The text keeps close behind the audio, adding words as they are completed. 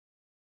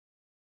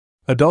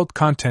Adult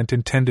content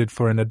intended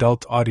for an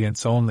adult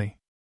audience only.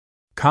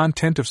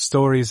 Content of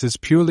stories is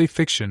purely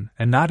fiction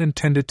and not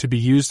intended to be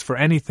used for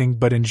anything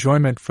but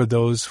enjoyment for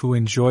those who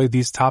enjoy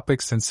these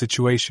topics and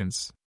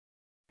situations.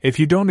 If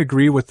you don't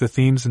agree with the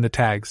themes and the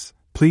tags,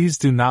 please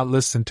do not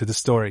listen to the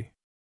story.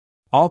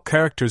 All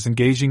characters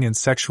engaging in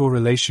sexual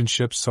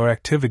relationships or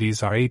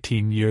activities are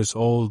 18 years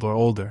old or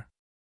older.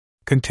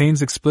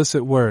 Contains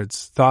explicit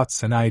words,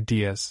 thoughts, and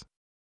ideas.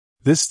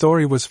 This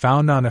story was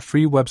found on a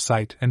free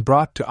website and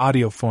brought to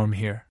audio form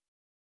here.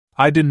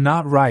 I did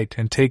not write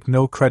and take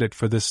no credit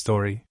for this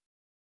story.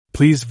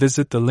 Please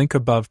visit the link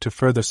above to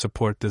further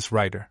support this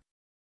writer.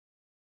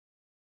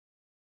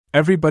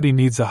 Everybody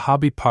Needs a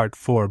Hobby Part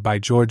 4 by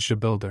George the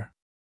Builder.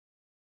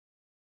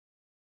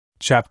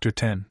 Chapter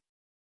 10.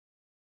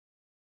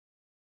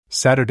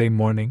 Saturday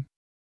morning.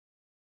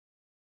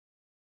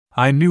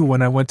 I knew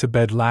when I went to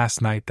bed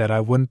last night that I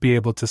wouldn't be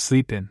able to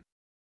sleep in.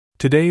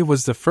 Today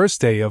was the first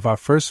day of our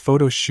first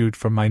photo shoot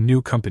for my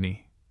new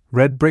company,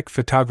 Red Brick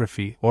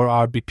Photography, or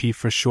RBP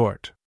for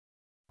short.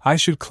 I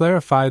should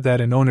clarify that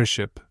in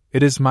ownership,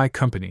 it is my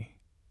company,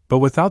 but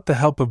without the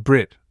help of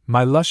Brit,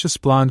 my luscious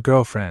blonde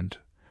girlfriend,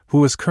 who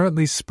was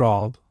currently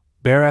sprawled,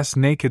 bare-ass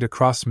naked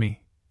across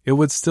me, it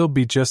would still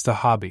be just a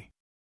hobby.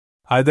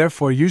 I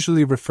therefore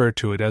usually refer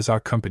to it as our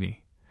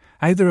company.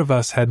 Either of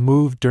us had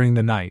moved during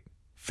the night,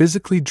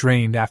 physically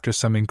drained after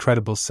some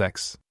incredible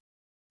sex.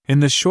 In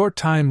the short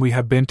time we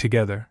have been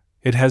together,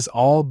 it has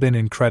all been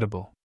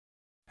incredible.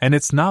 And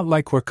it's not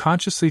like we're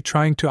consciously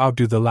trying to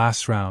outdo the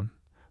last round,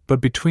 but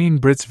between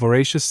Brit's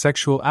voracious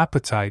sexual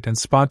appetite and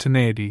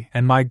spontaneity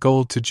and my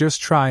goal to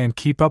just try and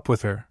keep up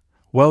with her,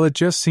 well, it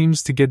just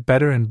seems to get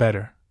better and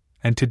better,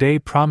 and today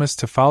promised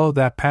to follow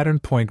that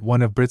pattern.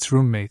 One of Brit's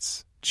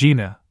roommates,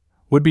 Gina,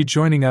 would be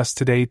joining us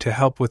today to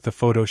help with the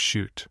photo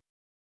shoot.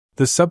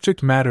 The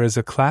subject matter is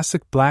a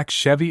classic black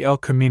Chevy El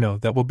Camino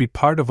that will be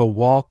part of a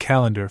wall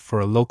calendar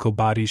for a local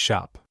body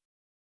shop.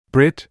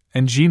 Brit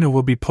and Gina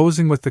will be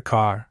posing with the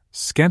car,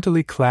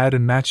 scantily clad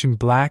in matching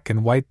black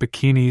and white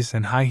bikinis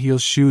and high-heel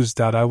shoes.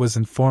 I was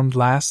informed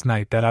last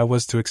night that I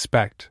was to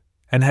expect,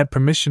 and had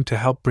permission to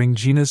help bring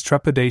Gina's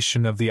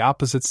trepidation of the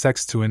opposite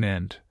sex to an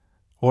end,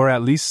 or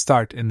at least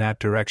start in that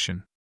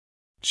direction.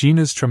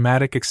 Gina's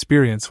traumatic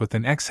experience with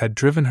an ex had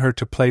driven her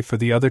to play for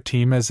the other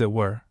team, as it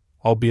were,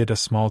 albeit a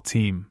small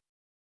team.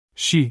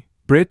 She,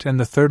 Brit, and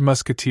the third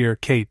musketeer,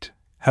 Kate,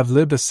 have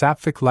lived a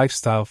sapphic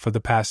lifestyle for the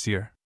past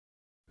year.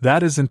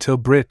 That is until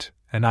Brit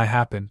and I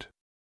happened.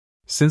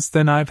 Since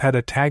then I've had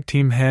a tag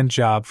team hand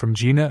job from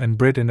Gina and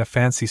Brit in a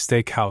fancy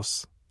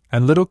steakhouse,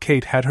 and little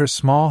Kate had her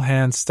small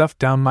hand stuffed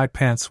down my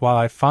pants while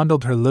I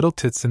fondled her little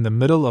tits in the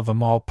middle of a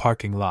mall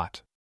parking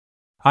lot.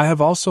 I have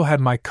also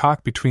had my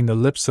cock between the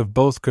lips of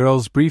both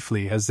girls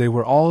briefly, as they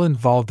were all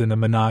involved in a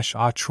ménage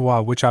à trois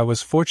which I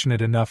was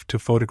fortunate enough to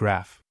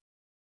photograph.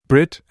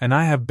 Brit and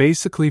I have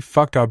basically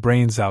fucked our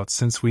brains out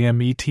since we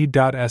met.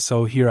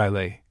 Here I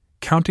lay,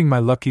 counting my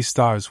lucky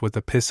stars with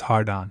a piss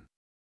hard on.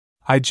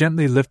 I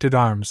gently lifted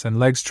arms and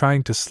legs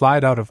trying to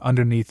slide out of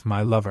underneath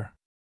my lover.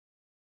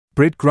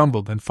 Brit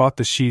grumbled and fought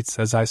the sheets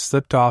as I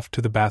slipped off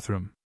to the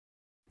bathroom.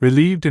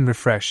 Relieved and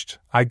refreshed,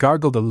 I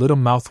gargled a little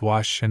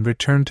mouthwash and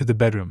returned to the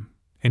bedroom,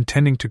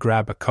 intending to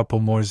grab a couple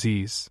more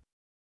Z's.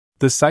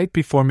 The sight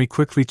before me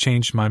quickly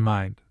changed my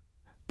mind.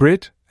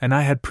 Brit and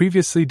I had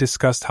previously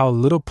discussed how a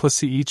little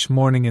pussy each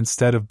morning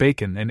instead of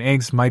bacon and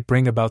eggs might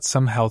bring about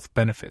some health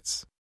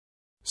benefits.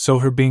 So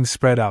her being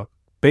spread out,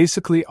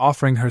 basically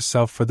offering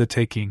herself for the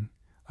taking,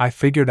 I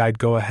figured I'd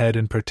go ahead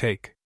and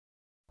partake.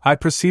 I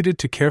proceeded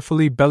to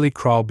carefully belly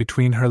crawl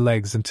between her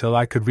legs until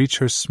I could reach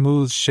her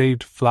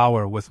smooth-shaved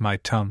flower with my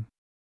tongue.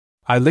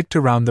 I licked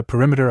around the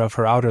perimeter of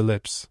her outer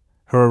lips.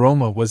 Her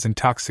aroma was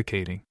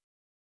intoxicating.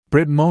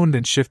 Brit moaned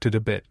and shifted a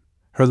bit,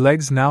 her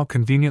legs now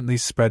conveniently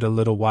spread a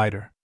little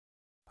wider.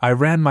 I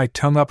ran my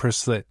tongue up her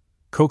slit,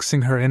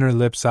 coaxing her inner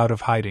lips out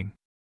of hiding.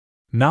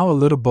 Now a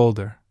little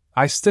bolder,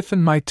 I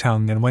stiffened my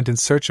tongue and went in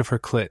search of her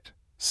clit,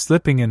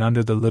 slipping in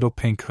under the little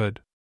pink hood.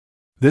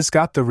 This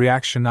got the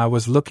reaction I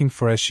was looking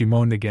for as she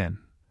moaned again,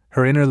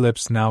 her inner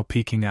lips now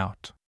peeking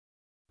out.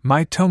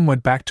 My tongue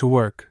went back to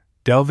work,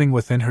 delving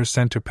within her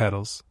center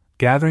petals,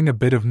 gathering a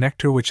bit of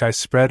nectar which I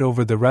spread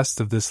over the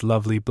rest of this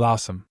lovely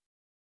blossom.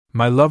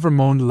 My lover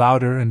moaned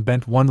louder and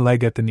bent one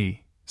leg at the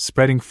knee,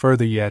 spreading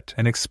further yet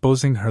and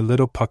exposing her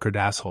little puckered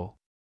asshole.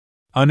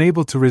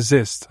 Unable to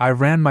resist, I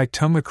ran my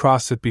tongue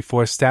across it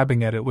before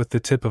stabbing at it with the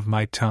tip of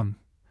my tongue.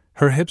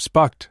 Her hips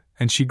bucked,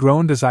 and she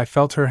groaned as I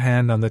felt her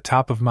hand on the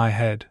top of my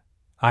head.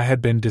 I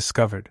had been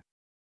discovered.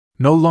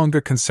 No longer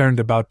concerned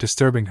about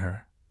disturbing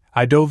her,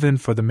 I dove in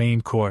for the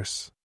main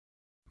course.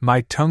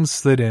 My tongue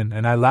slid in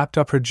and I lapped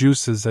up her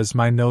juices as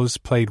my nose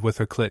played with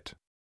her clit.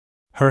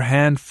 Her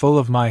hand full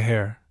of my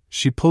hair,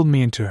 she pulled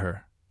me into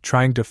her,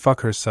 trying to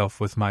fuck herself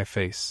with my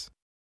face.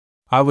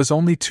 I was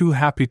only too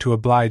happy to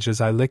oblige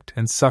as I licked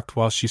and sucked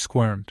while she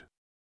squirmed.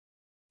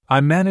 I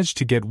managed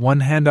to get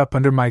one hand up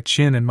under my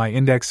chin and my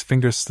index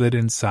finger slid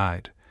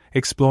inside,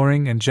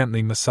 exploring and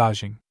gently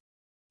massaging.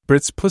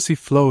 Brit's pussy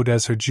flowed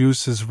as her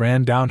juices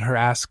ran down her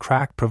ass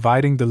crack,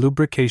 providing the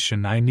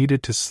lubrication I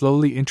needed to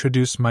slowly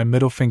introduce my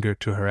middle finger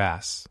to her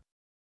ass.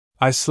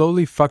 I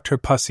slowly fucked her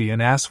pussy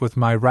and ass with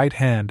my right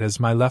hand as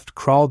my left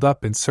crawled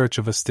up in search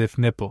of a stiff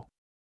nipple.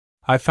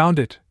 I found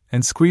it,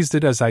 and squeezed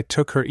it as I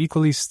took her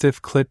equally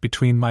stiff clit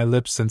between my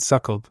lips and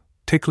suckled,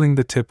 tickling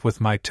the tip with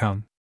my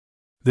tongue.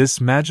 This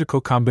magical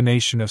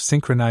combination of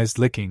synchronized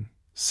licking,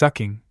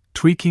 sucking,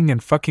 tweaking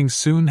and fucking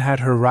soon had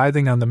her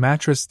writhing on the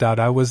mattress.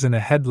 I was in a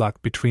headlock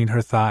between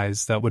her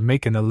thighs that would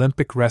make an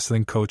Olympic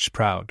wrestling coach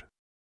proud.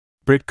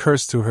 Brit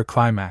cursed to her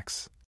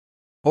climax.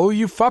 "Oh,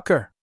 you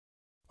fucker!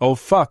 Oh,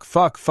 fuck,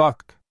 fuck,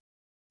 fuck!"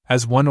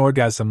 as one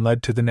orgasm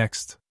led to the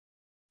next.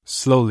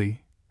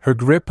 Slowly, her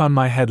grip on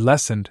my head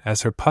lessened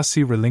as her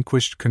pussy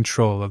relinquished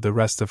control of the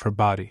rest of her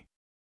body.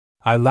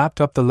 I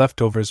lapped up the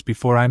leftovers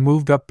before I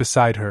moved up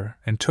beside her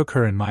and took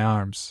her in my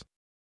arms.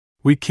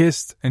 We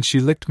kissed, and she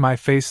licked my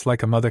face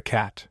like a mother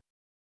cat.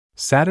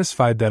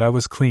 Satisfied that I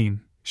was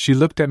clean, she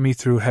looked at me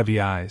through heavy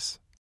eyes.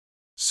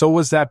 "So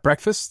was that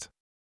breakfast?"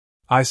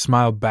 I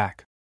smiled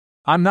back.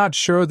 "I'm not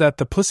sure that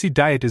the pussy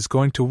diet is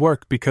going to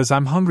work because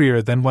I'm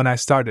hungrier than when I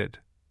started,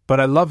 but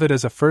I love it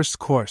as a first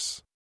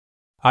course."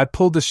 I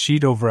pulled the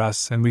sheet over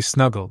us and we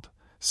snuggled,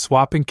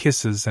 swapping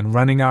kisses and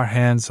running our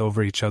hands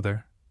over each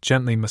other,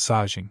 gently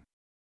massaging.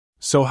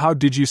 "So how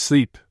did you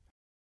sleep?"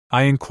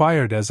 I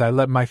inquired as I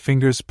let my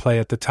fingers play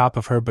at the top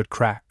of her butt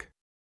crack.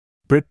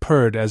 Brit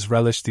purred as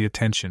relished the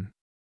attention.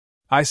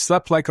 "I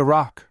slept like a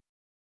rock.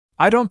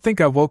 I don't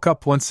think I woke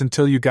up once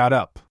until you got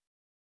up."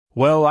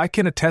 "Well, I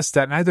can attest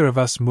that neither of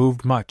us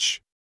moved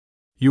much.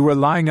 You were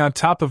lying on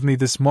top of me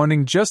this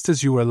morning just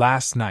as you were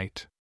last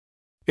night.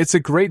 It's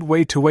a great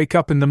way to wake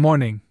up in the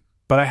morning,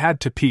 but I had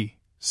to pee,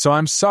 so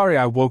I'm sorry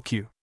I woke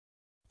you."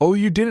 "Oh,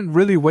 you didn't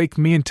really wake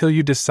me until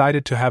you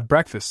decided to have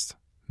breakfast.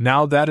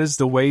 Now that is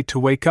the way to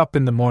wake up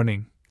in the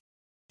morning."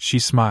 She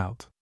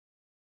smiled.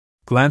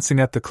 Glancing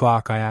at the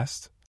clock, I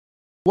asked,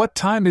 "What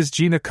time is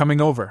Gina coming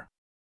over?"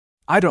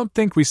 "I don't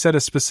think we set a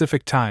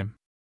specific time.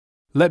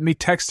 Let me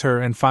text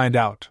her and find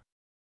out."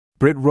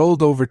 Brit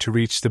rolled over to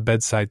reach the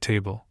bedside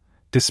table,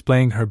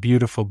 displaying her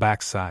beautiful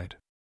backside.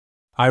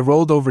 I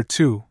rolled over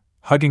too,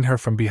 hugging her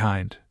from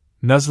behind,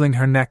 nuzzling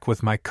her neck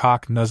with my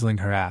cock nuzzling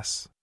her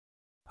ass.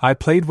 I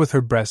played with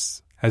her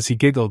breasts as he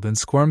giggled and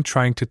squirmed,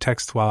 trying to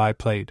text while I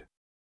played.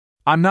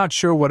 "I'm not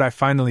sure what I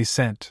finally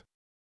sent.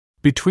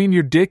 Between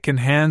your dick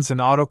and hands and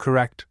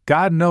autocorrect,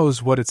 God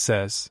knows what it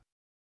says."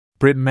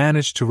 Brit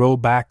managed to roll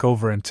back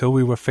over until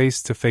we were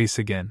face to face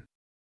again.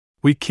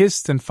 We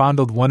kissed and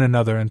fondled one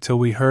another until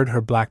we heard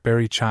her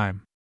BlackBerry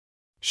chime.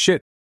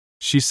 "Shit,"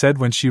 she said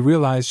when she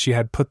realized she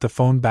had put the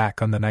phone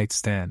back on the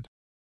nightstand.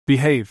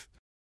 "Behave,"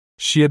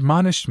 she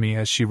admonished me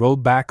as she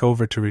rolled back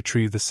over to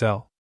retrieve the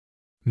cell.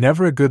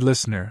 Never a good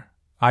listener,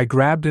 I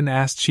grabbed an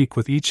ass cheek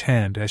with each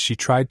hand as she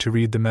tried to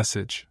read the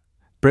message.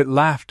 Brit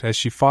laughed as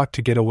she fought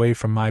to get away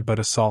from my butt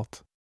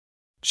assault.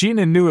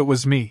 Gina knew it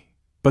was me,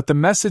 but the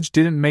message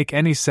didn't make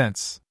any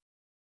sense.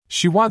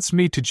 "She wants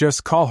me to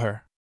just call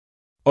her."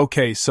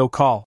 "Okay, so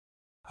call,"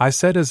 I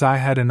said as I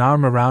had an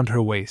arm around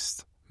her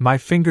waist, my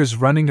fingers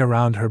running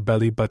around her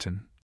belly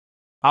button.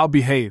 "I'll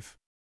behave."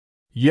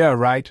 "Yeah,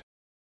 right,"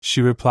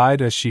 she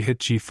replied as she hit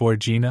G4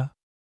 Gina.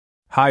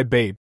 "Hi,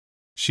 babe,"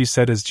 she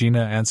said as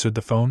Gina answered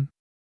the phone.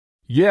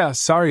 "Yeah,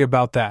 sorry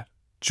about that.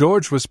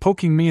 George was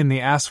poking me in the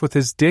ass with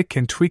his dick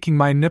and tweaking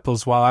my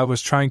nipples while I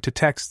was trying to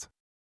text."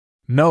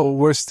 "No,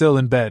 we're still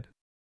in bed.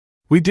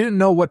 We didn't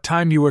know what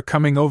time you were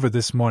coming over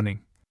this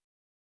morning."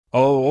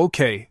 "Oh,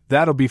 okay,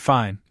 that'll be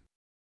fine."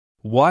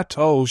 "What?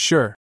 Oh,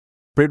 sure."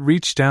 Brit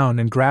reached down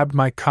and grabbed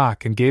my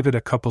cock and gave it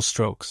a couple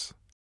strokes.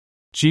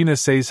 "Gina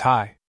says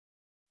hi."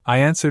 I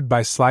answered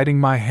by sliding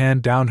my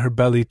hand down her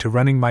belly to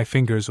running my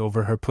fingers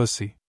over her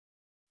pussy.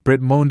 Brit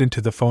moaned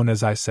into the phone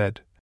as I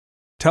said,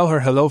 "Tell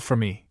her hello for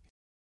me,"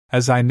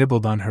 as I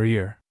nibbled on her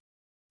ear.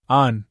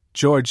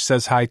 George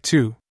says hi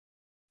too."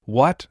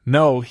 "What?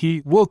 No,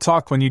 we'll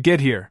talk when you get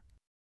here."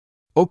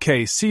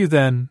 "Okay, see you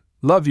then,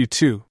 love you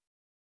too."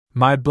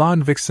 My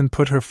blonde vixen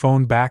put her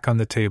phone back on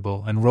the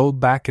table and rolled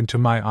back into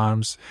my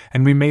arms,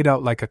 and we made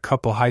out like a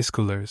couple high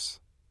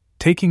schoolers.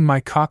 Taking my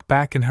cock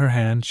back in her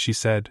hand, she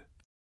said,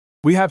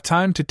 "We have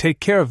time to take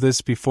care of this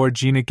before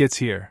Gina gets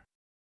here."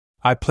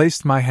 I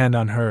placed my hand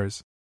on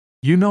hers.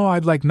 "You know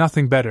I'd like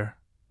nothing better,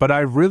 but I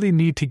really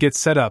need to get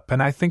set up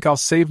and I think I'll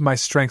save my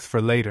strength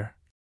for later."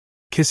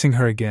 Kissing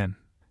her again,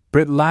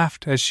 Brit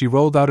laughed as she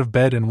rolled out of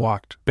bed and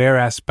walked, bare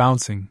ass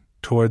bouncing,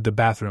 toward the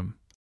bathroom.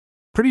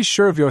 "Pretty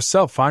sure of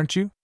yourself, aren't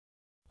you?"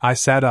 I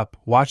sat up,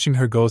 watching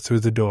her go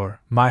through the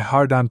door, my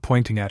hard-on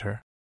pointing at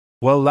her.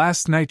 "Well,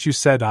 last night you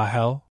said, ah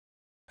hell,"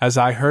 as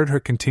I heard her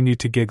continue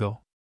to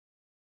giggle.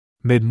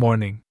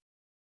 Mid-morning.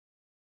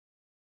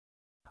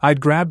 I'd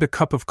grabbed a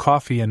cup of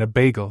coffee and a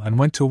bagel and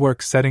went to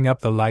work setting up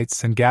the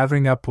lights and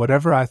gathering up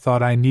whatever I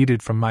thought I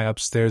needed from my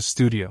upstairs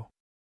studio.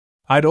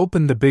 I'd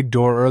opened the big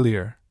door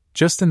earlier,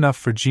 just enough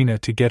for Gina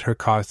to get her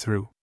car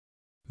through.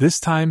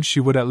 This time she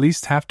would at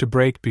least have to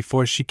brake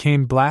before she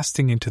came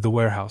blasting into the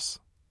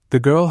warehouse. The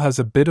girl has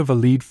a bit of a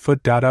lead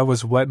foot. I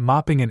was wet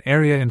mopping an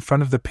area in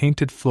front of the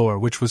painted floor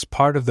which was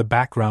part of the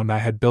background I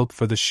had built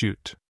for the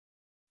shoot.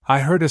 I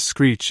heard a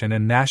screech and a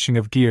gnashing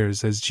of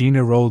gears as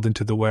Gina rolled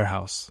into the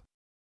warehouse.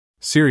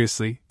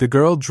 Seriously, the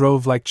girl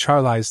drove like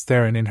Charlize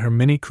Theron in her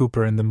Mini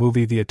Cooper in the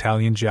movie The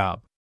Italian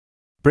Job.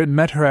 Britt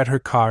met her at her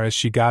car as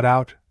she got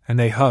out, and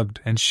they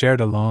hugged and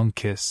shared a long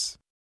kiss.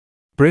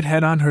 Britt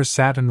had on her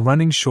satin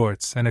running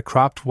shorts and a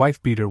cropped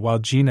wife beater while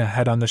Gina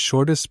had on the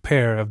shortest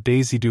pair of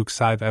Daisy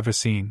Dukes I've ever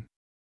seen.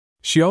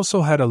 She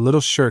also had a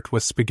little shirt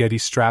with spaghetti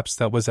straps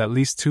that was at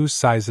least 2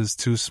 sizes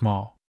too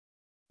small.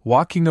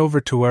 Walking over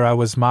to where I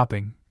was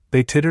mopping,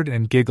 they tittered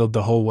and giggled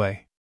the whole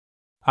way.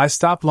 I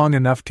stopped long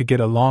enough to get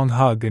a long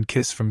hug and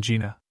kiss from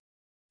Gina.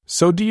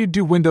 "So do you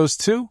do windows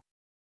too?"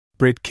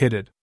 Britt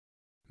kidded.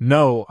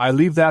 "No, I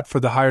leave that for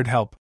the hired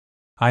help,"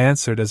 I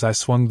answered as I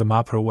swung the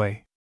mop her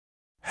way.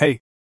 "Hey!"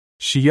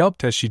 she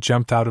yelped as she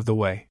jumped out of the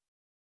way.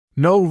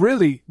 "No,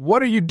 really,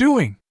 what are you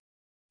doing?"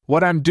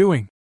 "What I'm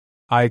doing,"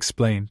 I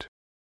explained,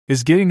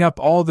 "is getting up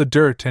all the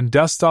dirt and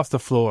dust off the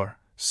floor,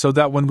 so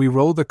that when we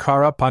roll the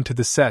car up onto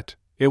the set,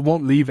 it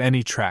won't leave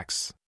any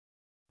tracks.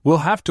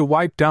 We'll have to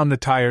wipe down the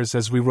tires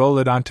as we roll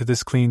it onto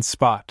this clean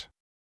spot."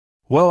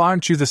 "Well,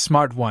 aren't you the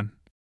smart one?"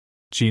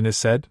 Gina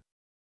said.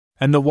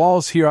 "And the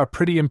walls here are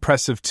pretty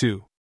impressive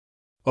too."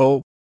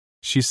 "Oh,"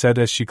 she said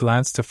as she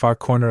glanced to far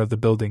corner of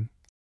the building.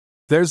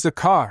 "There's the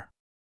car.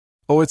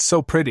 Oh, it's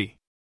so pretty."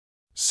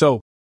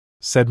 "So,"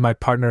 said my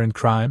partner in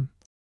crime,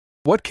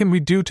 "what can we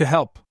do to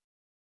help?"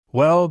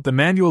 "Well, the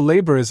manual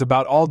labor is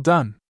about all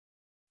done.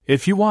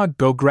 If you want,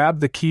 go grab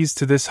the keys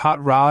to this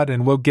hot rod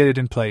and we'll get it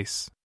in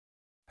place."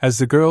 As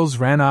the girls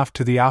ran off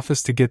to the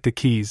office to get the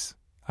keys,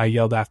 I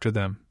yelled after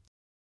them,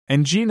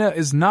 "And Gina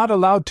is not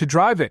allowed to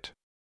drive it."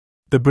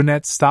 The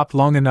brunette stopped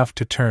long enough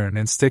to turn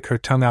and stick her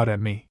tongue out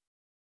at me.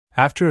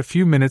 After a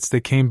few minutes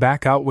they came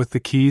back out with the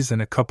keys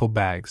and a couple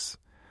bags,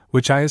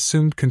 which I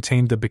assumed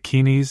contained the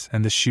bikinis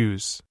and the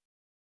shoes.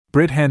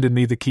 Britt handed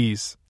me the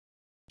keys.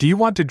 "Do you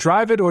want to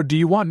drive it or do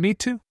you want me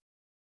to?"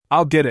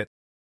 "I'll get it,"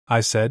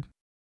 I said.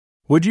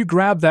 "Would you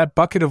grab that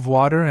bucket of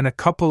water and a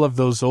couple of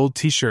those old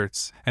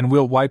t-shirts, and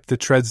we'll wipe the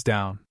treads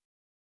down.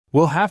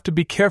 We'll have to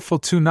be careful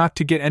too not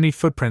to get any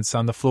footprints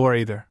on the floor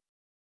either.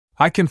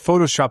 I can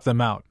Photoshop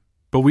them out,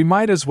 but we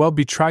might as well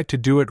be tried to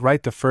do it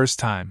right the first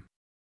time."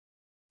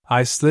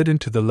 I slid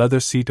into the leather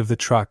seat of the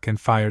truck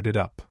and fired it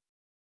up.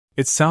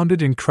 It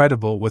sounded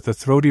incredible with a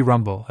throaty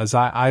rumble as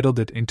I idled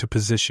it into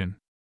position.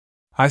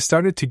 I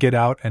started to get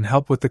out and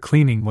help with the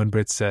cleaning when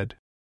Britt said,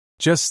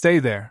 "Just stay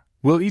there,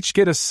 we'll each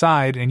get a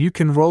side and you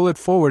can roll it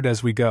forward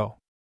as we go."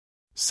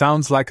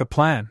 "Sounds like a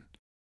plan,"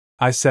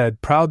 I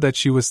said, proud that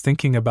she was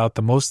thinking about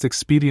the most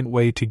expedient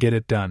way to get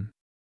it done.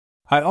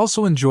 I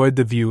also enjoyed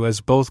the view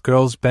as both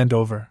girls bent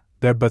over,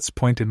 their butts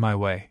pointed my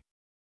way.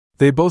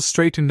 They both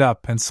straightened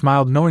up and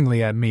smiled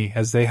knowingly at me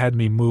as they had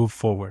me move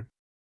forward.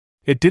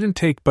 It didn't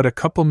take but a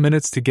couple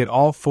minutes to get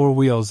all 4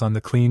 wheels on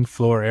the clean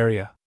floor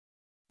area.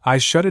 I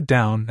shut it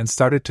down and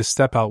started to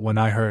step out when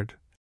I heard,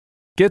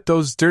 "Get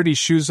those dirty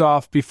shoes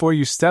off before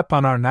you step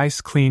on our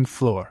nice clean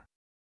floor."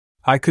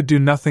 I could do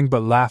nothing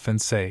but laugh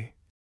and say,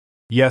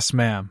 "Yes,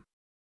 ma'am."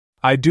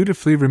 I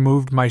dutifully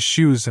removed my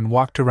shoes and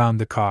walked around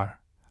the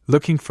car,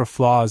 looking for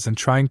flaws and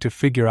trying to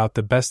figure out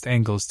the best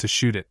angles to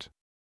shoot it.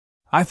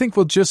 "I think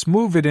we'll just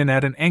move it in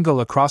at an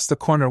angle across the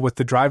corner with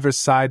the driver's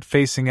side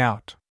facing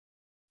out.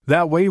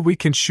 That way we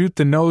can shoot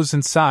the nose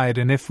and side,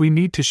 and if we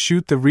need to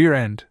shoot the rear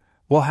end,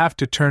 we'll have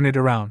to turn it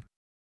around."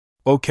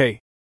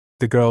 "Okay,"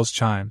 the girls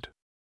chimed.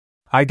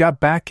 I got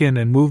back in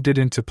and moved it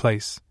into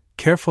place,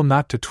 careful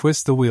not to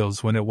twist the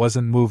wheels when it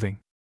wasn't moving.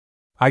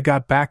 I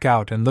got back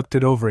out and looked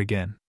it over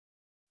again.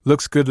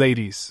 "Looks good,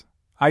 ladies.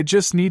 I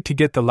just need to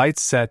get the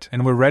lights set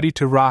and we're ready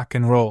to rock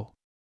and roll.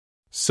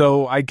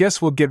 So I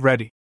guess we'll get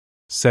ready,"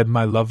 said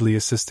my lovely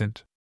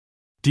assistant.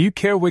 "Do you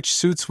care which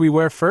suits we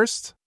wear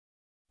first?"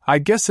 "I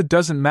guess it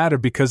doesn't matter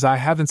because I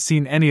haven't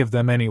seen any of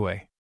them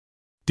anyway.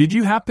 Did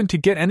you happen to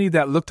get any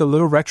that looked a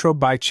little retro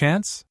by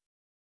chance?"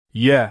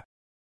 "Yeah,"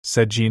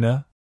 said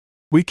Gina.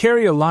 "We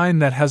carry a line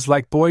that has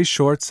like boy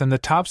shorts and the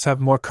tops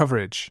have more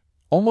coverage,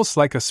 almost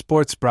like a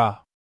sports bra."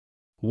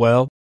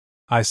 "Well,"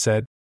 I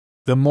said,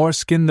 "the more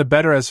skin the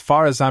better as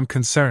far as I'm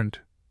concerned,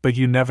 but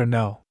you never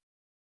know.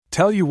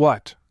 Tell you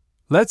what,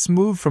 let's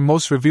move from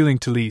most revealing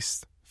to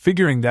least,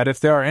 figuring that if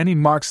there are any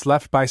marks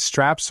left by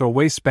straps or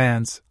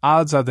waistbands,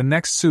 odds are the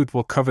next suit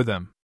will cover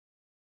them."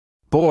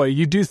 "Boy,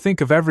 you do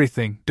think of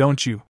everything,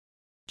 don't you?"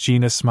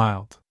 Gina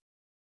smiled.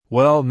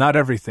 "Well, not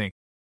everything,"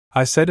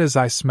 I said as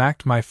I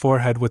smacked my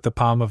forehead with the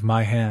palm of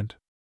my hand.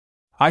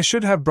 "I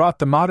should have brought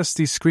the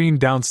modesty screen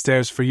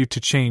downstairs for you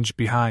to change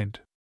behind."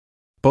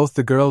 Both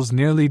the girls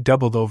nearly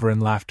doubled over in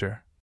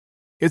laughter.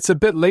 "It's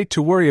a bit late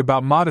to worry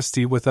about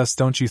modesty with us,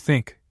 don't you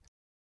think?"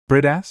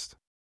 Britt asked.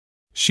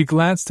 She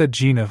glanced at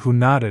Gina, who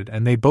nodded,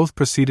 and they both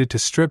proceeded to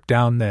strip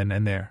down then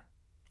and there.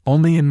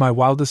 Only in my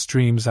wildest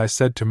dreams, I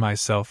said to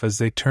myself as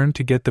they turned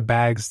to get the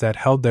bags that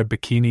held their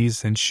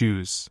bikinis and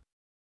shoes.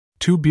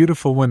 2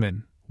 beautiful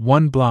women,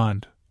 one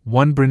blonde,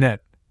 one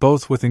brunette,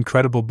 both with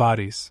incredible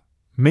bodies,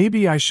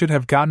 Maybe I should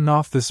have gotten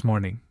off this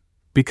morning,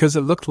 because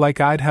it looked like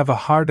I'd have a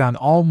hard-on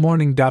all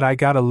morning. I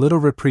got a little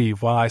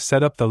reprieve while I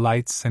set up the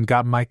lights and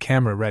got my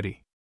camera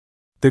ready.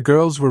 The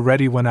girls were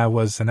ready when I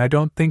was, and I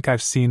don't think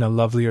I've seen a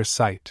lovelier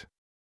sight.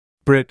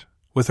 Brit,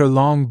 with her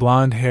long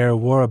blonde hair,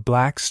 wore a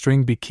black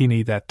string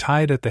bikini that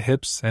tied at the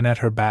hips and at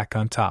her back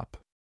on top.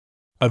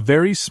 A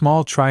very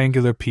small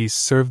triangular piece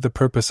served the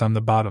purpose on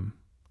the bottom,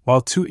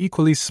 while two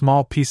equally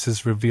small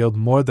pieces revealed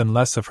more than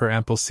less of her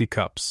ample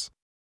C-cups.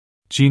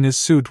 Gina's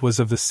suit was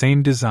of the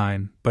same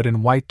design, but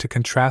in white to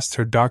contrast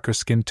her darker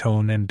skin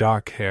tone and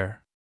dark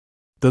hair.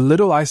 The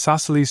little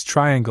isosceles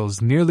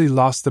triangles nearly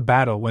lost the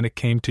battle when it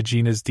came to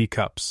Gina's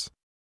D-cups.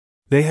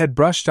 They had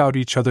brushed out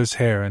each other's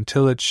hair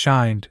until it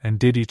shined and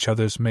did each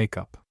other's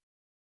makeup.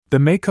 The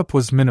makeup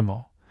was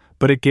minimal,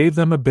 but it gave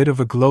them a bit of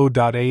a glow.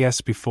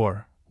 As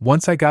before,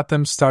 once I got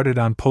them started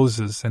on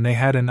poses and they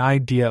had an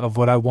idea of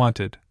what I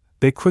wanted,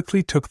 they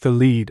quickly took the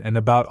lead, and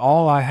about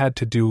all I had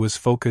to do was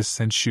focus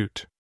and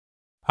shoot.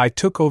 I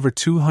took over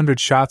 200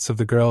 shots of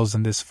the girls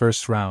in this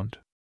first round.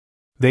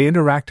 They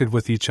interacted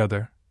with each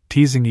other,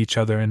 teasing each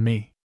other and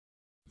me.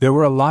 There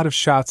were a lot of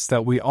shots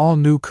that we all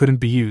knew couldn't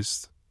be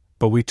used,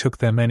 but we took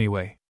them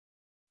anyway.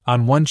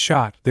 On one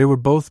shot, they were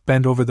both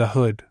bent over the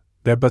hood,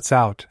 their butts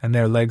out and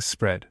their legs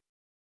spread.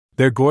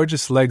 Their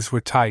gorgeous legs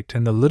were tight,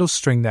 and the little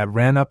string that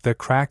ran up their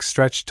crack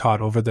stretched taut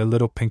over their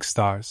little pink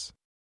stars.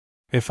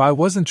 If I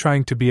wasn't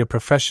trying to be a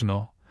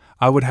professional,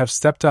 I would have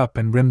stepped up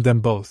and rimmed them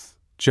both,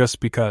 just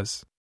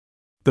because.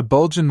 The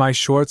bulge in my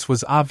shorts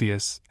was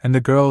obvious, and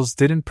the girls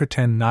didn't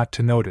pretend not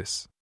to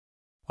notice.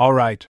 "All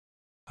right,"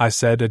 I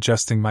said,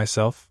 adjusting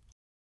myself.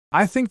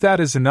 "I think that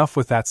is enough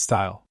with that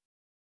style.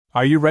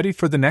 Are you ready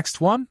for the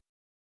next one?"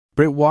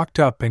 Brit walked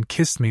up and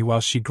kissed me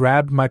while she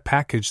grabbed my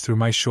package through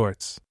my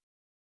shorts.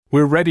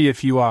 "We're ready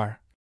if you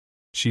are,"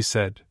 she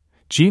said.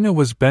 Gina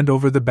was bent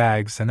over the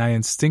bags, and I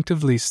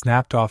instinctively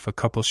snapped off a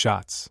couple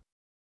shots.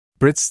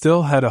 Brit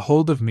still had a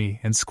hold of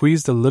me and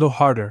squeezed a little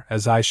harder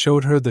as I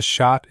showed her the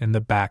shot in the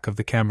back of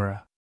the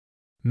camera.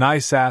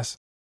 "Nice ass,"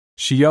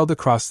 she yelled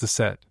across the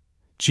set.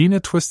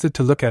 Gina twisted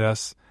to look at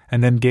us,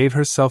 and then gave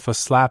herself a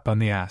slap on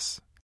the ass.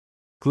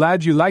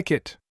 "Glad you like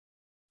it.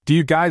 Do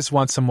you guys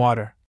want some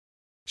water?"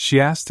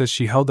 she asked as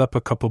she held up a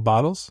couple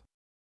bottles.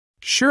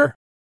 "Sure,"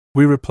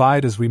 we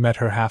replied as we met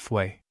her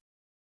halfway.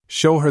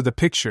 "Show her the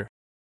picture,"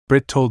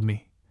 Brit told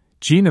me.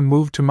 Gina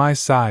moved to my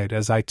side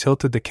as I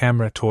tilted the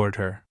camera toward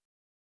her.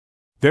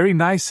 "Very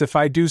nice if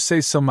I do say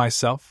so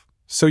myself.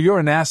 So you're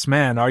an ass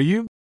man, are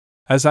you?"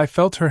 As I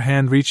felt her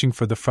hand reaching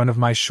for the front of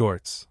my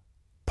shorts,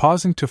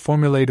 pausing to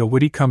formulate a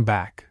witty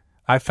comeback,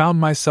 I found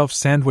myself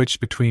sandwiched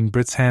between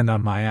Brit's hand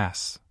on my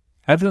ass,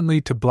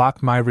 evidently to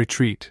block my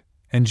retreat,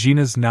 and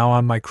Gina's now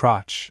on my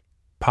crotch,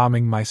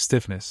 palming my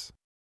stiffness.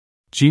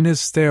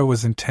 Gina's stare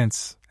was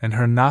intense, and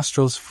her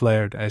nostrils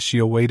flared as she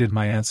awaited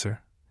my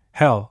answer.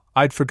 Hell,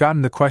 I'd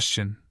forgotten the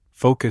question.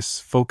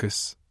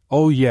 Focus.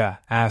 Oh yeah,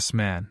 ass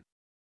man.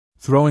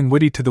 Throwing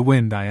witty to the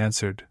wind, I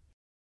answered.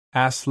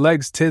 Ass,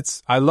 legs,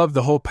 tits, I love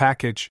the whole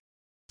package.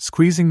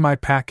 Squeezing my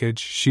package,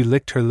 she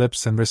licked her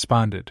lips and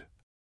responded.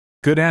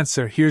 Good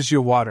answer, here's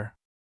your water.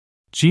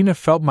 Gina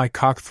felt my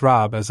cock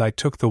throb as I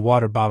took the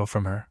water bottle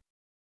from her.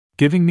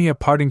 Giving me a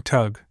parting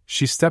tug,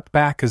 she stepped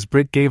back as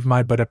Brit gave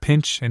my butt a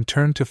pinch and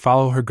turned to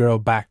follow her girl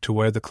back to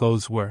where the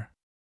clothes were.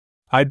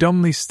 I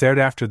dumbly stared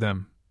after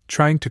them,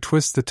 trying to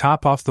twist the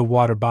top off the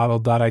water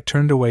bottle. I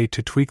turned away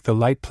to tweak the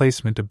light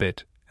placement a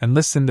bit, and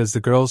listened as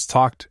the girls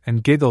talked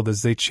and giggled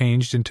as they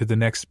changed into the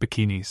next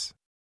bikinis.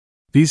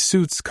 These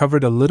suits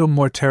covered a little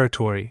more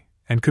territory,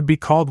 and could be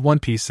called one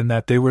piece in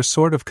that they were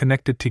sort of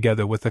connected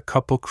together with a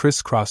couple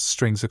crisscross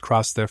strings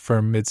across their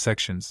firm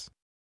midsections.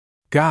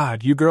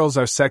 God, you girls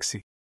are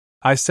sexy,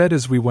 I said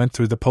as we went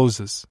through the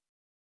poses.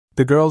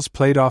 The girls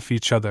played off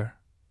each other,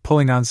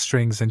 pulling on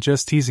strings and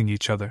just teasing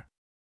each other.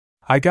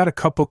 I got a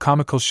couple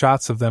comical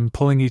shots of them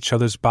pulling each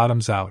other's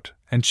bottoms out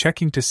and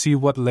checking to see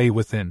what lay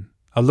within,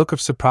 a look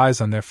of surprise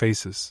on their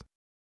faces.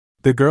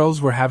 The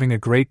girls were having a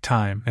great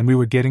time and we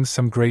were getting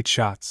some great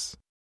shots.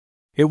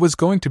 It was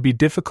going to be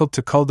difficult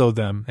to cull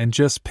them and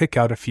just pick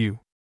out a few.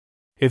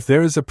 If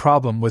there is a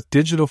problem with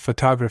digital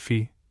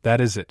photography, that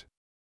is it.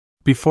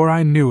 Before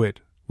I knew it,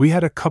 we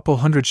had a couple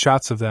hundred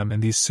shots of them in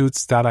these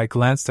suits. I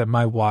glanced at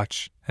my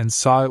watch and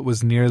saw it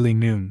was nearly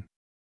noon.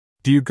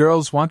 Do you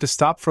girls want to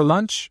stop for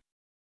lunch?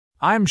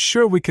 I'm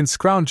sure we can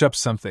scrounge up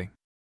something.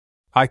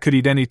 I could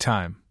eat any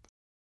time,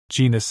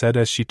 Gina said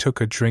as she took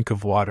a drink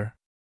of water.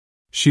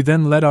 She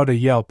then let out a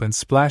yelp and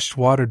splashed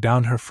water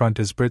down her front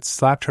as Brit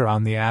slapped her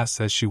on the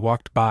ass as she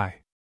walked by.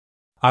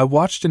 I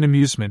watched in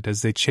amusement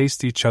as they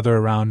chased each other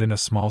around in a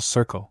small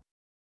circle.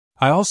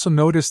 I also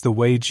noticed the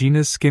way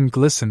Gina's skin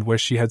glistened where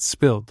she had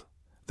spilled.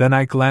 Then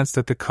I glanced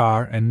at the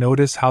car and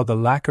noticed how the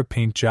lacquer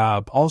paint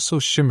job also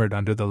shimmered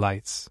under the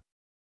lights.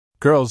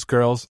 Girls,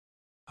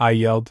 I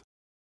yelled.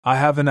 I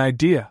have an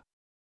idea.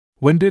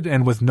 Winded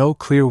and with no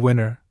clear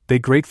winner, they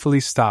gratefully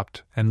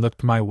stopped and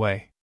looked my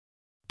way.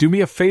 Do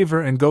me a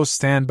favor and go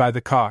stand by the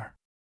car.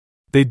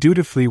 They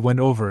dutifully went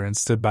over and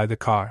stood by the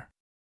car.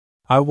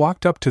 I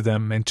walked up to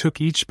them and took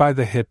each by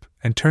the hip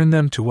and turned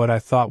them to what I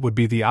thought would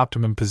be the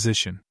optimum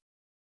position.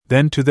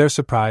 Then, to their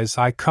surprise,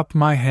 I cupped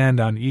my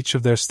hand on each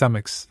of their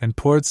stomachs and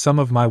poured some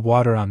of my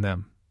water on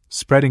them,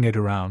 spreading it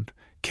around,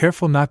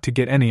 careful not to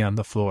get any on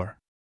the floor.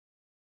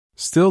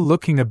 Still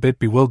looking a bit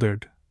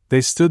bewildered,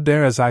 they stood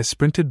there as I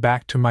sprinted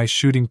back to my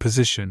shooting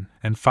position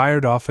and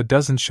fired off a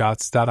dozen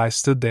shots. I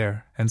stood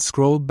there and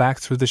scrolled back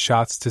through the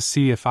shots to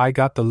see if I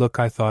got the look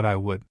I thought I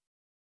would.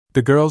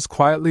 The girls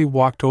quietly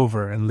walked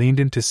over and leaned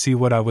in to see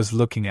what I was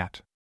looking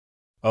at.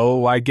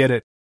 "Oh, I get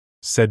it,"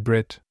 said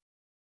Britt.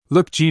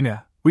 "Look,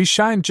 Gina, we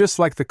shine just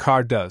like the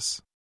car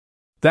does.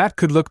 That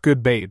could look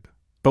good, babe,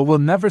 but we'll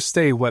never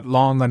stay wet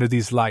long under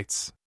these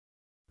lights."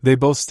 They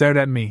both stared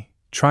at me,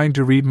 trying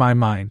to read my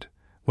mind,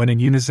 when in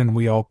unison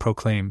we all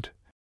proclaimed,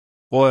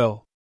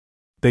 "Oil."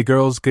 The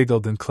girls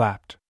giggled and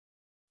clapped.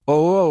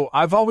 Oh,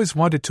 I've always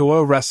wanted to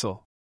oil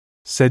wrestle,"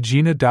 said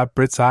Gina.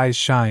 Britt's eyes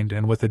shined,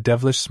 and with a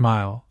devilish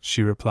smile,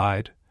 she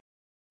replied,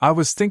 "I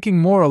was thinking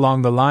more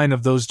along the line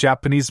of those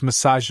Japanese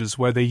massages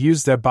where they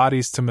use their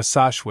bodies to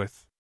massage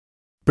with."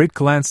 Britt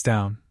glanced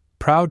down,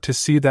 proud to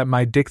see that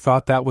my dick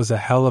thought that was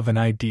a hell of an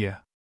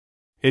idea.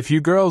 "If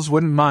you girls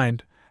wouldn't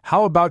mind,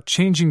 how about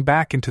changing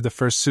back into the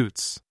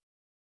fursuits?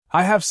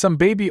 I have some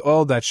baby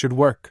oil that should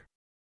work.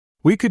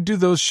 We could do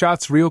those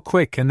shots real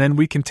quick and then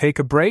we can take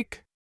a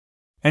break?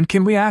 And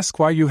can we ask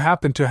why you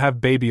happen to have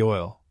baby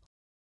oil?"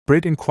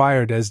 Britt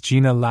inquired as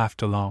Gina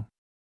laughed along.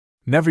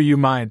 "Never you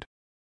mind,"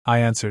 I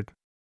answered.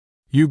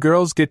 "You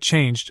girls get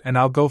changed and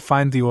I'll go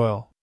find the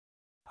oil."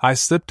 I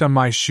slipped on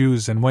my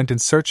shoes and went in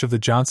search of the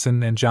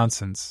Johnson &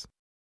 Johnsons.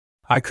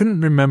 I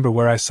couldn't remember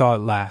where I saw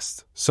it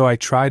last, so I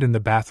tried in the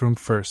bathroom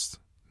first.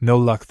 No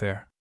luck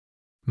there.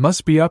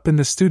 Must be up in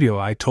the studio,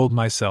 I told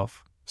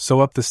myself,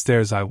 so up the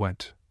stairs I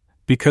went.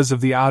 Because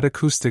of the odd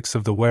acoustics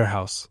of the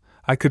warehouse,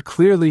 I could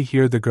clearly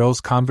hear the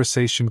girls'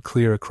 conversation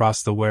clear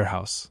across the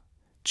warehouse.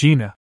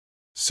 Gina.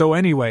 "So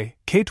anyway,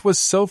 Kate was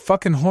so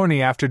fucking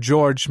horny after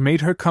George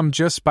made her come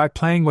just by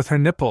playing with her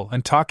nipple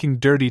and talking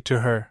dirty to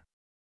her."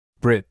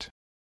 Britt.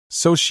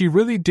 "So she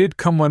really did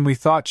come when we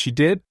thought she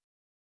did?"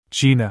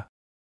 Gina.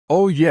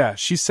 "Oh yeah,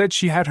 she said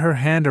she had her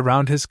hand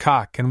around his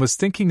cock and was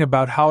thinking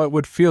about how it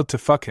would feel to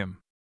fuck him.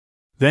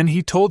 Then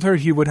he told her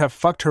he would have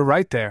fucked her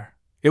right there.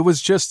 It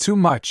was just too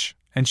much,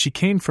 and she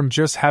came from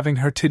just having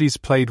her titties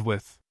played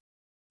with."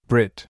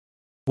 Britt.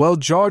 "Well,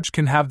 George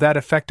can have that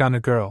effect on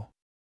a girl.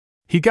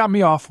 He got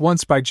me off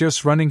once by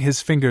just running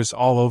his fingers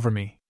all over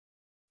me.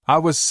 I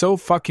was so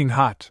fucking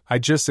hot, I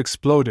just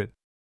exploded."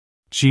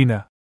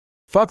 Gina.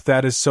 "Fuck,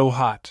 that is so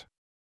hot.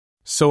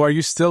 So are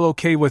you still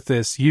okay with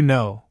this,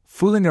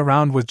 fooling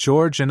around with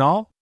George and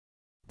all?"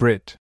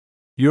 Britt.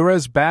 "You're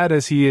as bad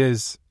as he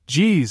is,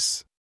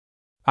 jeez.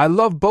 I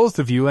love both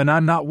of you and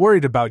I'm not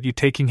worried about you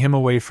taking him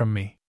away from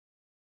me.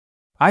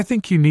 I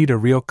think you need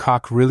a real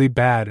cock really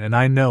bad, and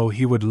I know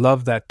he would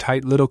love that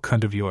tight little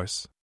cunt of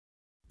yours.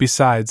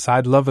 Besides,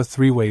 I'd love a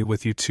three-way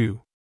with you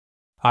too.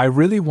 I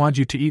really want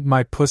you to eat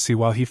my pussy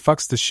while he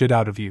fucks the shit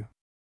out of you.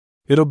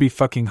 It'll be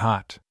fucking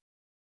hot.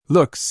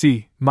 Look,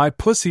 see, my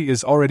pussy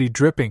is already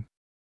dripping."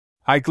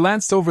 I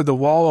glanced over the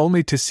wall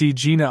only to see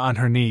Gina on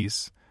her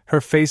knees,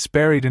 her face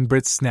buried in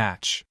Britt's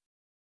snatch.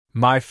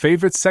 My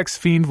favorite sex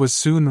fiend was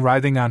soon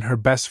writhing on her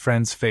best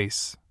friend's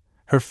face,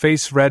 her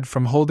face red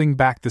from holding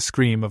back the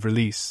scream of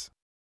release.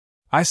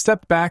 I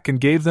stepped back and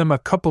gave them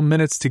a couple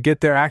minutes to get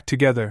their act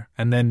together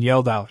and then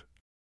yelled out,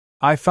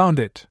 "I found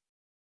it."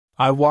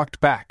 I walked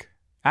back,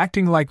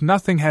 acting like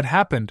nothing had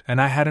happened and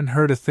I hadn't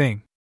heard a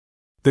thing.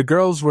 The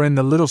girls were in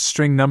the little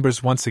string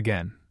numbers once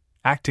again,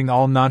 acting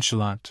all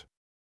nonchalant.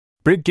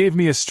 Britt gave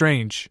me a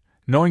strange,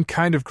 knowing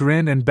kind of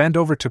grin and bent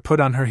over to put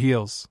on her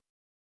heels.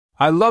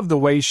 I love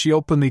the way she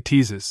openly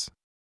teases.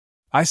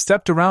 I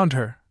stepped around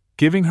her,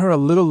 giving her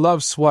a little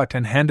love swat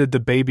and handed the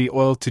baby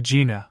oil to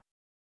Gina.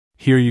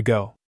 "Here you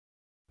go.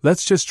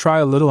 Let's just try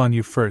a little on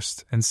you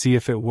first and see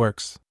if it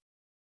works."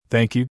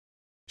 "Thank you,"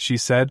 she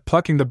said,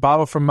 plucking the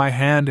bottle from my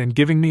hand and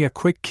giving me a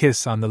quick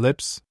kiss on the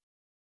lips.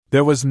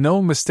 There was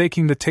no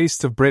mistaking the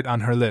taste of Britt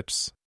on her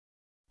lips.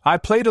 I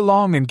played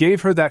along and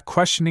gave her that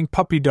questioning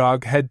puppy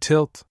dog head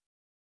tilt.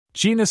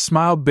 Gina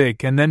smiled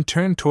big and then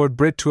turned toward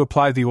Britt to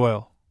apply the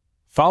oil.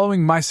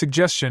 Following my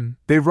suggestion,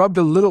 they rubbed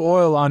a little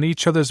oil on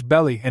each other's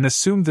belly and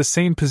assumed the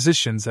same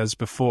positions as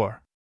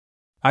before.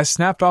 I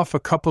snapped off a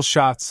couple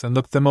shots and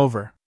looked them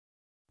over.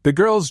 The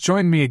girls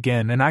joined me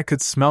again and I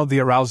could smell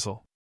the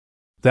arousal.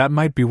 "That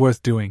might be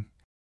worth doing,"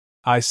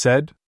 I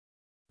said.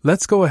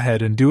 "Let's go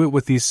ahead and do it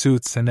with these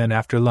suits, and then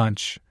after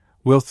lunch,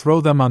 we'll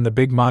throw them on the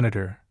big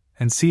monitor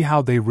and see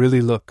how they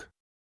really look."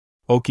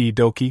 "Okie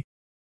dokie,"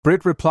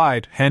 Britt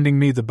replied, handing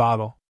me the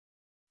bottle.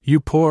 "You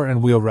pour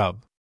and we'll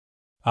rub."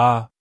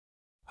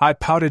 I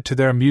pouted to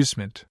their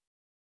amusement.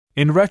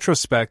 In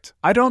retrospect,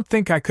 I don't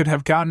think I could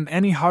have gotten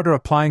any harder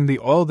applying the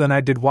oil than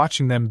I did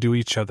watching them do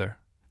each other.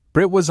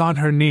 Britt was on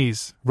her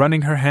knees,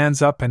 running her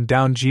hands up and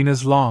down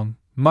Gina's long,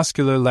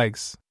 muscular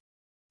legs.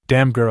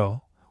 "Damn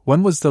girl,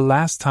 when was the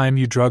last time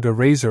you drug a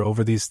razor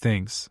over these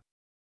things?"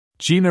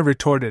 Gina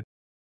retorted,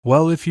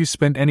 "Well, if you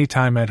spent any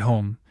time at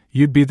home,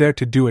 You'd be there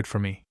to do it for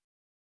me.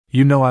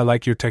 You know I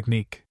like your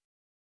technique.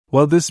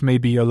 Well, this may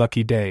be your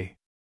lucky day.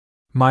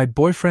 My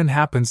boyfriend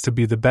happens to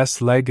be the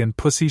best leg and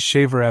pussy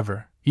shaver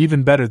ever,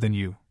 even better than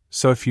you,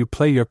 so if you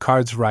play your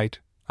cards right,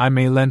 I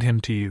may lend him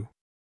to you.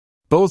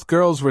 Both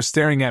girls were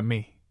staring at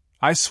me.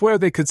 I swear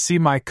they could see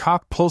my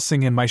cock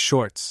pulsing in my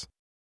shorts.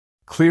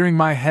 Clearing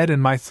my head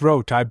and my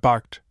throat, I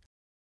barked.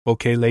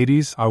 Okay,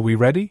 ladies, are we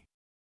ready?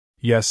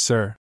 Yes,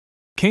 sir,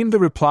 came the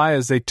reply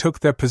as they took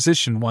their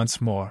position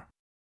once more.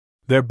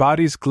 Their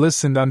bodies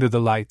glistened under the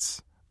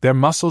lights, their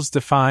muscles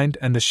defined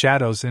and the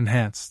shadows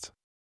enhanced.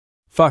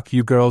 Fuck,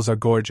 you girls are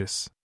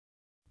gorgeous.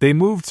 They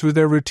moved through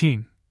their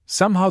routine.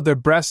 Somehow their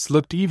breasts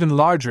looked even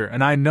larger,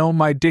 and I know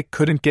my dick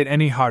couldn't get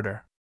any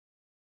harder.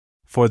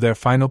 For their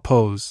final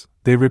pose,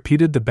 they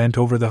repeated the bent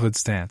over the hood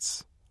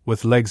stance,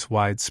 with legs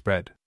wide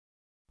spread.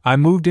 I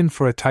moved in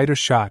for a tighter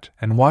shot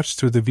and watched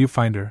through the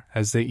viewfinder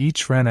as they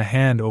each ran a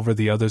hand over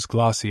the other's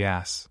glossy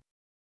ass.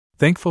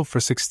 Thankful for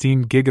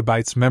 16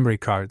 gigabytes memory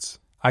cards,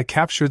 I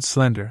captured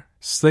slender,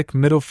 slick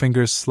middle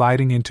fingers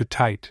sliding into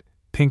tight,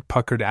 pink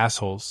puckered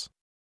assholes.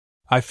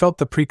 I felt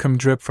the pre-cum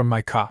drip from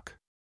my cock.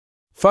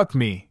 Fuck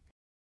me,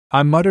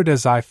 I muttered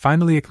as I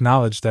finally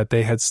acknowledged that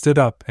they had stood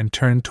up and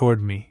turned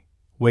toward me,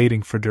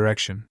 waiting for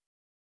direction.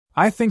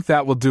 I think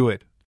that will do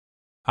it,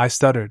 I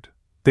stuttered.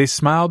 They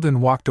smiled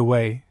and walked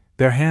away,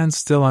 their hands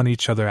still on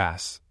each other's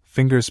ass,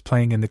 fingers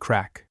playing in the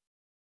crack.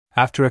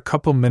 After a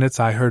couple minutes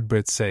I heard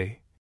Britt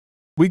say,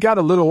 "We got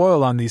a little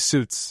oil on these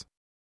suits.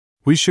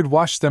 We should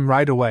wash them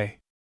right away."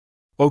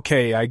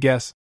 Okay, I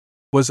guess,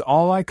 was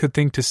all I could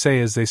think to say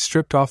as they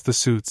stripped off the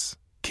suits,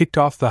 kicked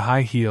off the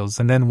high heels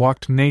and then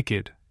walked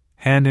naked,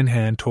 hand in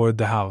hand toward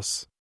the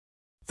house.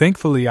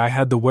 Thankfully I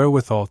had the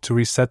wherewithal to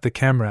reset the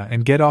camera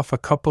and get off a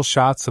couple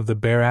shots of the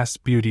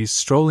bare-assed beauties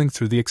strolling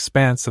through the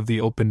expanse of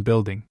the open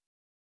building.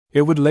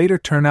 It would later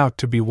turn out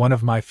to be one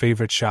of my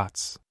favorite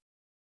shots.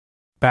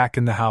 Back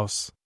in the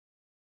house,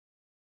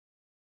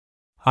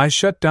 I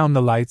shut down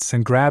the lights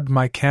and grabbed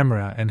my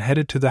camera and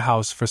headed to the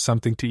house for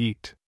something to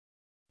eat.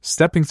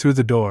 Stepping through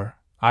the door,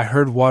 I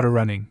heard water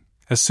running,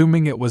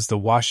 assuming it was the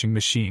washing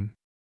machine.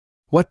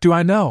 What do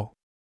I know?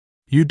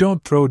 You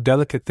don't throw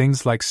delicate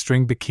things like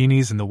string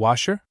bikinis in the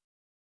washer?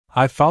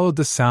 I followed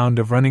the sound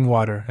of running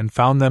water and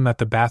found them at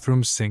the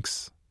bathroom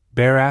sinks,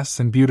 bare-ass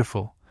and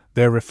beautiful,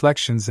 their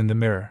reflections in the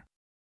mirror.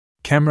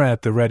 Camera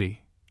at the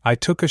ready, I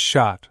took a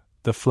shot,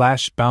 the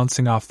flash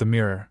bouncing off the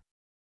mirror.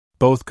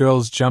 Both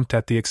girls jumped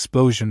at the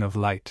explosion of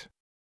light.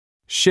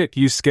 "Shit,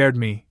 you scared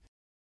me,"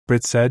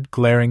 Britt said,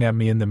 glaring at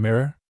me in the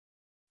mirror.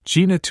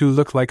 Gina too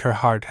looked like her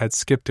heart had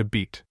skipped a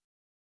beat.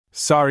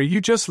 "Sorry,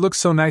 you just look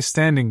so nice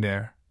standing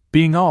there,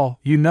 being all,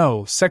 you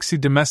know, sexy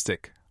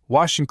domestic,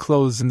 washing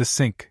clothes in the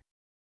sink.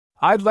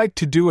 I'd like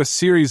to do a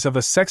series of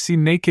a sexy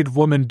naked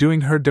woman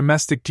doing her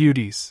domestic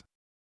duties."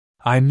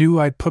 I knew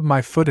I'd put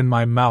my foot in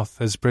my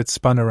mouth as Britt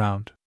spun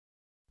around.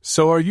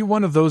 "So are you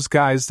one of those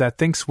guys that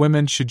thinks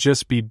women should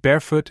just be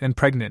barefoot and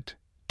pregnant,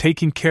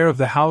 taking care of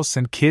the house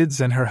and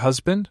kids and her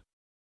husband?"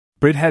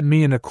 Britt had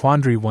me in a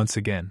quandary once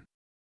again.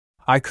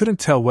 I couldn't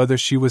tell whether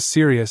she was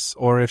serious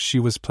or if she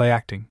was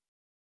play-acting.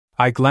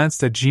 I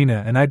glanced at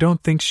Gina and I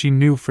don't think she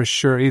knew for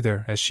sure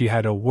either, as she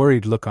had a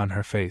worried look on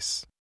her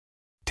face.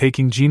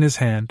 Taking Gina's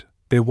hand,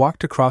 they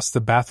walked across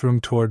the bathroom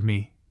toward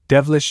me,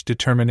 devilish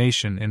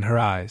determination in her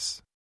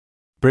eyes.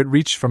 Britt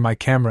reached for my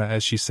camera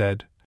as she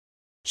said,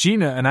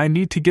 "Gina and I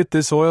need to get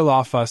this oil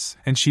off us,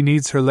 and she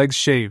needs her legs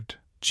shaved.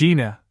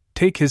 Gina,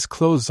 take his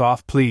clothes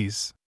off,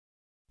 please."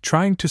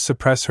 Trying to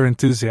suppress her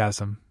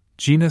enthusiasm,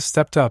 Gina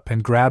stepped up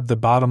and grabbed the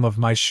bottom of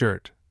my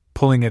shirt,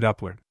 pulling it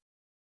upward.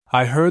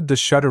 I heard the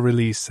shutter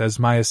release as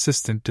my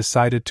assistant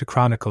decided to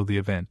chronicle the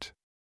event.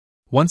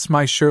 Once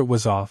my shirt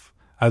was off,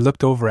 I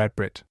looked over at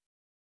Britt.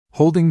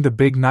 Holding the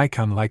big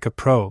Nikon like a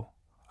pro,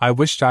 I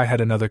wished I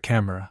had another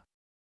camera.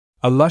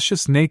 A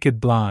luscious naked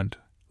blonde,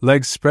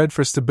 legs spread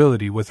for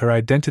stability with her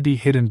identity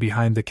hidden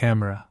behind the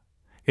camera.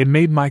 It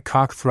made my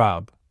cock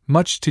throb,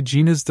 much to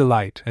Gina's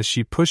delight as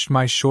she pushed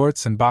my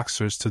shorts and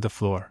boxers to the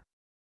floor.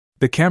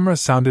 The camera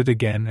sounded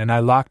again and I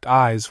locked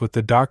eyes with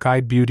the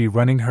dark-eyed beauty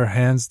running her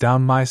hands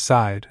down my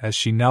side as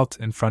she knelt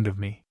in front of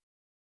me.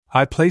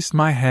 I placed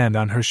my hand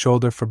on her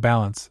shoulder for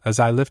balance as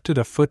I lifted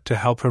a foot to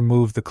help her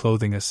move the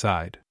clothing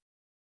aside.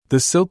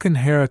 The silken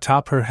hair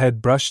atop her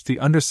head brushed the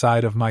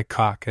underside of my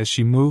cock as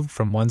she moved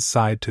from one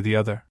side to the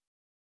other.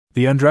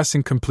 The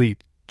undressing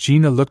complete,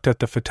 Gina looked at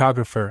the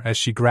photographer as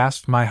she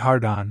grasped my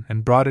hard-on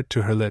and brought it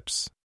to her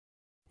lips.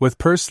 With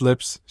pursed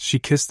lips, she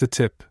kissed the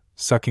tip,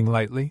 sucking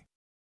lightly.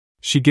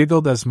 She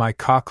giggled as my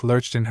cock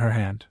lurched in her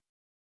hand.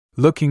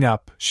 Looking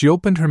up, she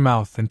opened her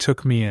mouth and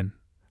took me in,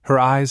 her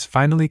eyes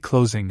finally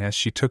closing as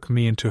she took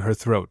me into her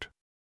throat.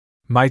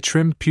 My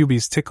trimmed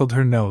pubes tickled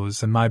her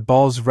nose and my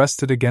balls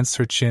rested against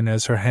her chin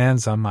as her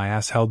hands on my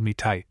ass held me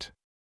tight.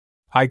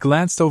 I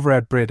glanced over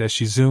at Britt as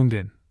she zoomed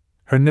in.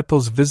 Her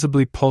nipples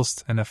visibly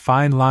pulsed and a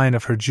fine line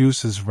of her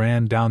juices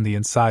ran down the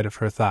inside of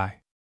her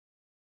thigh.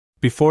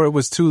 Before it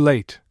was too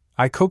late,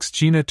 I coaxed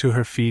Gina to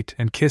her feet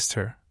and kissed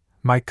her,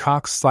 my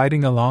cock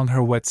sliding along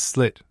her wet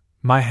slit,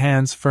 my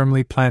hands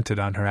firmly planted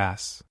on her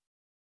ass.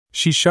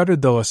 She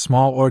shuddered, though a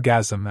small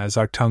orgasm, as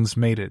our tongues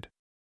mated.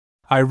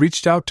 I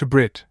reached out to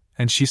Brit,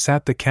 and she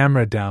sat the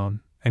camera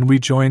down, and we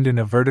joined in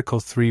a vertical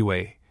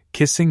three-way,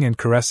 kissing and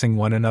caressing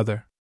one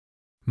another.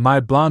 My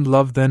blonde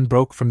love then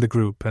broke from the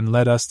group and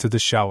led us to the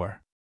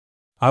shower.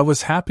 I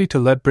was happy to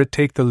let Brit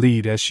take the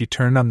lead as she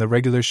turned on the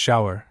regular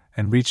shower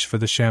and reached for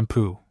the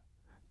shampoo.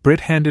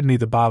 Brit handed me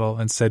the bottle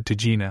and said to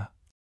Gina,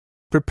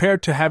 "Prepare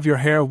to have your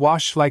hair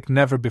washed like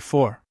never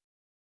before."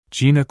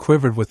 Gina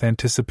quivered with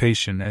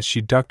anticipation as she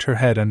ducked her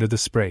head under the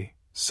spray,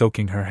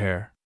 soaking her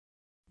hair.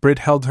 Brit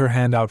held her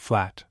hand out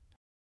flat.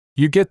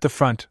 "You get the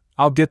front,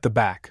 I'll get the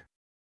back."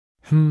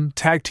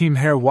 Tag team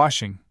hair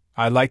washing,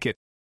 I like it.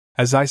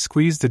 As I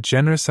squeezed a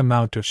generous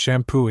amount of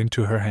shampoo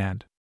into her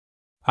hand,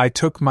 I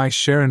took my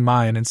share in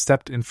mine and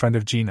stepped in front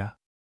of Gina.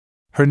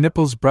 Her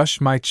nipples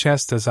brushed my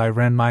chest as I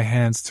ran my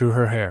hands through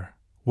her hair,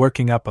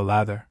 working up a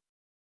lather.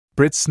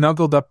 Brit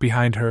snuggled up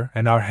behind her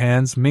and our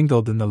hands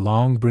mingled in the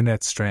long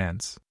brunette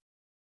strands.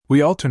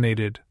 We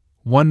alternated.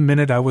 1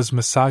 minute I was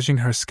massaging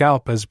her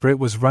scalp as Brit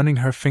was running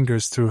her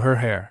fingers through her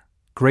hair,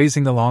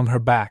 grazing along her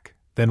back,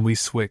 then we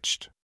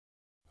switched.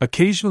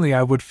 Occasionally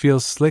I would feel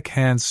slick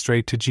hands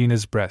stray to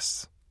Gina's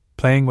breasts,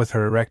 playing with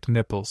her erect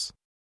nipples.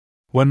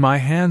 When my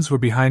hands were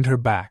behind her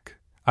back,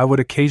 I would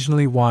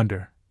occasionally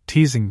wander,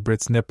 teasing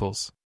Brit's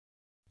nipples.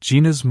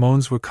 Gina's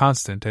moans were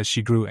constant as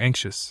she grew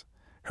anxious,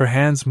 her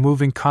hands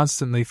moving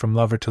constantly from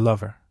lover to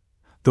lover.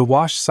 The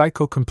wash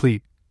cycle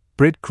complete,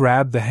 Brit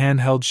grabbed the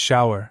handheld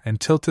shower and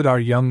tilted our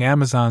young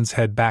Amazon's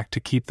head back to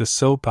keep the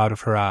soap out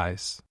of her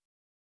eyes.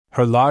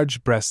 Her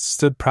large breasts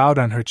stood proud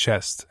on her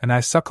chest, and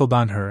I suckled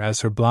on her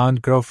as her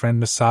blonde girlfriend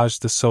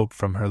massaged the soap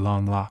from her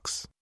long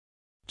locks.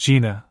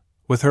 Gina,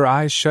 with her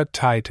eyes shut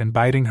tight and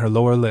biting her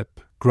lower lip,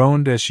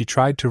 groaned as she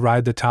tried to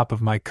ride the top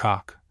of my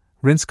cock.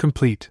 Rinse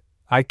complete,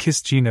 I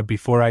kissed Gina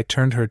before I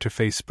turned her to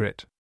face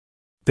Brit.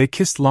 They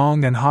kissed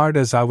long and hard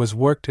as I was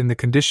worked in the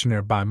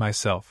conditioner by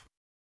myself.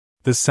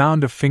 The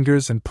sound of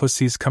fingers and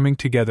pussies coming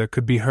together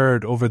could be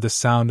heard over the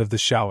sound of the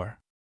shower.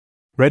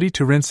 Ready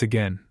to rinse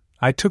again,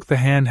 I took the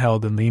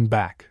handheld and leaned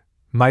back,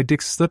 my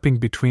dick slipping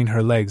between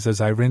her legs as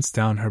I rinsed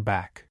down her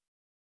back.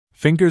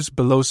 Fingers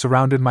below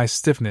surrounded my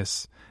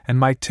stiffness, and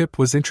my tip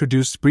was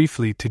introduced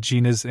briefly to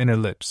Gina's inner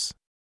lips.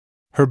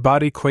 Her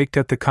body quaked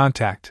at the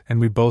contact, and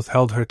we both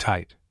held her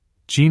tight.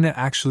 Gina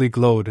actually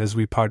glowed as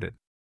we parted.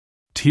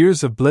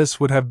 Tears of bliss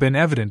would have been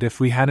evident if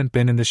we hadn't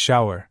been in the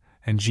shower,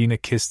 and Gina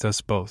kissed us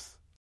both.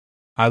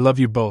 "I love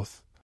you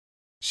both,"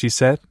 she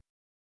said.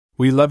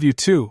 "We love you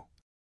too,"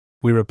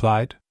 we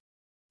replied.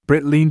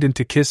 Brit leaned in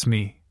to kiss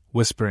me,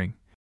 whispering,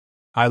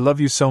 "I love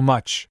you so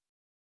much."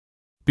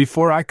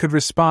 Before I could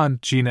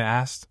respond, Gina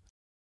asked,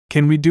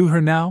 "Can we do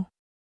her now?"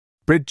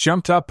 Brit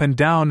jumped up and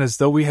down as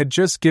though we had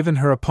just given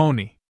her a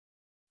pony.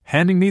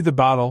 Handing me the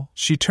bottle,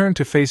 she turned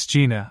to face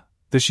Gina,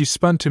 then she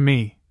spun to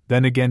me,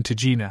 then again to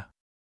Gina.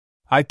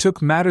 I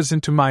took matters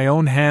into my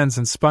own hands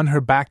and spun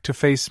her back to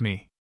face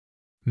me.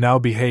 "Now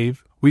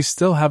behave, we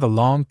still have a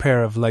long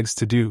pair of legs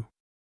to do."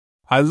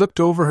 I looked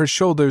over her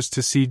shoulders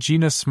to see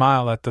Gina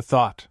smile at the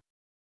thought.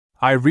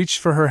 I reached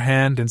for her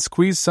hand and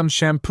squeezed some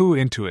shampoo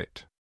into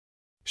it.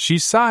 She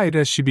sighed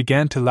as she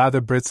began to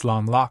lather Brit's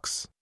long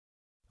locks.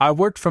 I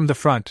worked from the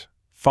front,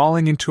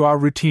 falling into our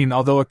routine,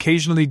 although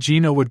occasionally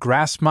Gina would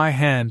grasp my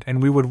hand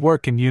and we would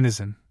work in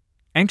unison.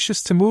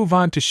 Anxious to move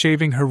on to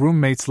shaving her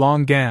roommate's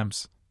long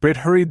gams, Brit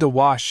hurried the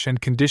wash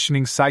and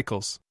conditioning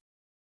cycles.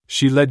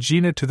 She led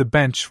Gina to the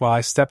bench while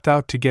I stepped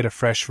out to get a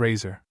fresh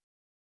razor.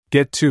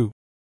 "Get to,"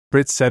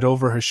 Brit said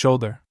over her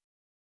shoulder.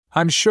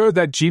 I'm sure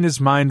that Gina's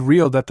mind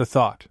reeled at the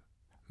thought.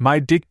 My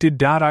dick did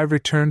not. I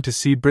returned to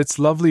see Brit's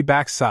lovely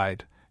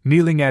backside,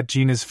 kneeling at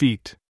Gina's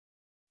feet.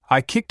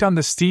 I kicked on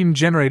the steam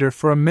generator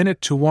for a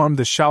minute to warm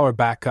the shower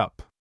back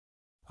up.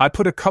 I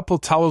put a couple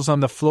towels on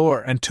the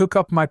floor and took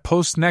up my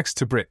post next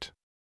to Brit.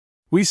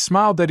 We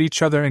smiled at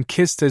each other and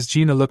kissed as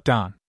Gina looked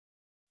on.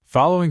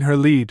 Following her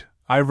lead,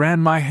 I ran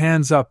my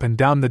hands up and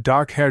down the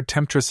dark-haired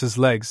temptress's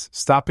legs,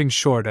 stopping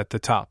short at the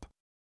top.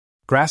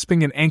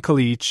 Grasping an ankle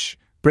each,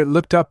 Brit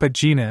looked up at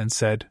Gina and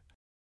said,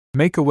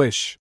 "Make a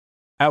wish."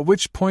 At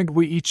which point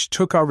we each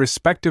took our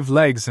respective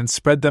legs and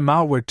spread them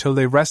outward till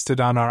they rested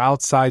on our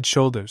outside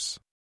shoulders.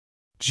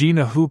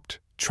 Gina hooped,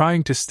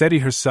 trying to steady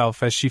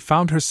herself as she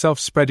found herself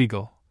spread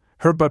eagle,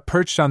 her butt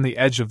perched on the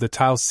edge of the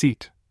tile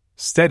seat.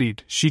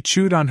 Steadied, she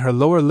chewed on her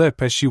lower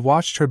lip as she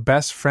watched her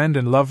best friend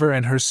and lover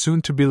and her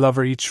soon-to-be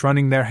lover each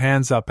running their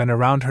hands up and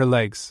around her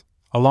legs,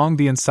 along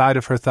the inside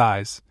of her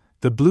thighs,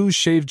 the blue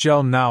shave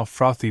gel now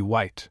frothy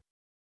white.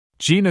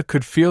 Gina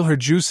could feel her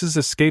juices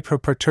escape her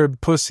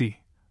perturbed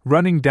pussy,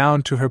 running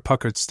down to her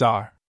puckered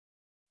star.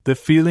 The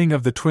feeling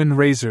of the twin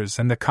razors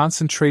and the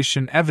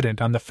concentration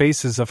evident on the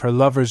faces of her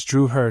lovers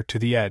drew her to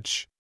the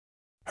edge.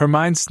 Her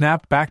mind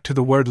snapped back to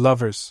the word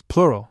lovers,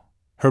 plural.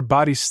 Her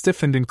body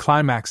stiffened in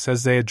climax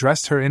as they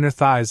addressed her inner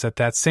thighs. At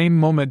that same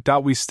moment,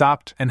 we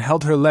stopped and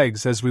held her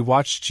legs as we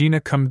watched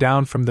Gina come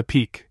down from the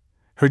peak,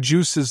 her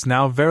juices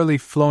now verily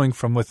flowing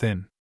from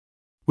within.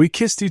 We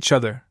kissed each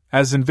other,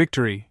 as in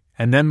victory,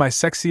 and then my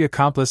sexy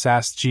accomplice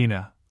asked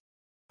Gina,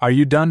 "Are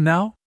you done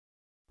now?"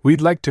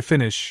 We'd like to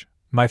finish,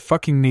 my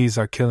fucking knees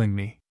are killing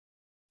me.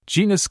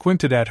 Gina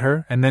squinted at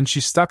her and then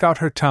she stuck out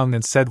her tongue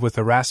and said with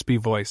a raspy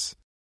voice,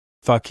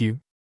 "Fuck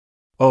you."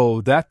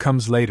 "Oh, that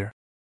comes later,"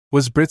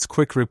 was Britt's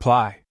quick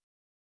reply.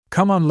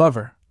 "Come on,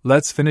 lover,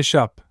 let's finish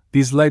up,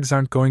 these legs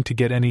aren't going to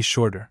get any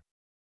shorter."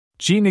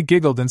 Gina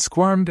giggled and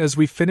squirmed as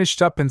we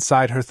finished up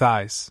inside her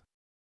thighs.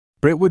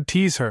 Britt would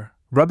tease her,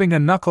 rubbing a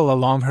knuckle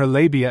along her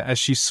labia as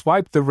she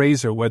swiped the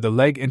razor where the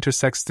leg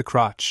intersects the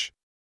crotch.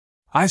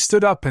 I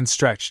stood up and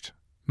stretched,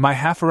 my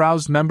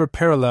half-aroused member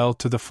parallel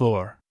to the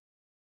floor.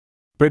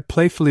 Britt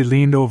playfully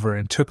leaned over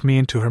and took me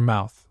into her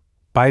mouth,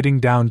 biting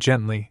down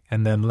gently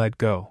and then let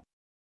go.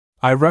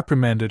 I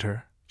reprimanded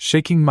her,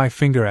 shaking my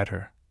finger at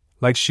her,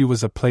 like she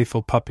was a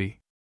playful puppy.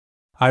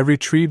 I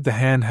retrieved the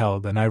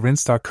handheld and I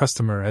rinsed our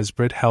customer as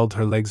Britt held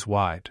her legs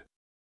wide.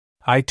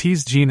 I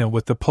teased Gina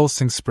with the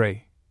pulsing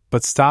spray,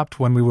 but stopped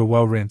when we were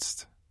well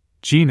rinsed.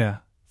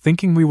 Gina,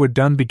 thinking we were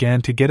done,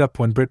 began to get up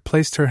when Britt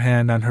placed her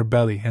hand on her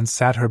belly and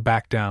sat her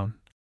back down.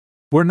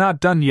 "We're not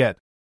done yet."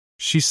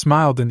 She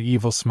smiled an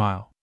evil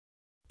smile.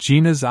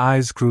 Gina's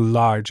eyes grew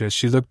large as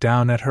she looked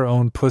down at her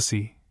own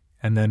pussy,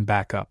 and then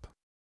back up.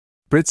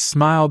 Britt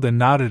smiled and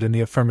nodded in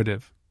the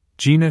affirmative.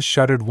 Gina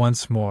shuddered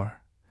once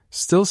more.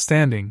 Still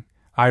standing,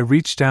 I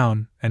reached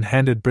down and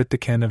handed Britt the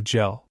can of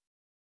gel.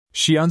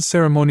 She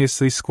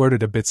unceremoniously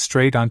squirted a bit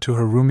straight onto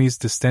her roomie's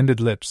distended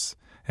lips,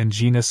 and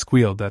Gina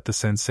squealed at the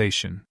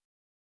sensation.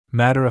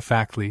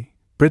 Matter-of-factly,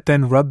 Britt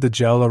then rubbed the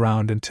gel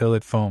around until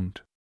it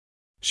foamed.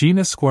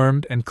 Gina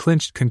squirmed and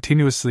clinched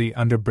continuously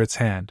under Britt's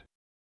hand.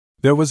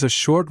 There was a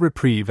short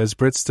reprieve as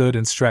Britt stood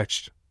and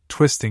stretched,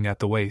 twisting at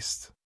the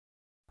waist.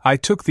 I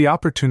took the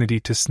opportunity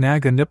to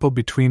snag a nipple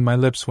between my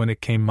lips when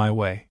it came my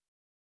way.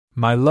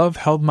 My love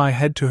held my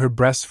head to her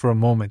breast for a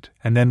moment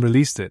and then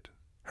released it,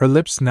 her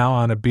lips now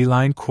on a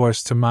beeline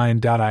course to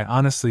mine. I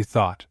honestly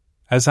thought,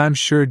 as I'm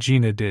sure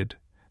Gina did,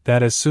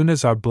 that as soon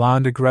as our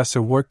blonde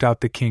aggressor worked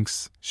out the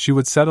kinks, she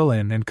would settle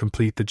in and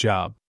complete the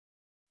job.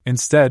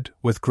 Instead,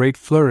 with great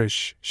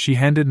flourish, she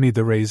handed me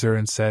the razor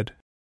and said,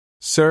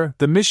 "Sir,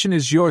 the mission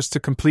is yours to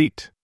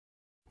complete."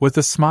 With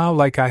a smile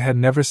like I had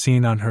never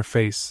seen on her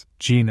face,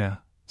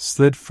 Gina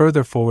slid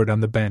further forward on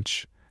the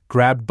bench,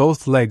 grabbed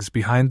both legs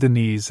behind the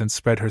knees and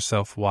spread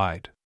herself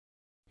wide.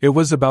 It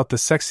was about the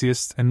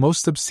sexiest and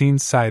most obscene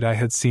sight I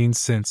had seen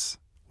since,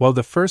 well,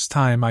 the first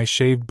time I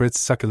shaved Britt's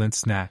succulent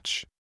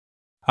snatch.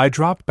 I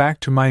dropped back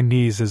to my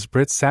knees as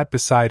Britt sat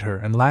beside her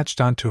and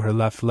latched onto her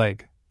left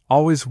leg,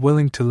 always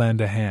willing to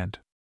lend a hand.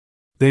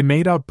 They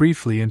made out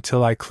briefly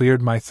until I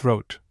cleared my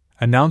throat,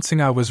 announcing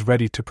I was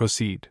ready to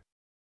proceed.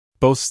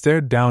 Both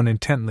stared down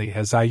intently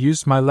as I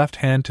used my left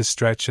hand to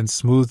stretch and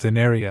smooth an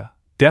area,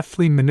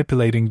 deftly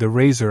manipulating the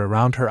razor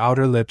around her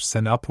outer lips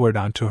and upward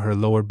onto her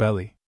lower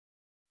belly.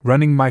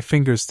 Running my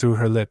fingers through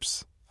her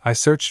lips, I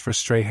searched for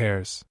stray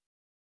hairs.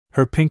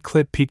 Her pink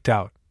clit peeked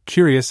out,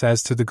 curious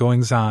as to the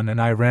goings-on, and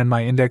I ran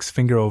my index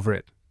finger over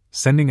it,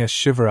 sending a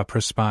shiver up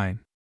her spine.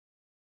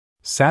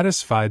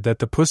 Satisfied that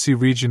the pussy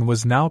region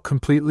was now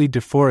completely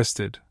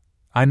deforested,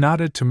 I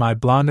nodded to my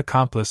blonde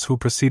accomplice, who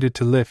proceeded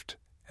to lift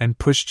and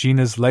push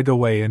Gina's leg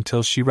away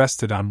until she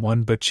rested on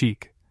one butt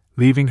cheek,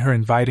 leaving her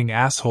inviting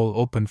asshole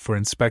open for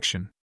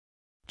inspection.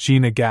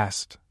 Gina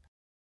gasped,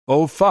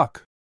 "Oh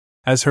fuck!"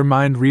 as her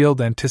mind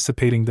reeled,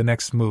 anticipating the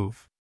next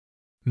move.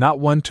 Not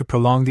one to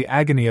prolong the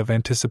agony of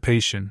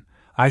anticipation,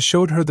 I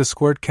showed her the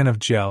squirt can of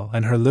gel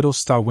and her little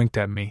star winked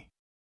at me.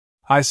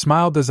 I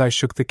smiled as I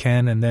shook the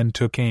can and then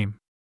took aim.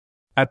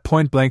 At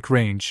point-blank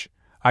range,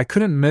 I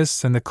couldn't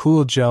miss and the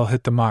cool gel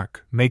hit the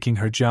mark, making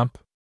her jump.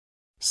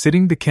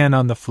 Sitting the can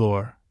on the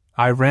floor,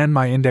 I ran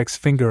my index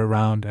finger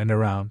around and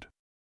around.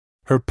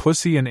 Her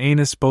pussy and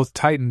anus both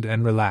tightened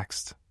and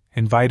relaxed,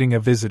 inviting a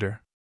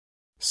visitor.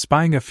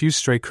 Spying a few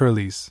stray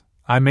curlies,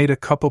 I made a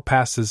couple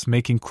passes,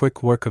 making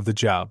quick work of the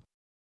job.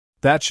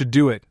 "That should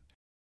do it,"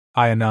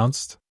 I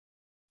announced.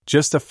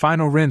 "Just a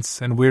final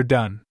rinse and we're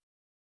done."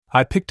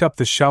 I picked up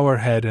the shower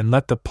head and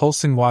let the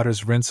pulsing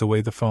waters rinse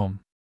away the foam.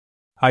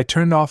 I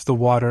turned off the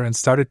water and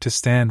started to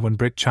stand when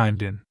Britt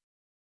chimed in.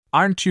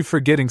 "Aren't you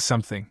forgetting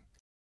something?"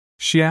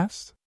 she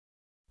asked.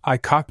 I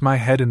cocked my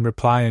head in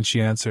reply and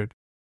she answered,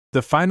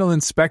 "The final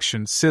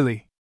inspection,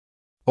 silly."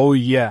 "Oh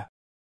yeah,"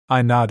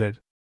 I nodded.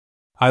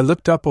 I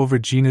looked up over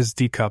Gina's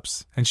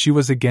D-cups and she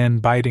was again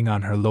biting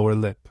on her lower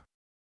lip.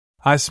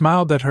 I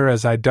smiled at her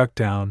as I ducked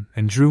down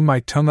and drew my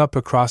tongue up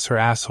across her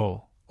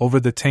asshole, over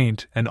the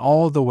taint and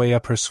all the way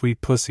up her sweet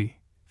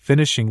pussy,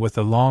 finishing with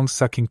a long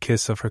sucking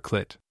kiss of her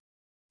clit.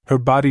 Her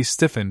body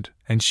stiffened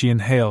and she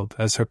inhaled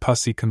as her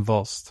pussy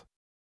convulsed.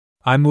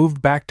 I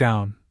moved back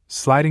down,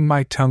 sliding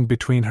my tongue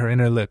between her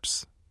inner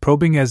lips,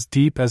 probing as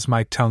deep as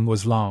my tongue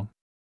was long.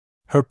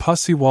 Her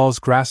pussy walls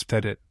grasped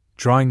at it,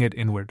 drawing it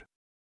inward.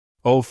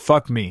 "Oh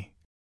fuck me,"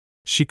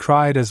 she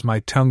cried as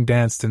my tongue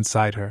danced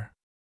inside her.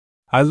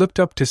 I looked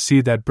up to see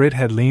that Britt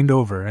had leaned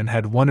over and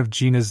had one of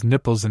Gina's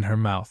nipples in her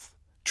mouth,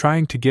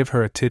 trying to give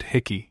her a tit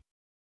hickey.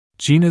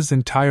 Gina's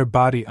entire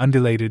body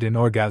undulated in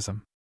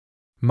orgasm.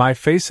 My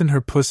face in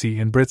her pussy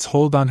and Britt's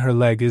hold on her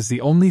leg is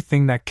the only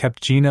thing that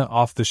kept Gina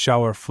off the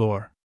shower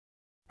floor.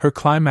 Her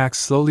climax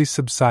slowly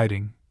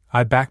subsiding,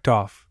 I backed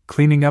off,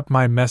 cleaning up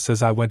my mess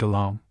as I went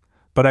along,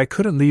 but I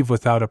couldn't leave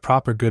without a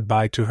proper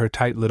goodbye to her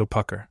tight little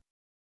pucker.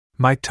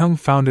 My tongue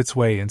found its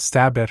way and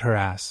stabbed at her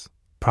ass,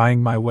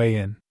 prying my way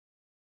in.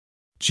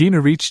 Gina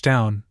reached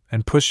down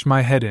and pushed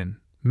my head in,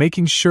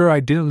 making sure I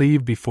didn't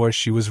leave before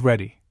she was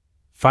ready.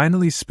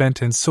 Finally spent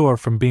and sore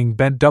from being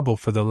bent double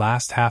for the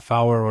last half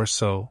hour or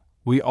so,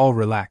 we all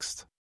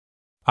relaxed.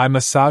 I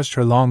massaged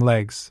her long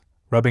legs,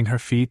 rubbing her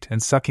feet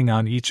and sucking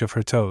on each of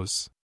her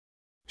toes.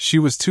 She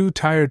was too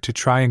tired to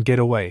try and get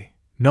away.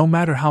 No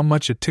matter how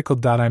much it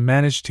tickled, I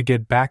managed to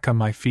get back on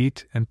my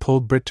feet and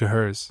pulled Brit to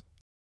hers.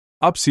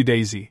 Upsy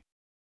daisy.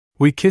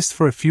 We kissed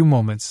for a few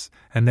moments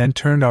and then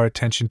turned our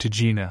attention to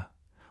Gina,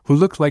 who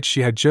looked like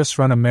she had just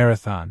run a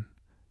marathon,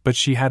 but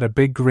she had a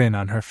big grin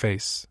on her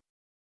face.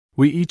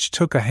 We each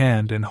took a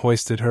hand and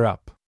hoisted her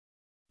up.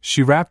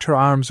 She wrapped her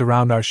arms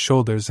around our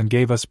shoulders and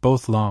gave us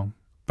both long,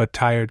 but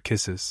tired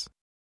kisses.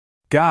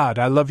 God,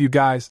 I love you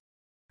guys!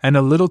 And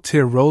a little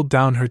tear rolled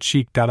down her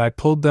cheek. I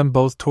pulled them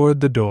both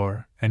toward the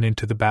door and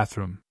into the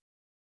bathroom.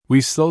 We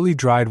slowly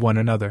dried one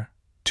another,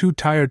 too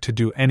tired to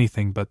do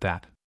anything but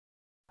that.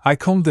 I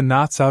combed the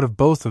knots out of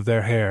both of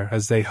their hair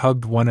as they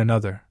hugged one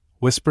another,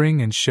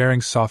 whispering and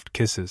sharing soft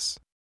kisses.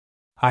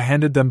 I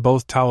handed them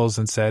both towels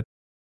and said,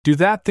 "Do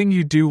that thing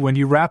you do when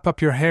you wrap up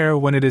your hair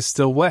when it is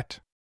still wet."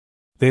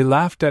 They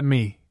laughed at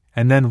me,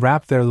 and then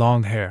wrapped their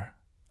long hair.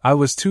 I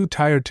was too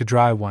tired to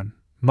dry one,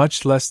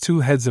 much less 2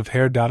 heads of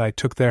hair. I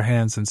took their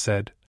hands and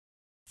said,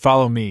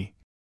 "Follow me,"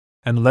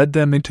 and led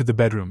them into the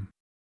bedroom.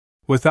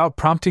 Without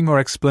prompting or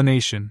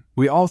explanation,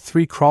 we all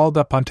 3 crawled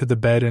up onto the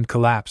bed and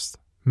collapsed,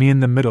 me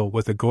in the middle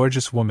with a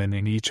gorgeous woman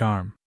in each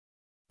arm.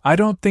 I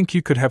don't think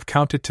you could have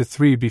counted to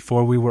 3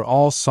 before we were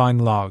all sawing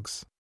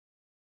logs.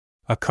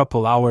 A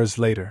couple hours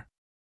later.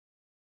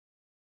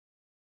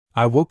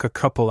 I woke a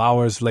couple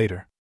hours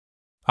later.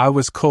 I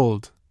was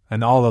cold,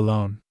 and all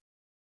alone.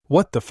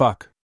 What the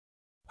fuck?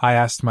 I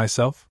asked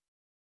myself.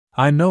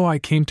 I know I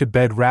came to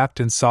bed wrapped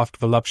in soft,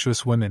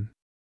 voluptuous women.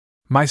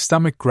 My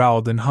stomach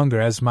growled in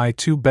hunger as my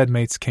 2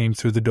 bedmates came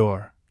through the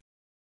door.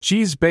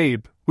 Geez,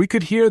 babe, we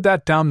could hear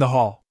that down the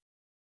hall.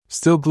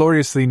 Still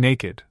gloriously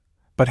naked,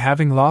 but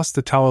having lost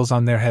the towels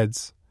on their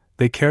heads,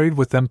 they carried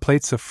with them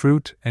plates of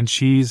fruit and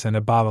cheese and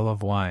a bottle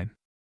of wine.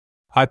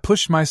 I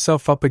pushed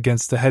myself up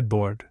against the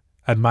headboard,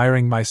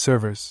 admiring my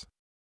servers.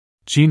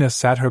 Gina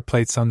sat her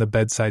plates on the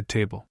bedside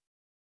table.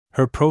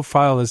 Her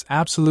profile is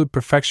absolute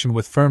perfection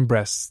with firm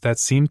breasts that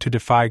seem to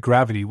defy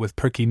gravity with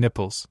perky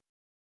nipples.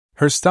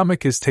 Her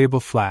stomach is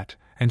table flat,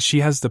 and she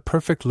has the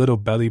perfect little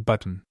belly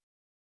button.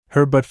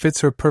 Her butt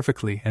fits her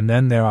perfectly, and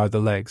then there are the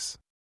legs.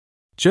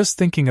 Just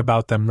thinking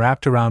about them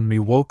wrapped around me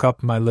woke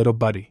up my little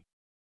buddy.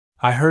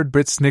 I heard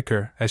Brit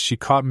snicker as she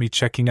caught me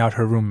checking out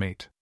her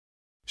roommate.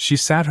 She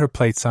sat her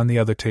plates on the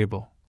other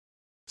table.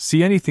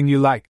 "See anything you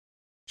like?"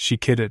 she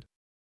kidded.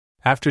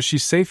 After she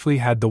safely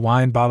had the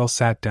wine bottle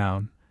sat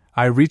down,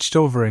 I reached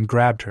over and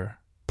grabbed her,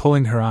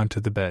 pulling her onto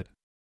the bed.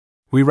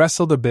 We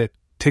wrestled a bit,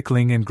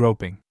 tickling and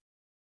groping.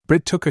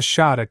 Brit took a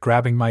shot at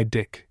grabbing my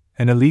dick,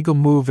 an illegal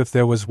move if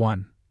there was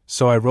one,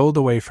 so I rolled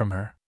away from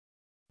her.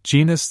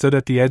 Gina stood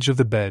at the edge of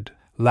the bed,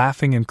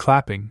 laughing and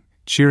clapping,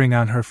 cheering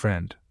on her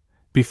friend.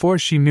 Before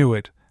she knew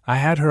it, I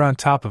had her on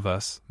top of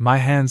us, my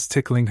hands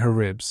tickling her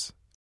ribs.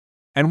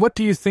 "And what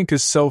do you think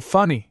is so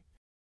funny?"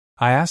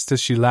 I asked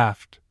as she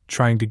laughed,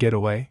 trying to get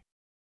away.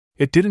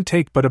 It didn't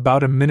take but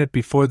about a minute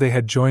before they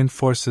had joined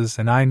forces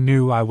and I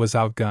knew I was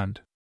outgunned.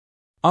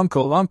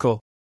 "Uncle, uncle!"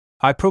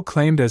 I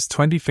proclaimed as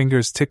 20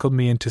 fingers tickled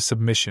me into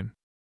submission.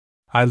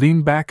 I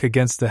leaned back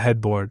against the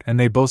headboard and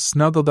they both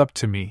snuggled up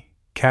to me,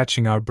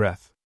 catching our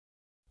breath.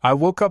 "I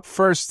woke up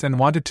first and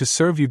wanted to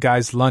serve you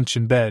guys lunch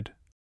in bed,"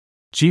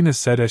 Gina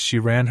said as she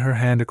ran her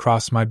hand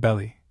across my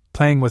belly,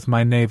 playing with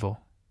my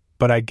navel.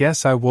 "But I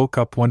guess I woke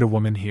up Wonder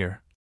Woman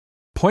here,"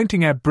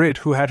 pointing at Brit,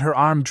 who had her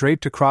arm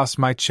draped across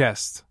my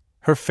chest,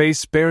 her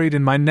face buried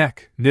in my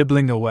neck,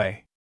 nibbling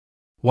away.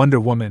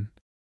 "Wonder Woman?"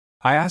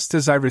 I asked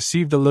as I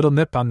received a little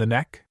nip on the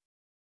neck.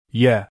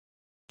 "Yeah,"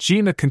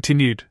 Gina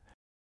continued.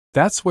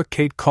 "That's what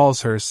Kate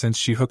calls her since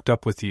she hooked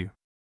up with you."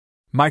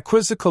 My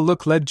quizzical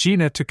look led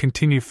Gina to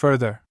continue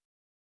further.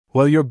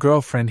 "Well, your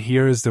girlfriend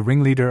here is the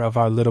ringleader of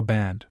our little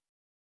band.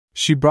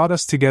 She brought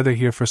us together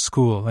here for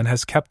school and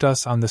has kept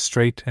us on the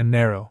straight and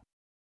narrow.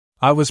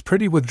 I was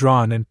pretty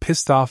withdrawn and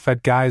pissed off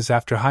at guys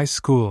after high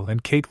school,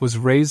 and Kate was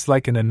raised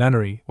like in a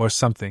nunnery or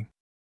something.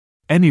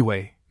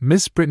 Anyway,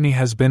 Miss Brittany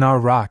has been our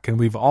rock and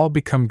we've all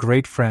become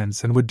great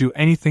friends and would do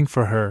anything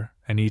for her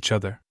and each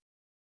other."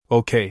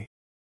 "Okay,"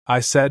 I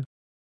said.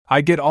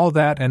 "I get all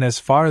that, and as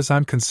far as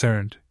I'm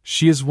concerned,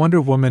 she is Wonder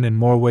Woman in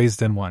more ways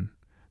than one.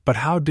 But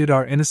how did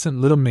our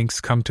innocent little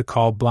minx come to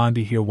call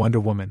Blondie here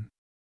Wonder Woman?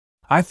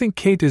 I think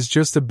Kate is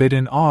just a bit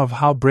in awe of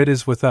how Brit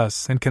is with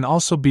us and can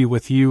also be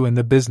with you in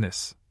the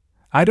business.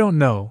 I don't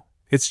know,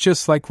 it's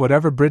just like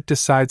whatever Brit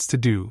decides to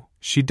do,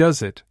 she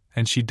does it,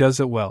 and she does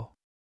it well.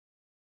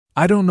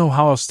 I don't know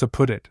how else to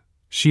put it.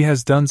 She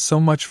has done so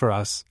much for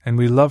us, and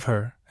we love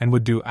her, and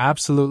would do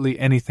absolutely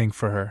anything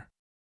for her."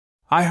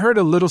 I heard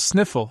a little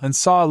sniffle and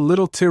saw a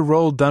little tear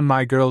roll down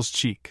my girl's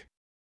cheek.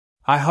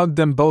 I hugged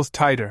them both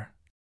tighter.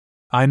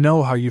 I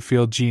know how you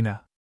feel,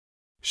 Gina.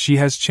 She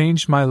has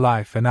changed my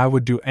life and I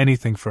would do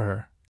anything for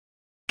her.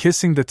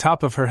 Kissing the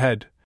top of her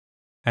head.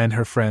 And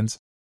her friends.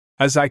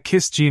 As I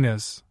kissed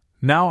Gina's,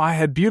 now I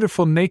had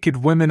beautiful naked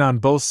women on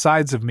both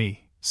sides of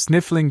me,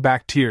 sniffling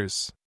back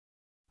tears.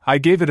 I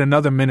gave it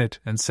another minute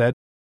and said,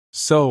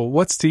 "So,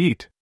 what's to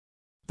eat?"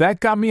 That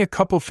got me a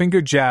couple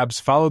finger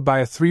jabs followed by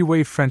a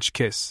three-way French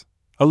kiss.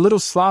 A little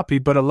sloppy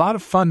but a lot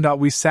of fun.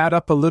 We sat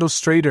up a little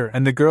straighter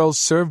and the girls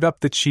served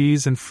up the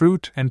cheese and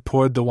fruit and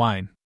poured the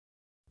wine.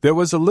 There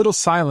was a little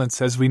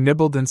silence as we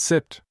nibbled and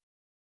sipped.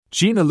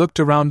 Gina looked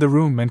around the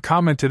room and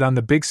commented on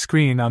the big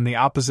screen on the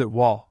opposite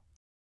wall.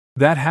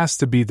 "That has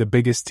to be the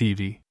biggest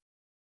TV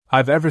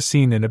I've ever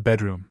seen in a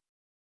bedroom."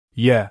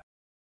 "Yeah,"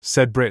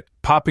 said Britt,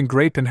 popping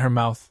grape in her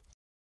mouth.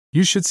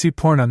 "You should see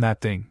porn on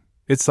that thing.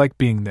 It's like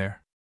being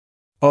there."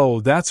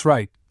 "Oh, that's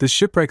right, the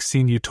shipwreck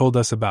scene you told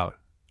us about.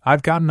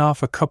 I've gotten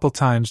off a couple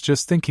times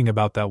just thinking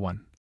about that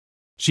one,"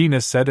 Gina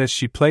said as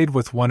she played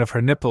with one of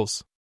her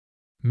nipples.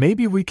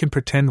 "Maybe we can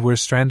pretend we're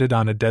stranded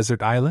on a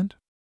desert island?"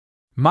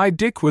 My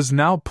dick was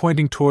now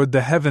pointing toward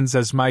the heavens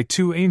as my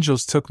two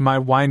angels took my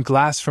wine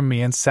glass from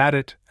me and sat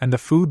it and the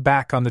food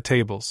back on the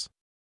tables.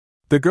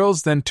 The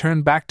girls then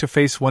turned back to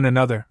face one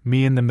another,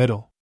 me in the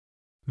middle.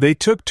 They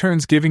took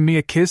turns giving me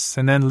a kiss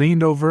and then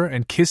leaned over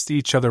and kissed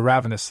each other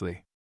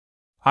ravenously.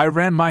 I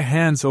ran my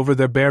hands over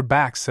their bare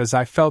backs as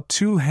I felt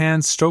two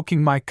hands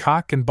stroking my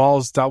cock and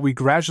balls. We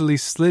gradually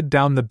slid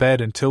down the bed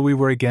until we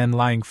were again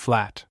lying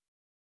flat.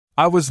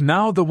 I was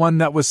now the one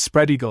that was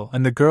spread eagle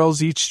and the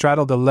girls each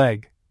straddled a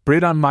leg,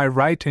 Britt on my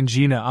right and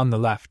Gina on the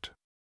left.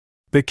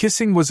 The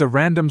kissing was a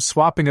random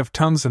swapping of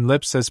tongues and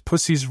lips as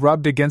pussies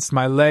rubbed against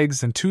my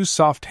legs and two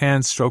soft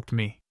hands stroked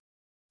me.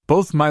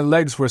 Both my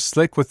legs were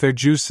slick with their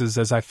juices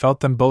as I felt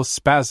them both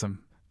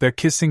spasm, their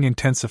kissing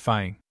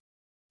intensifying.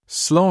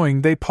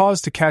 Slowing, they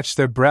paused to catch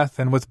their breath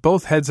and with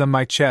both heads on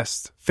my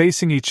chest,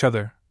 facing each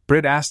other,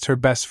 Britt asked her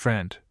best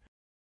friend,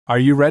 "Are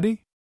you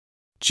ready?"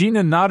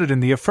 Gina nodded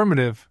in the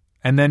affirmative,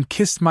 and then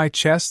kissed my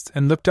chest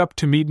and looked up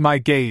to meet my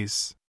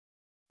gaze.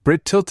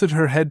 Britt tilted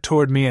her head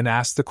toward me and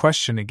asked the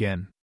question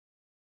again.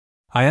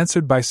 I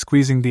answered by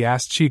squeezing the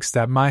ass cheeks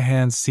that my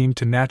hands seemed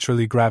to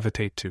naturally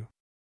gravitate to.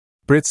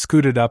 Britt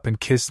scooted up and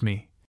kissed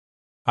me.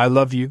 "I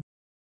love you,"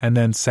 and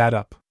then sat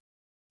up.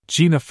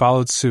 Gina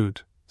followed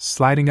suit,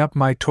 sliding up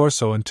my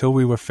torso until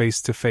we were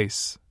face to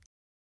face.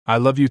 "I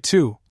love you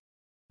too,"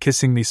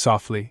 kissing me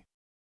softly.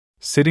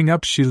 Sitting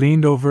up, she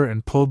leaned over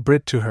and pulled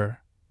Britt to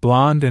her,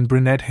 blonde and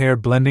brunette hair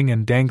blending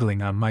and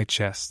dangling on my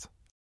chest.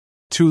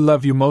 "To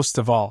love you most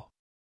of all."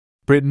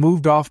 Britt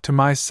moved off to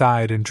my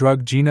side and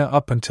dragged Gina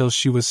up until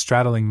she was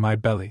straddling my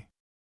belly.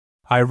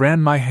 I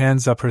ran my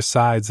hands up her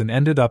sides and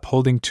ended up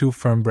holding two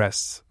firm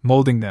breasts,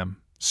 molding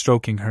them,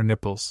 stroking her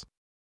nipples.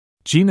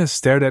 Gina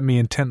stared at me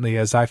intently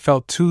as I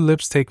felt two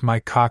lips take my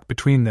cock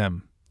between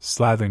them,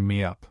 slathering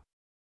me up.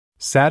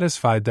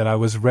 Satisfied that I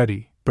was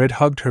ready, Britt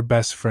hugged her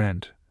best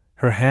friend,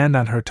 her hand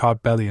on her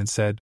taut belly and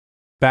said,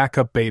 "Back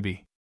up,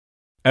 baby."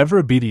 Ever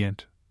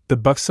obedient, the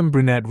buxom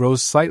brunette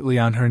rose slightly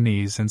on her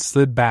knees and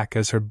slid back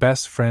as her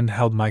best friend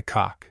held my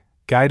cock,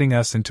 guiding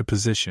us into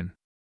position.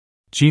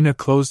 Gina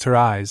closed her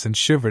eyes and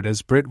shivered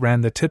as Britt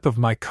ran the tip of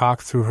my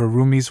cock through her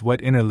roomie's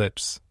wet inner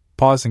lips,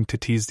 pausing to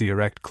tease the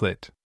erect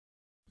clit.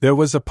 There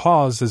was a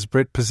pause as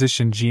Britt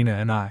positioned Gina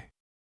and I.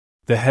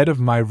 The head of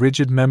my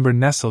rigid member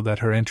nestled at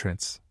her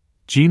entrance.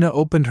 Gina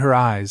opened her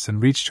eyes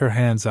and reached her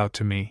hands out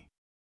to me.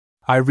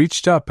 I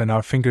reached up and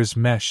our fingers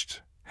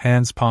meshed,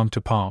 hands palm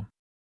to palm.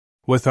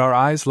 With our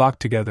eyes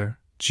locked together,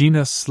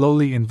 Gina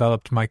slowly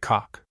enveloped my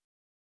cock.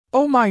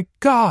 "Oh my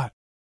God!"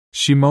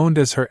 she moaned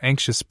as her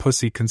anxious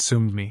pussy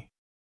consumed me.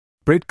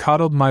 Britt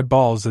coddled my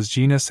balls as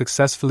Gina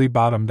successfully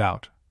bottomed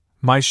out.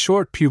 My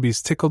short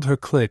pubes tickled her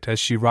clit as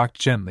she rocked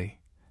gently,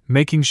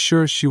 making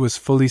sure she was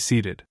fully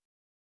seated.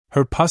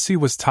 Her pussy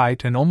was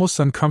tight and almost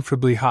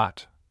uncomfortably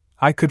hot.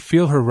 I could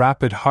feel her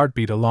rapid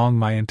heartbeat along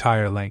my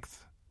entire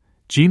length.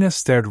 Gina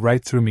stared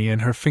right through me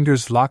and her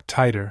fingers locked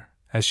tighter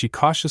as she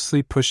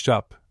cautiously pushed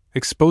up,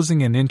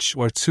 exposing an inch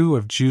or two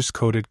of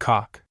juice-coated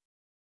cock.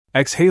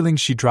 Exhaling,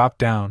 she dropped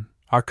down,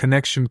 our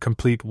connection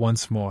complete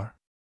once more.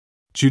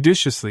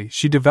 Judiciously,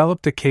 she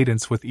developed a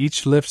cadence with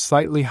each lift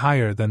slightly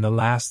higher than the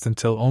last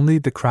until only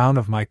the crown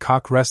of my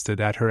cock rested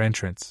at her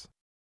entrance.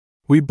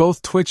 We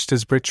both twitched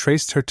as Britt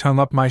traced her tongue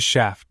up my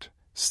shaft,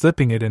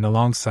 slipping it in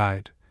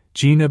alongside,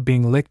 Gina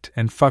being licked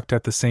and fucked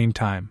at the same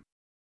time.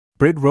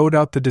 Britt rode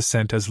out the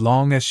descent as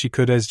long as she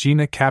could as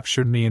Gina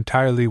captured me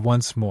entirely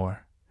once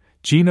more.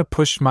 Gina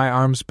pushed my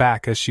arms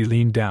back as she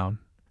leaned down,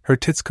 her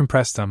tits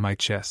compressed on my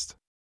chest.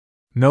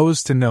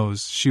 Nose to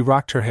nose, she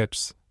rocked her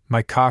hips,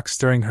 my cock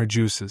stirring her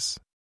juices.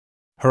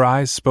 Her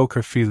eyes spoke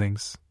her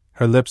feelings,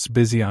 her lips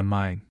busy on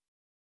mine.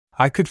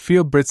 I could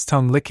feel Britt's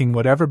tongue licking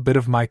whatever bit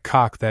of my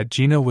cock that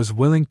Gina was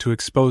willing to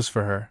expose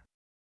for her.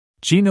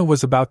 Gina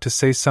was about to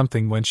say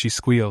something when she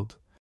squealed,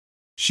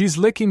 "She's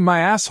licking my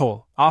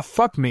asshole, ah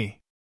fuck me!"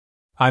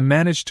 I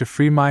managed to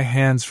free my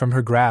hands from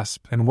her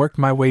grasp and worked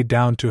my way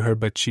down to her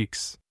butt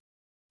cheeks.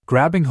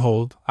 Grabbing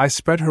hold, I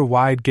spread her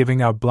wide,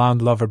 giving our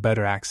blonde lover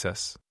better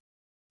access.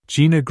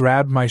 Gina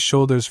grabbed my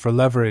shoulders for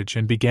leverage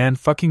and began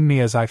fucking me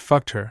as I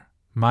fucked her,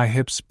 my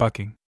hips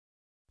bucking.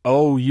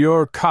 "Oh,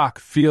 your cock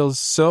feels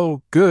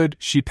so good,"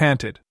 she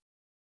panted.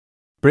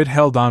 Brit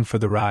held on for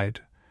the ride,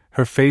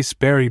 her face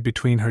buried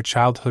between her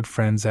childhood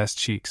friend's ass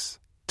cheeks,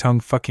 tongue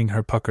fucking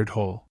her puckered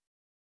hole.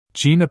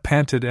 Gina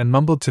panted and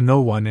mumbled to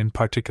no one in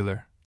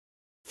particular.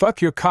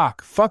 "Fuck your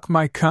cock, fuck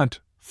my cunt,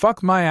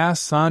 fuck my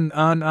ass on,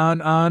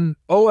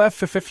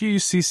 OFFFUCCCKKK."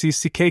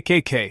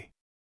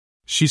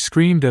 She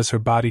screamed as her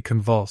body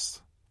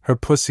convulsed, her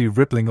pussy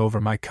rippling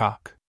over my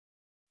cock.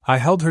 I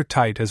held her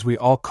tight as we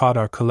all caught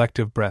our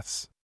collective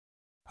breaths.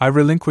 I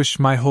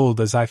relinquished my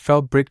hold as I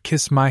felt Brit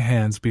kiss my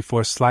hands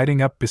before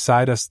sliding up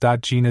beside us.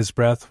 Gina's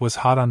breath was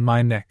hot on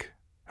my neck,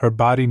 her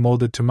body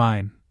molded to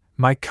mine,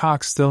 my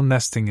cock still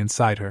nesting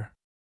inside her.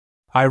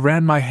 I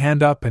ran my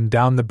hand up and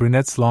down the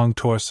brunette's long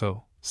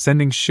torso,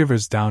 sending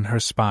shivers down her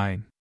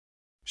spine.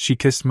 She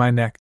kissed my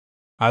neck.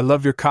 "I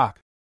love your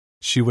cock,"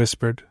 she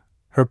whispered,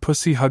 her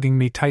pussy hugging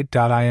me tight.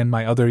 In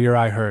my other ear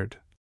I heard,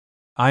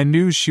 "I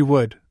knew she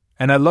would,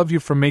 and I love you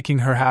for making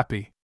her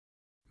happy."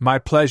 "My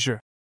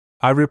pleasure,"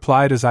 I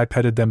replied as I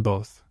petted them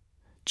both.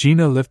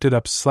 Gina lifted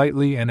up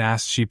slightly and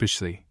asked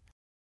sheepishly,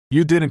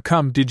 "You didn't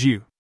come, did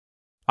you?"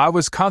 "I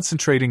was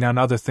concentrating on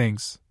other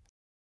things,"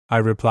 I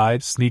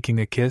replied, sneaking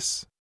a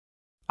kiss.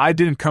 "I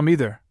didn't come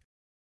either,"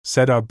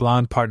 said our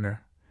blonde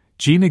partner.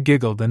 Gina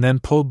giggled and then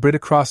pulled Brit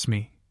across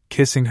me,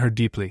 kissing her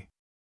deeply.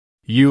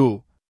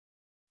 "You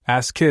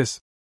ass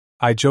kiss,"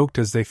 I joked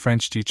as they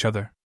Frenched each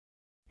other.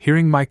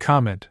 Hearing my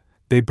comment,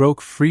 they broke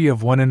free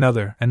of one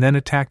another and then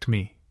attacked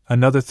me,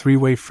 another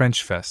three-way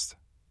French fest,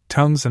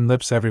 tongues and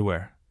lips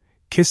everywhere.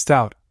 Kissed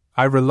out,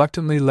 I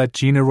reluctantly let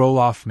Gina roll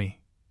off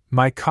me,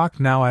 my cock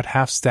now at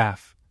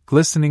half-staff,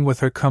 glistening with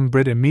her cum.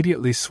 Brit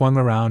immediately swung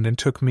around and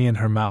took me in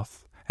her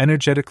mouth,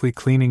 energetically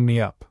cleaning me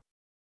up.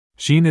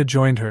 Gina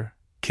joined her,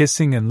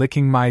 kissing and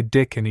licking my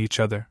dick and each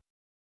other.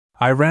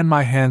 I ran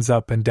my hands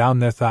up and down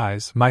their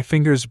thighs, my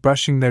fingers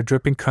brushing their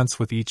dripping cunts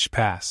with each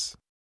pass.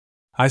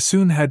 I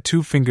soon had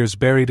 2 fingers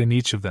buried in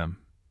each of them,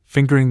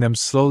 fingering them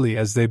slowly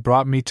as they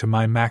brought me to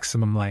my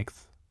maximum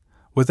length.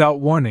 Without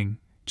warning,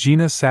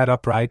 Gina sat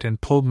upright and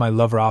pulled my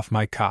lover off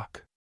my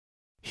cock.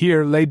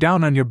 "Here, lay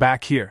down on your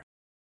back here,"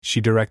 she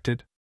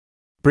directed.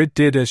 Brit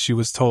did as she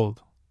was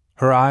told,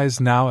 her eyes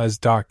now as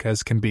dark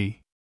as can be.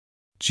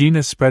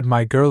 Gina spread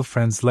my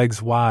girlfriend's legs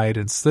wide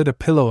and slid a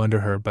pillow under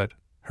her, but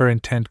her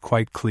intent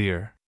quite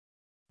clear.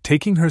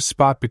 Taking her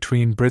spot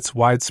between Brit's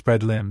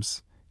widespread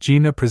limbs,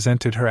 Gina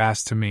presented her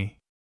ass to me.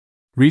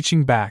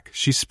 Reaching back,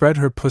 she spread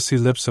her pussy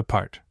lips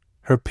apart,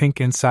 her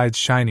pink insides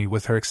shiny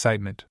with her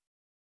excitement.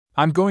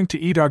 "I'm going to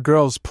eat our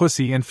girl's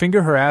pussy and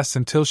finger her ass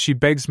until she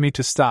begs me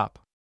to stop."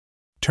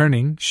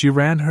 Turning, she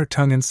ran her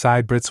tongue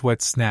inside Brit's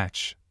wet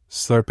snatch,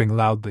 slurping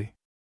loudly.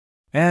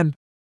 And,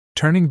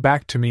 turning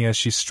back to me as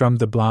she strummed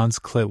the blonde's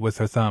clit with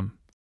her thumb,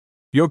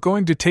 "You're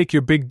going to take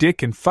your big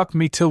dick and fuck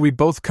me till we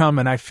both come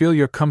and I feel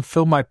your cum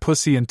fill my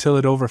pussy until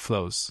it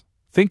overflows.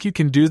 Think you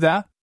can do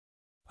that?"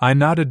 I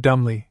nodded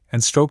dumbly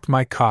and stroked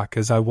my cock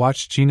as I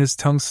watched Gina's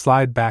tongue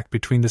slide back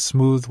between the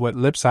smooth, wet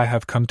lips I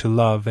have come to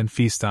love and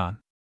feast on.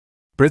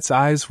 Brit's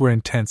eyes were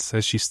intense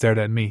as she stared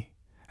at me,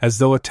 as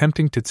though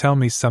attempting to tell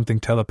me something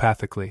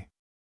telepathically.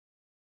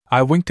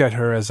 I winked at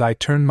her as I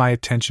turned my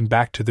attention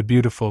back to the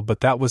beautiful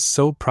but that was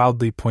so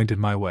proudly pointed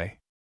my way.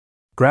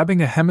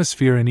 Grabbing a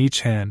hemisphere in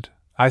each hand,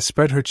 I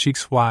spread her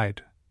cheeks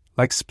wide,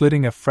 like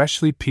splitting a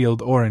freshly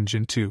peeled orange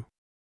in two.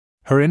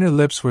 Her inner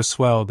lips were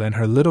swelled and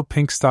her little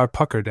pink star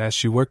puckered as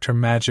she worked her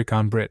magic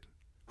on Brit,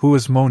 who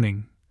was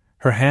moaning,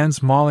 her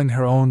hands mauling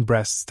her own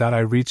breasts. I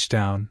reached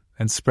down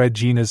and spread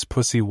Gina's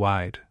pussy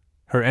wide,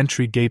 her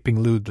entry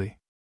gaping lewdly.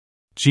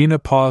 Gina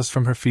paused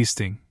from her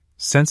feasting,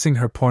 sensing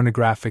her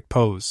pornographic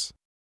pose.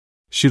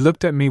 She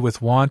looked at me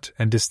with want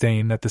and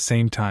disdain at the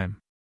same time.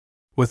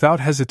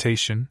 Without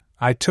hesitation,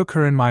 I took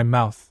her in my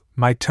mouth,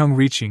 my tongue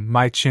reaching,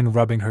 my chin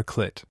rubbing her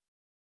clit.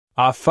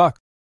 "Ah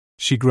fuck,"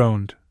 she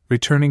groaned,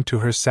 returning to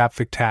her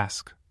sapphic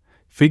task.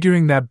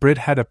 Figuring that Brit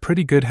had a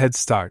pretty good head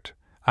start,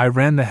 I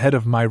ran the head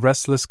of my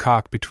restless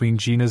cock between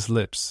Gina's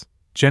lips,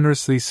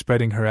 generously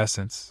spreading her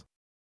essence.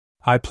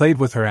 I played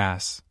with her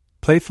ass,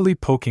 playfully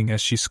poking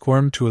as she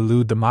squirmed to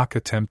elude the mock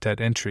attempt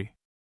at entry.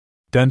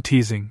 Done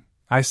teasing,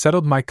 I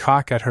settled my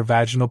cock at her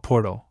vaginal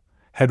portal,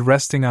 head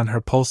resting on her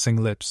pulsing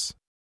lips.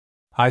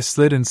 I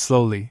slid in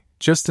slowly,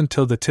 just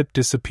until the tip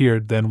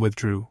disappeared, then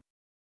withdrew.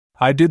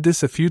 I did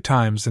this a few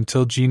times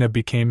until Gina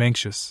became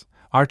anxious,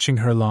 arching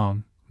her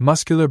long,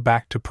 muscular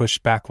back to push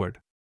backward.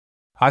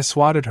 I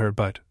swatted her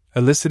but,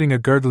 eliciting a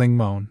gurgling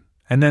moan,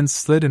 and then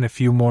slid in a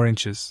few more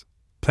inches,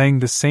 playing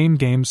the same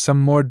game some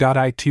more.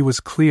 It was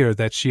clear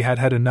that she had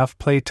had enough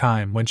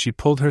playtime when she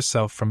pulled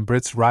herself from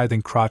Brit's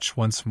writhing crotch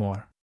once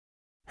more.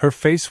 Her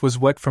face was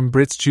wet from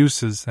Brit's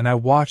juices and I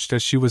watched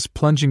as she was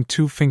plunging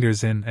 2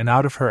 fingers in and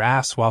out of her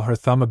ass while her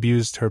thumb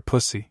abused her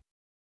pussy.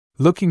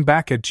 Looking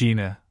back at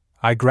Gina,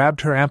 I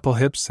grabbed her ample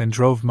hips and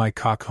drove my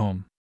cock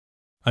home.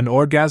 An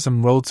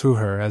orgasm rolled through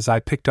her as I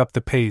picked up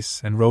the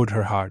pace and rode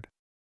her hard.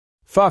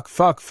 Fuck,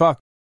 fuck, fuck,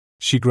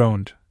 she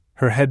groaned,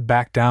 her head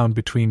back down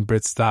between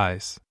Britt's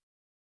thighs.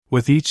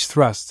 With each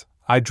thrust,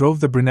 I drove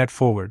the brunette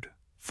forward,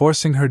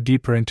 forcing her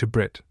deeper into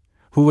Britt,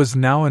 who was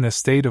now in a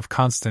state of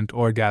constant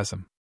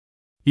orgasm.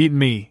 Eat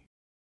me,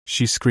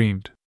 she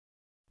screamed.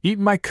 Eat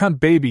my cunt,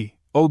 baby,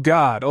 oh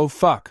God, oh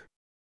fuck.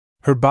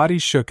 Her body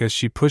shook as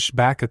she pushed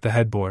back at the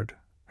headboard,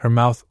 her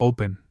mouth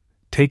open,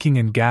 taking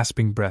in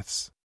gasping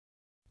breaths.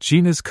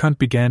 Gina's cunt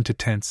began to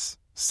tense,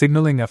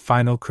 signaling a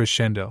final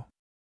crescendo.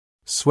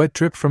 Sweat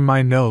dripped from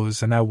my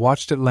nose and I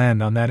watched it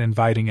land on that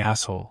inviting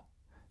asshole.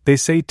 They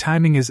say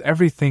timing is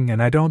everything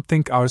and I don't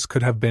think ours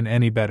could have been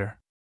any better.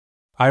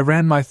 I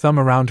ran my thumb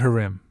around her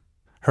rim,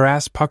 her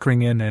ass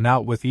puckering in and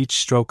out with each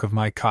stroke of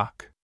my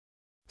cock.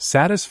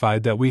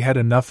 Satisfied that we had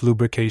enough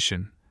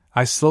lubrication,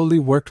 I slowly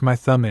worked my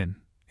thumb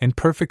in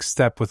perfect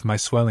step with my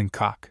swelling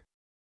cock.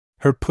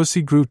 Her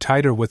pussy grew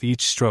tighter with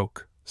each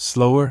stroke,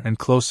 slower and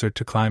closer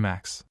to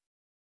climax.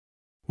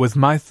 With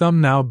my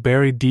thumb now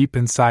buried deep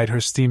inside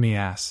her steamy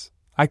ass,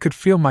 I could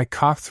feel my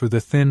cock through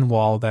the thin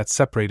wall that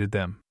separated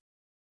them.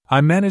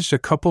 I managed a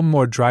couple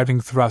more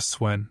driving thrusts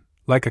when,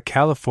 like a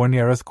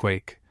California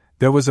earthquake,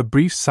 there was a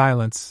brief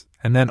silence,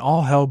 and then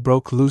all hell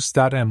broke loose.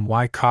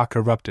 My cock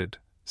erupted,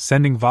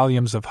 sending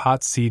volumes of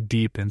hot seed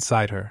deep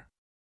inside her.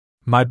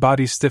 My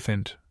body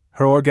stiffened,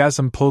 her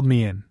orgasm pulled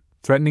me in,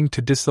 threatening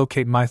to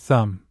dislocate my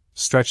thumb,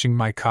 stretching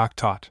my cock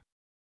taut.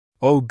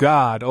 Oh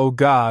God, oh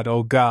God,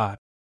 oh God,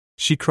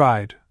 she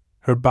cried,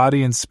 her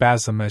body in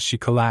spasm as she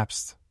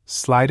collapsed,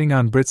 sliding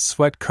on Britt's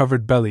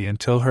sweat-covered belly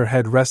until her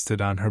head rested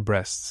on her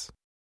breasts.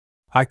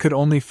 I could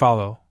only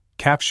follow,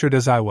 captured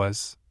as I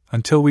was,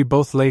 until we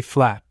both lay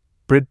flat,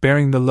 Britt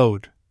bearing the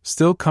load,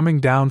 still coming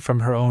down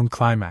from her own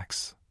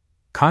climax.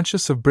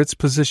 Conscious of Britt's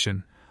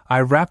position, I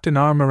wrapped an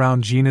arm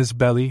around Gina's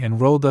belly and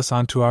rolled us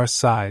onto our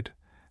side,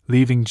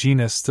 leaving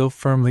Gina still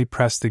firmly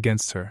pressed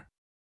against her.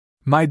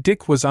 My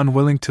dick was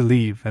unwilling to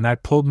leave and I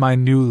pulled my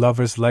new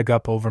lover's leg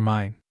up over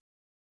mine.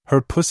 Her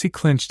pussy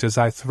clinched as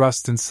I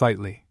thrust in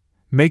slightly,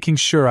 making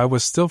sure I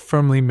was still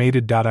firmly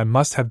mated. I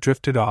must have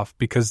drifted off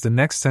because the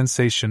next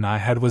sensation I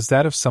had was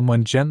that of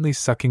someone gently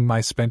sucking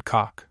my spent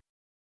cock.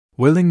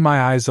 Willing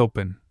my eyes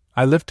open,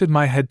 I lifted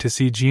my head to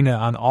see Gina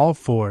on all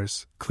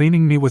fours,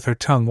 cleaning me with her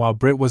tongue while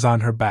Britt was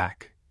on her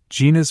back,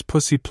 Gina's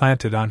pussy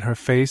planted on her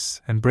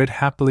face and Britt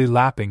happily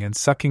lapping and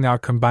sucking our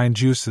combined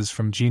juices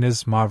from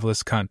Gina's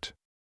marvelous cunt.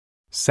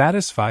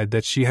 Satisfied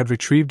that she had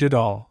retrieved it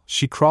all,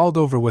 she crawled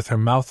over with her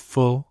mouth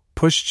full,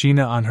 pushed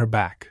Gina on her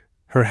back,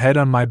 her head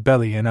on my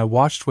belly, and I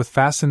watched with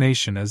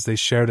fascination as they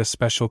shared a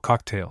special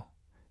cocktail.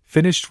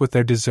 Finished with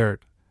their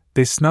dessert,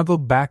 they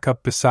snuggled back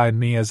up beside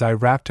me as I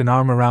wrapped an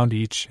arm around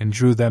each and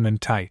drew them in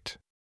tight.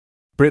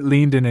 Britt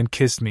leaned in and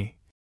kissed me.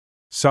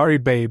 Sorry,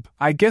 babe,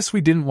 I guess we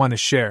didn't want to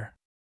share.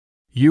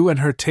 You and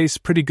her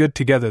taste pretty good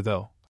together,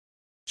 though.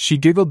 She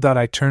giggled.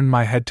 I turned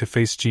my head to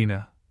face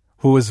Gina,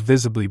 who was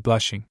visibly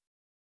blushing.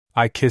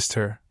 I kissed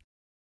her.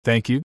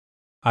 Thank you,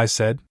 I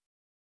said.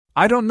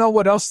 I don't know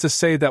what else to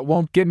say that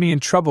won't get me in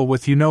trouble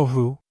with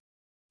you-know-who.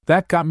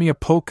 That got me a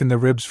poke in the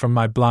ribs from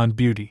my blonde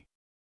beauty.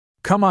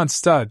 Come on,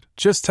 stud,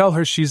 just tell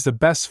her she's the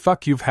best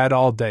fuck you've had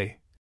all day.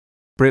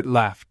 Britt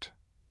laughed.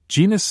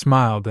 Gina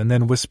smiled and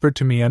then whispered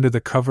to me under the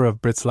cover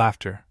of Britt's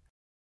laughter.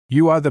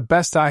 You are the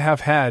best I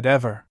have had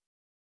ever.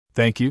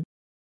 Thank you,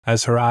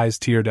 as her eyes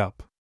teared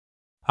up.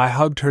 I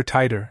hugged her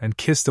tighter and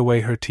kissed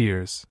away her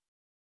tears.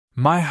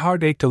 My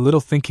heart ached a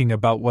little thinking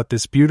about what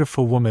this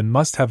beautiful woman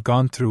must have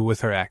gone through with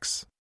her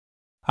ex.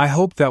 I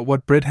hoped that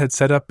what Britt had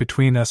set up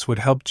between us would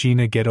help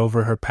Gina get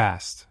over her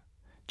past.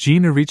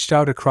 Gina reached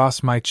out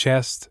across my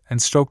chest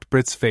and stroked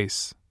Britt's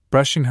face,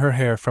 brushing her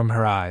hair from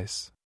her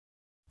eyes.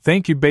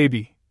 Thank you,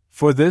 baby,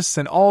 for this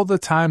and all the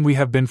time we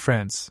have been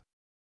friends.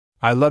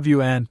 I love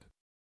you and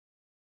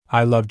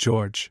I love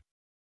George.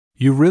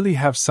 You really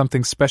have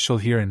something special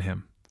here in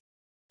him,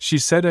 she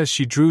said as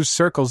she drew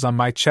circles on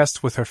my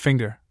chest with her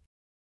finger.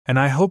 And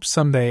I hope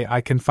someday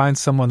I can find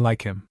someone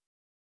like him.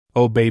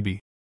 Oh, baby,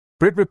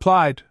 Britt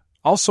replied,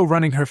 also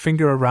running her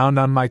finger around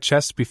on my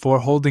chest before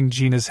holding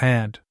Gina's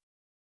hand.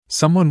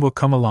 Someone will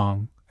come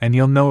along, and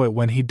you'll know it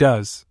when he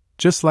does,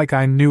 just like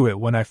I knew it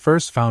when I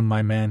first found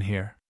my man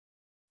here.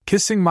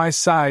 Kissing my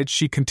side,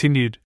 she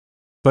continued,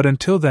 but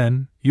until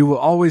then, you will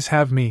always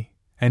have me,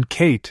 and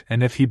Kate,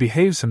 and if he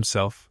behaves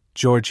himself,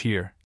 George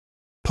here.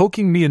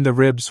 Poking me in the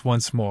ribs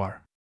once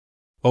more.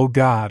 Oh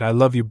God, I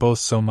love you both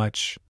so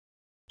much.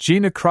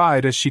 Gina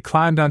cried as she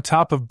climbed on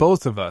top of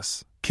both of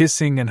us,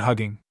 kissing and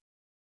hugging.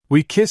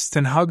 We kissed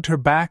and hugged her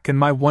back, and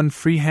my one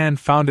free hand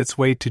found its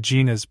way to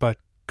Gina's butt,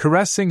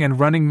 caressing and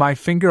running my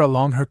finger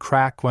along her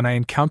crack when I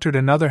encountered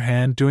another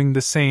hand doing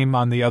the same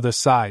on the other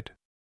side.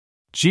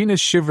 Gina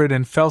shivered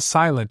and fell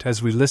silent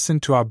as we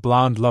listened to our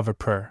blonde lover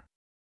purr.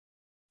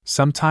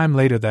 Sometime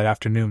later that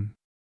afternoon,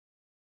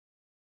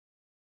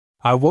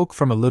 I woke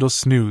from a little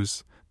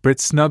snooze. Britt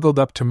snuggled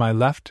up to my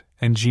left,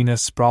 and Gina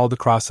sprawled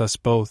across us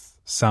both,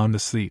 sound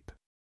asleep.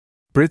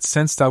 Britt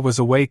sensed I was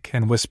awake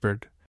and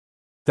whispered,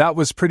 That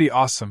was pretty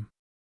awesome.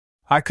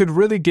 I could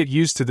really get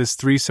used to this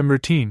threesome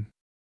routine.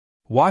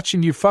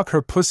 Watching you fuck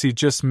her pussy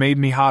just made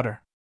me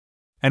hotter.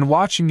 And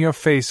watching your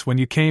face when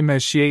you came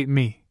as she ate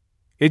me,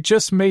 it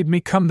just made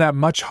me come that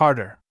much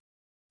harder.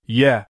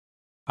 Yeah,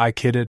 I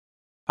kidded.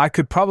 I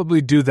could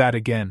probably do that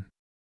again.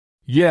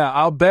 Yeah,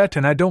 I'll bet,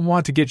 and I don't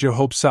want to get your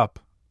hopes up,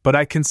 but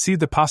I can see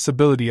the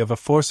possibility of a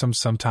foursome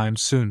sometime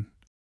soon.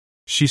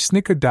 She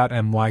snickered.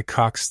 My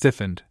cock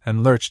stiffened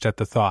and lurched at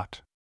the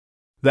thought.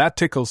 That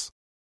tickles,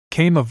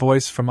 came a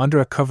voice from under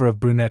a cover of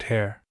brunette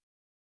hair.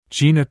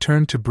 Gina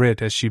turned to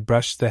Brit as she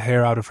brushed the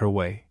hair out of her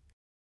way.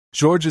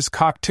 George's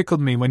cock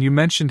tickled me when you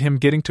mentioned him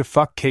getting to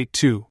fuck Kate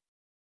too.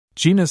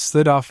 Gina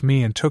slid off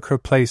me and took her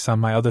place on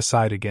my other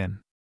side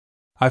again.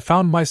 I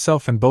found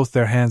myself in both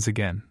their hands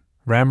again,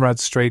 ramrod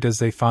straight as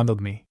they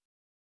fondled me.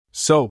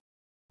 So,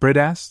 Brit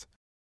asked,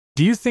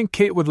 do you think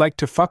Kate would like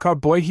to fuck our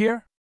boy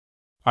here?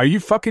 Are you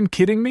fucking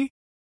kidding me?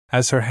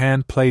 As her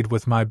hand played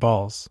with my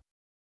balls.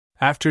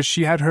 After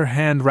she had her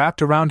hand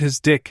wrapped around his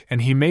dick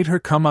and he made her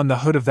come on the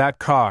hood of that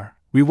car,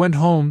 we went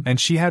home and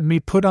she had me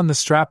put on the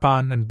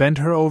strap-on and bend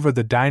her over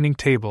the dining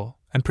table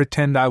and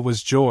pretend I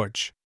was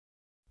George.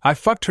 I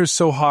fucked her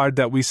so hard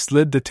that we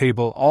slid the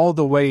table all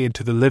the way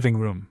into the living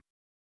room.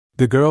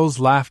 The girls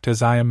laughed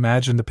as I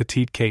imagined the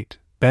petite Kate,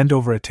 bent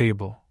over a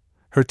table,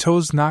 her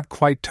toes not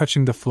quite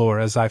touching the floor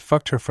as I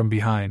fucked her from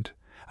behind,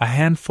 a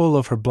handful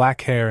of her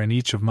black hair in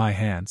each of my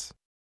hands.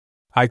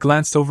 I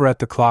glanced over at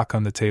the clock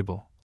on the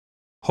table.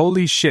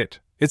 Holy shit,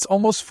 it's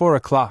almost 4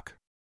 o'clock.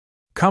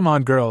 Come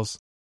on, girls,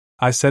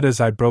 I said as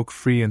I broke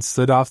free and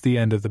slid off the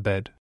end of the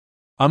bed.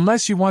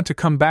 Unless you want to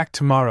come back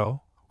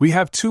tomorrow, we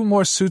have 2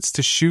 more suits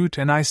to shoot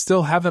and I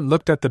still haven't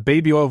looked at the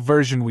baby oil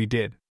version we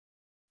did.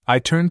 I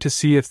turned to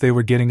see if they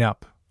were getting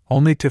up,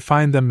 only to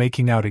find them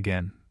making out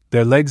again,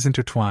 their legs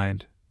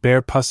intertwined,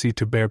 bare pussy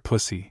to bare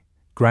pussy,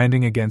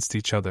 grinding against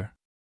each other.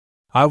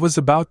 I was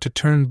about to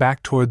turn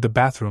back toward the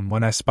bathroom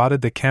when I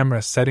spotted the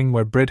camera setting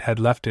where Brit had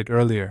left it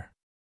earlier.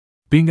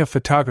 Being a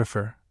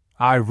photographer,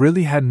 I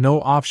really had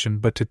no option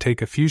but to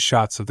take a few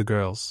shots of the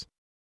girls.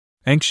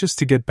 Anxious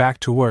to get back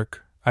to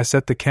work, I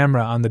set the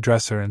camera on the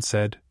dresser and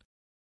said,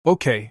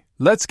 "Okay,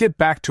 let's get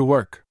back to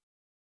work.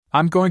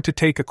 I'm going to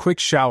take a quick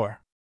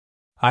shower."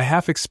 I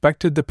half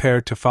expected the pair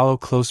to follow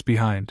close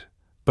behind,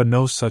 but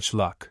no such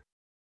luck.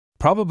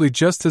 Probably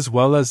just as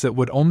well, as it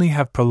would only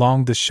have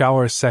prolonged the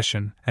shower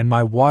session and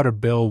my water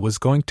bill was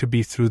going to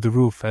be through the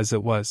roof as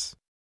it was.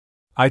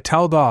 I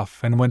toweled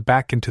off and went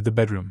back into the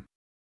bedroom.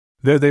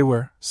 There they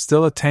were,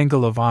 still a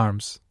tangle of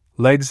arms,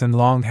 legs and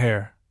long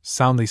hair,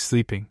 soundly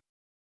sleeping.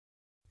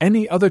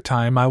 Any other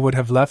time I would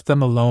have left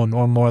them alone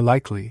or more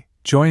likely,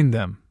 joined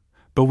them,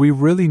 but we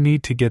really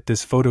need to get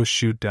this photo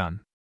shoot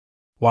done.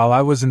 While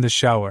I was in the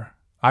shower,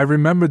 I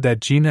remembered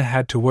that Gina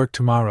had to work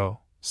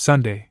tomorrow,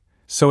 Sunday,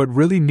 so it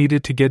really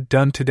needed to get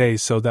done today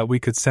so that we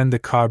could send the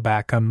car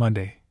back on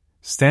Monday.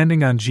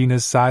 Standing on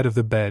Gina's side of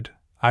the bed,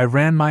 I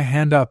ran my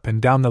hand up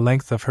and down the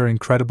length of her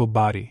incredible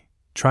body,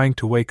 trying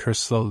to wake her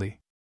slowly.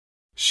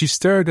 She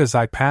stirred as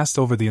I passed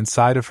over the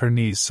inside of her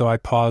knees, so I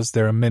paused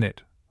there a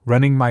minute,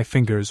 running my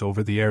fingers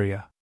over the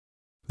area.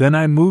 Then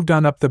I moved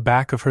on up the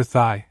back of her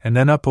thigh and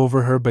then up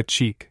over her butt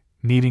cheek,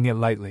 kneading it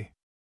lightly.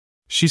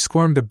 She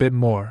squirmed a bit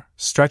more,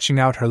 stretching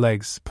out her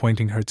legs,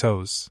 pointing her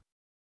toes.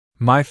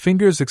 My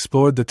fingers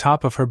explored the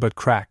top of her butt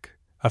crack,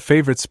 a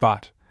favorite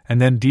spot,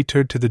 and then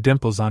detoured to the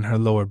dimples on her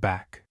lower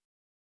back.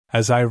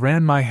 As I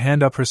ran my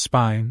hand up her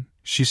spine,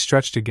 she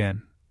stretched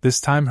again, this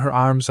time her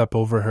arms up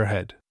over her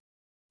head.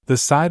 The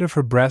side of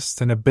her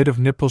breast and a bit of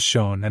nipple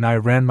shone, and I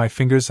ran my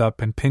fingers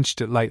up and pinched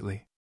it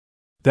lightly.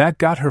 That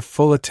got her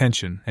full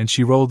attention, and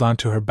she rolled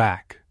onto her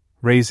back,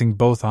 raising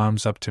both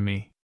arms up to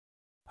me.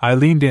 I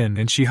leaned in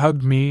and she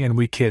hugged me and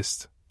we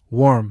kissed,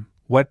 warm,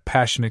 wet,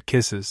 passionate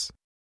kisses.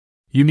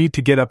 "You need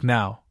to get up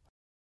now,"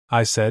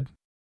 I said.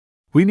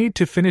 "We need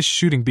to finish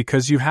shooting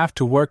because you have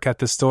to work at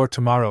the store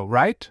tomorrow,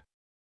 right?"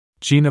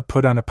 Gina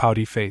put on a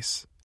pouty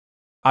face.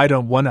 "I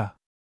don't wanna."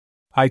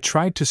 I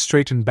tried to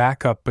straighten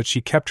back up, but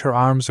she kept her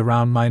arms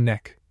around my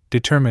neck,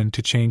 determined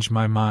to change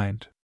my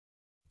mind.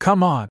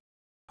 "Come on,"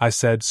 I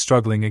said,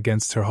 struggling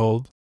against her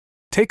hold.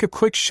 "Take a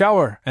quick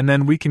shower and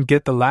then we can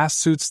get the last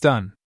suits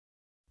done.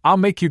 I'll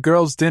make you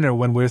girls dinner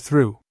when we're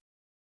through."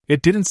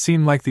 It didn't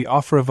seem like the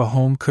offer of a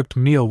home-cooked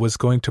meal was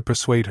going to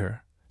persuade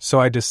her,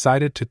 so I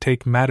decided to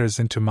take matters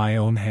into my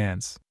own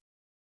hands.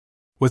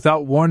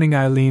 Without warning,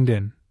 I leaned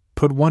in,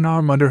 put one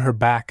arm under her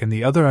back and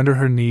the other under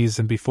her knees,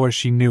 and before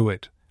she knew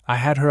it, I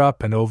had her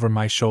up and over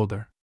my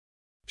shoulder.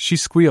 She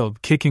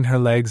squealed, kicking her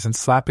legs and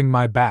slapping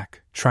my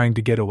back, trying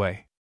to get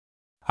away.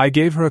 I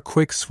gave her a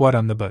quick swat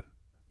on the butt,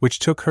 which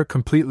took her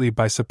completely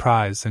by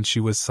surprise, and she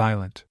was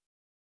silent.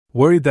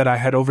 Worried that I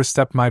had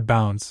overstepped my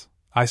bounds,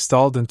 I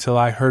stalled until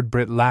I heard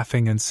Brit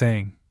laughing and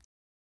saying,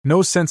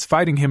 "No sense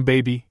fighting him,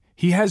 baby,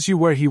 he has you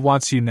where he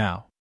wants you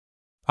now."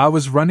 I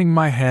was running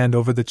my hand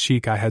over the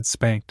cheek I had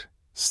spanked,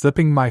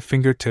 slipping my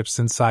fingertips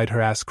inside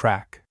her ass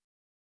crack.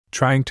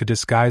 Trying to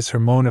disguise her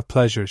moan of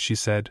pleasure, she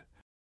said,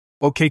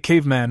 "Okay,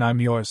 caveman, I'm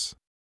yours.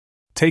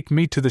 Take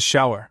me to the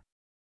shower."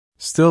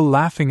 Still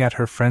laughing at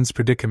her friend's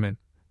predicament,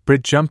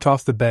 Brit jumped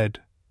off the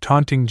bed,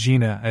 taunting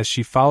Gina as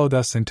she followed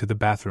us into the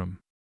bathroom.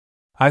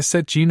 I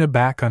set Gina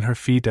back on her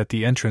feet at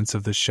the entrance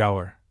of the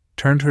shower,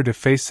 turned her to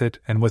face it,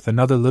 and with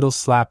another little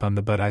slap on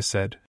the butt I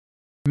said,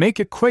 "Make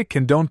it quick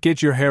and don't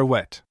get your hair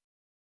wet."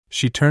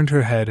 She turned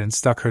her head and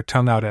stuck her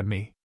tongue out at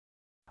me.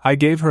 I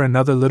gave her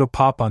another little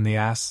pop on the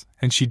ass,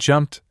 and she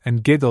jumped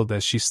and giggled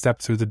as she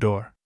stepped through the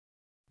door.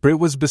 Brit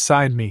was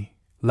beside me,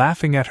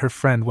 laughing at her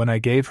friend when I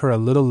gave her a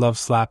little love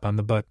slap on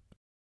the butt.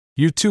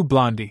 "You too,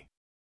 Blondie."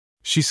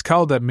 She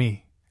scowled at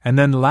me, and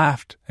then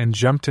laughed and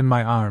jumped in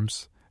my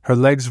arms, her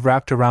legs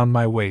wrapped around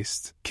my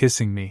waist,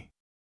 kissing me.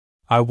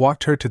 I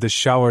walked her to the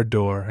shower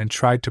door and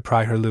tried to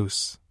pry her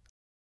loose.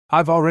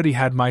 "I've already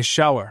had my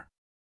shower.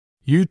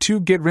 You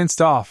two get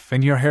rinsed off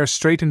and your hair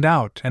straightened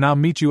out, and I'll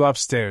meet you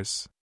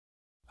upstairs.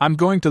 I'm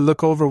going to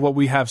look over what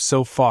we have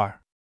so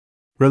far."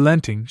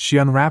 Relenting, she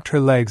unwrapped her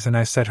legs and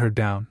I set her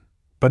down,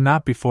 but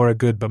not before a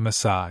good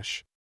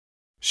massage.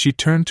 She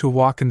turned to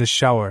walk in the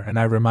shower and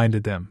I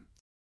reminded them,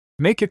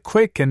 "Make it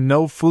quick and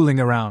no fooling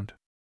around."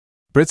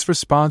 Brit's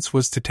response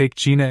was to take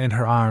Gina in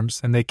her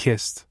arms and they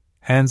kissed,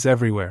 hands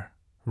everywhere,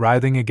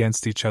 writhing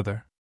against each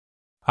other.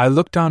 I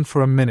looked on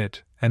for a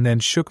minute and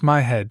then shook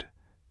my head,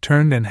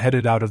 turned and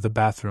headed out of the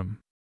bathroom.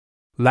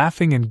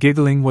 Laughing and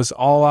giggling was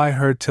all I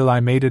heard till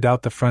I made it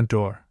out the front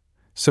door.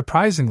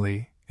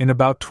 Surprisingly, in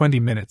about 20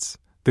 minutes,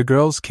 the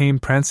girls came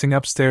prancing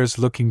upstairs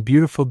looking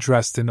beautiful,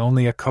 dressed in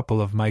only a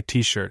couple of my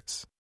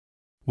t-shirts.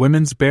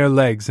 Women's bare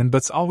legs and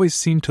butts always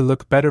seem to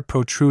look better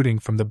protruding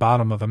from the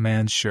bottom of a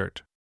man's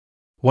shirt.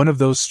 One of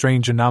those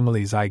strange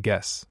anomalies, I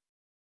guess.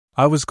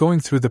 I was going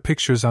through the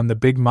pictures on the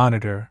big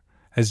monitor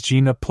as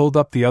Gina pulled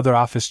up the other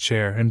office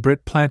chair and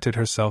Brit planted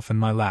herself in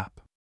my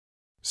lap.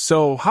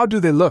 "So, how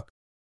do they look?"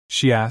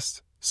 she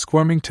asked,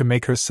 squirming to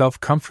make herself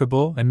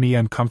comfortable and me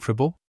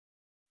uncomfortable.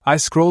 I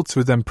scrolled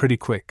through them pretty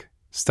quick,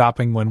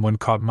 stopping when one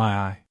caught my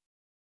eye.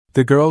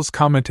 The girls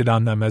commented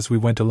on them as we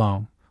went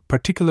along,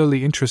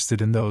 particularly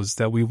interested in those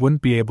that we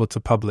wouldn't be able to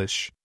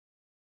publish.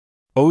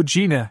 "Oh,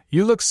 Gina,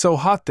 you look so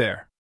hot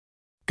there.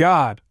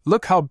 God,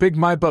 look how big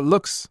my butt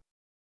looks.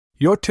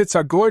 Your tits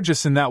are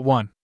gorgeous in that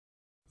one.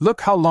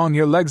 Look how long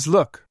your legs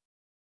look.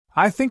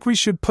 I think we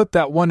should put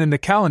that one in the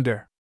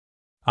calendar."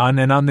 On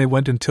and on they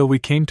went until we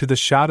came to the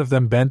shot of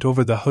them bent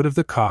over the hood of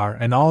the car,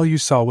 and all you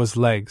saw was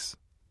legs,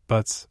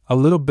 butts, a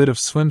little bit of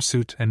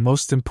swimsuit, and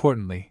most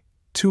importantly,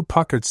 two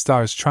puckered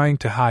stars trying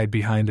to hide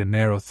behind a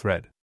narrow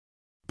thread.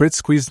 Brit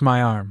squeezed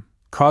my arm,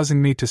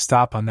 causing me to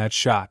stop on that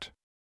shot.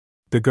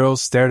 The girls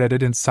stared at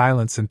it in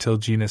silence until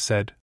Gina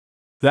said,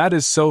 "That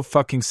is so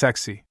fucking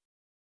sexy.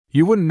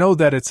 You wouldn't know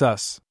that it's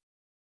us."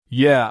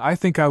 "Yeah, I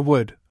think I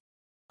would,"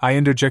 I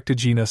interjected.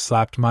 Gina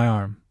slapped my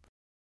arm.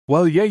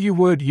 "Well, yeah, you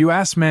would, you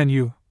ass man,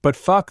 you, but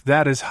fuck,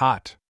 that is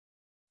hot.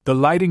 The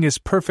lighting is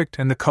perfect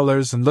and the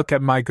colors, and look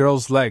at my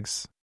girl's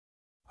legs.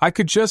 I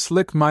could just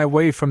lick my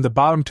way from the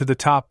bottom to the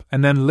top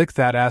and then lick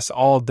that ass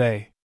all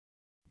day."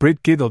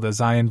 Brit giggled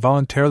as I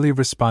involuntarily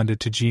responded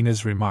to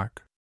Gina's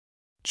remark.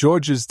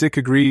 "George's dick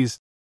agrees,"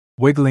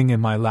 wiggling in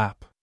my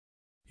lap.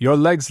 "Your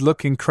legs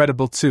look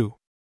incredible too.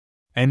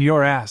 And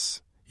your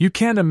ass. You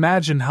can't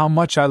imagine how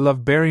much I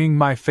love burying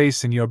my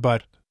face in your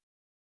butt."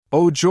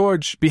 "Oh,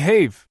 George,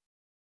 behave."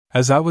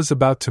 As I was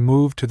about to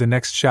move to the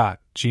next shot,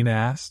 Gina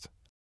asked,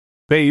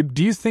 "Babe,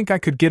 do you think I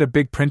could get a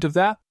big print of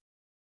that?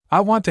 I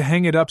want to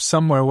hang it up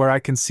somewhere where I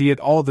can see it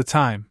all the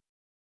time.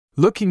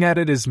 Looking at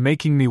it is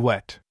making me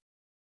wet."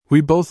 We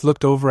both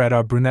looked over at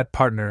our brunette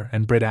partner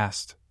and Brit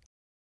asked,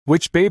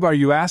 "Which babe are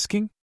you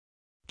asking?"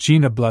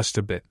 Gina blushed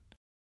a bit.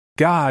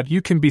 "God,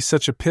 you can be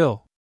such a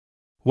pill."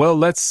 "Well,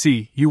 let's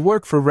see, you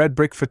work for Red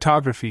Brick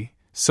Photography,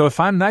 so if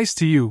I'm nice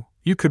to you,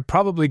 you could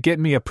probably get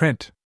me a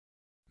print."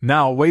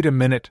 "Now, wait a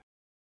minute,"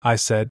 I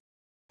said.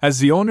 "As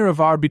the owner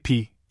of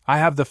RBP, I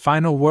have the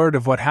final word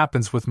of what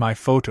happens with my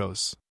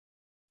photos.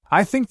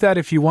 I think that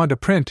if you want a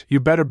print,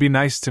 you better be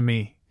nice to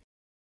me,"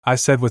 I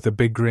said with a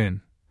big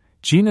grin.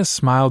 Gina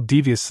smiled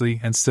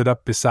deviously and stood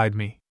up beside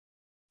me.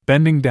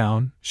 Bending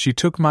down, she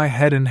took my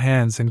head in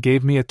hands and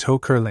gave me a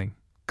toe-curling,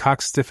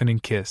 cock-stiffening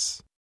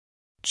kiss.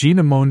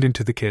 Gina moaned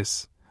into the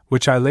kiss,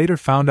 which I later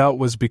found out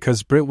was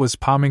because Brit was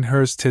palming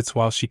hers tits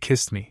while she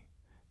kissed me.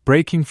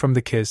 Breaking from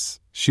the kiss,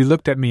 she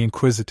looked at me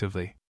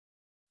inquisitively.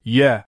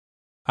 "Yeah,"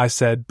 I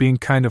said, being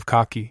kind of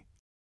cocky.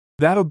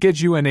 "That'll get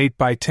you an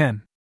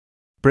 8x10.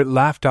 Brit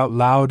laughed out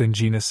loud and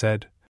Gina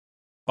said,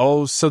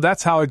 "Oh, so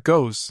that's how it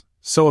goes.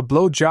 So a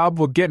blowjob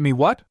will get me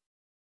what?"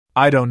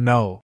 "I don't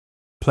know."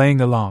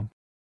 Playing along.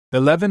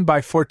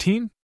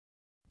 11x14?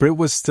 Brit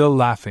was still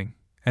laughing,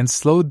 and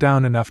slowed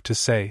down enough to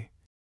say,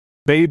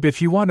 "Babe,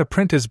 if you want a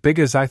print as big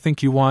as I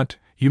think you want,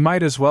 you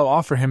might as well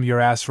offer him your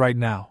ass right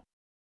now."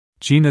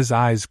 Gina's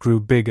eyes grew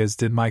big, as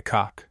did my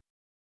cock.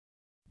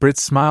 Brit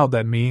smiled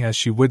at me as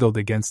she wiggled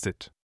against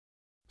it.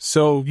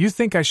 "So, you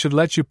think I should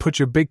let you put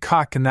your big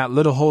cock in that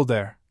little hole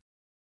there?"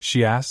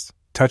 she asked,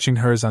 touching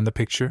hers on the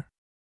picture.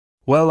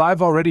 "Well,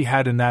 I've already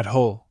had in that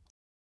hole,"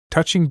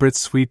 touching Brit's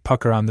sweet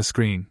pucker on the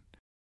screen.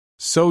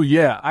 "So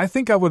yeah, I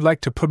think I would like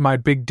to put my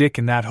big dick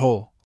in that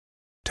hole."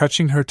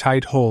 touching her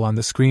tight hole on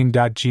the screen.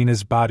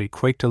 Gina's body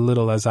quaked a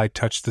little as I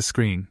touched the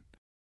screen.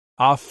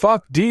 "Ah,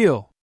 fuck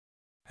deal!"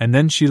 And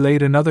then she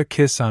laid another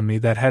kiss on me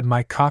that had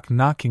my cock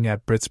knocking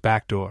at Britt's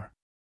back door.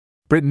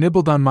 Britt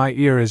nibbled on my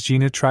ear as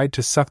Gina tried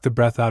to suck the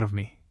breath out of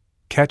me.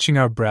 Catching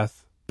our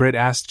breath, Britt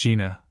asked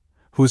Gina,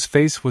 whose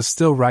face was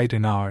still right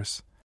in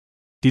ours,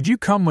 "Did you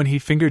come when he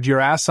fingered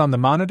your ass on the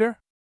monitor?"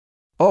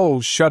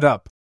 "Oh, shut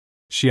up,"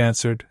 she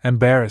answered,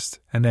 embarrassed,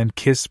 and then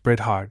kissed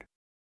Britt hard.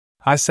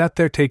 I sat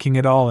there taking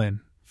it all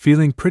in,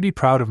 feeling pretty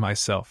proud of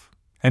myself,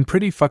 and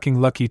pretty fucking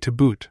lucky to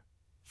boot.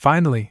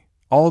 Finally,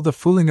 all the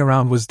fooling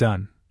around was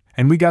done,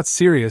 and we got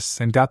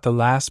serious and got the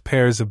last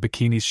pairs of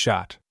bikinis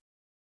shot.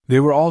 They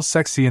were all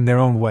sexy in their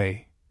own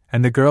way,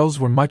 and the girls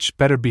were much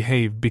better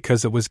behaved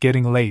because it was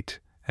getting late,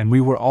 and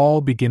we were all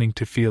beginning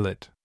to feel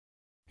it.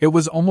 It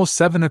was almost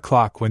 7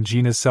 o'clock when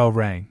Gina's cell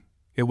rang.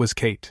 It was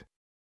Kate.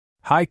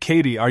 "Hi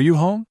Katie, are you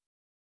home?"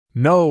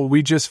 "No,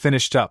 we just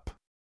finished up."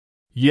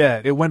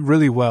 "Yeah, it went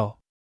really well."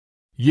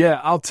 "Yeah,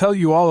 I'll tell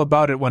you all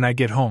about it when I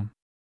get home."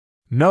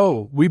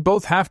 "No, we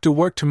both have to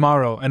work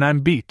tomorrow and I'm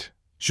beat.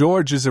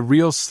 George is a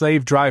real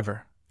slave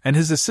driver, and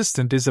his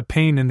assistant is a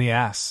pain in the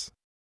ass."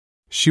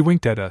 She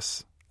winked at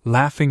us,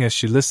 laughing as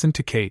she listened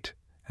to Kate,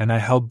 and I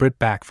held Britt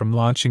back from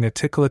launching a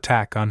tickle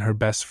attack on her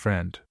best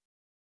friend.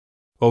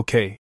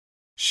 "Okay,"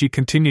 she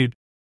continued.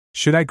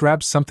 "Should I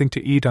grab something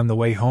to eat on the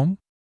way home?"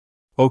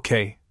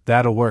 "Okay,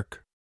 that'll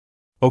work."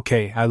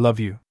 "Okay, I love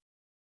you."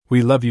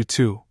 "We love you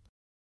too,"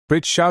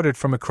 Britt shouted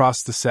from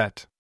across the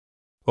set.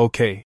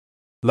 "Okay."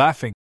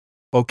 Laughing.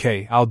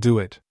 "Okay, I'll do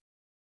it.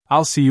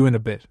 I'll see you in a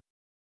bit."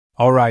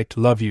 "Alright,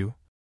 love you."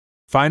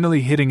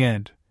 Finally hitting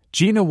end,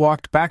 Gina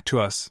walked back to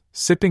us,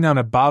 sipping on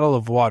a bottle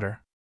of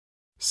water.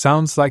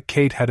 "Sounds like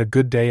Kate had a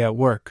good day at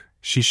work,"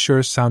 she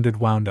sure sounded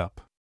wound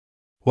up.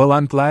 "Well,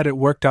 I'm glad it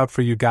worked out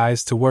for you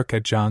guys to work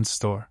at John's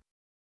store.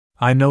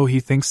 I know he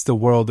thinks the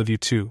world of you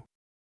too.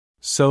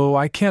 So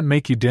I can't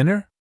make you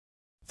dinner?"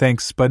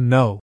 "Thanks, but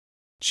no,"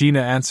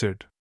 Gina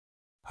answered.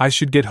 "I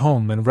should get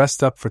home and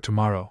rest up for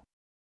tomorrow.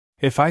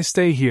 If I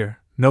stay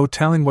here, no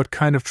telling what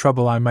kind of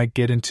trouble I might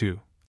get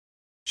into."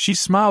 She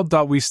smiled.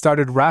 We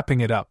started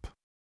wrapping it up.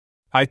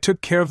 I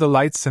took care of the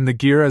lights and the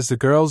gear as the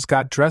girls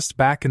got dressed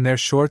back in their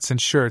shorts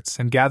and shirts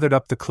and gathered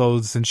up the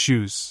clothes and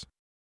shoes.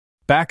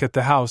 Back at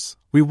the house,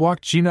 we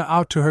walked Gina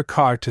out to her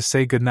car to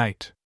say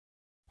goodnight.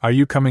 "Are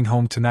you coming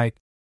home tonight?"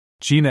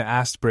 Gina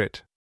asked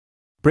Britt.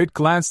 Britt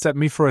glanced at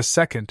me for a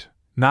second,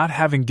 not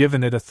having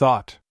given it a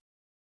thought.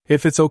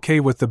 "If it's okay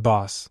with the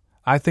boss,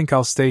 I think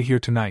I'll stay here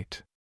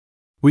tonight.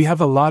 We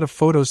have a lot of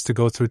photos to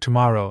go through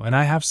tomorrow and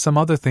I have some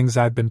other things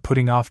I've been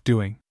putting off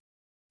doing."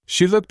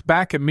 She looked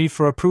back at me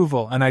for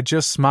approval and I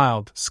just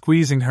smiled,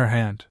 squeezing her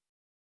hand.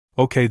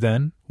 "Okay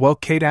then, well,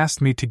 Kate asked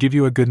me to give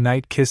you a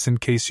goodnight kiss in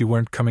case you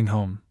weren't coming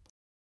home."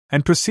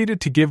 And proceeded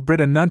to give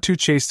Britt a none too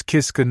chaste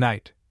kiss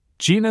goodnight.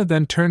 Gina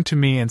then turned to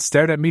me and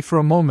stared at me for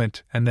a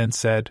moment and then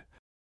said,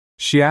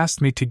 "She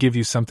asked me to give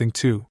you something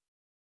too."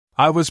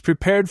 I was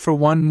prepared for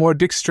one more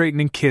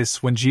dick-straightening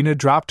kiss when Gina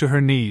dropped to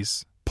her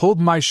knees, pulled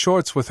my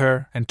shorts with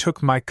her, and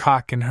took my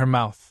cock in her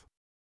mouth.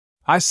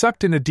 I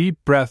sucked in a deep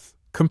breath,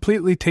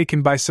 completely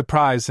taken by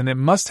surprise, and it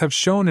must have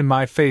shown in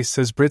my face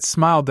as Britt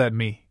smiled at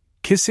me,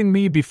 kissing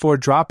me before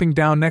dropping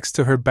down next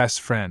to her best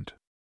friend.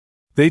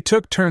 They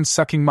took turns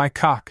sucking my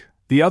cock,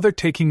 the other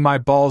taking my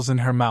balls in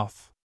her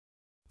mouth.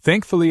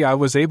 Thankfully, I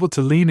was able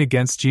to lean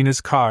against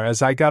Gina's car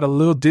as I got a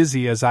little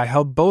dizzy as I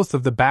held both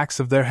of the backs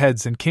of their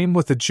heads and came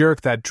with a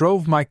jerk that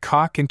drove my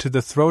cock into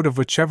the throat of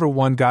whichever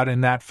one got in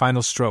that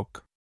final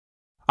stroke.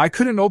 I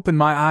couldn't open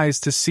my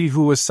eyes to see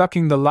who was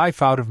sucking the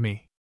life out of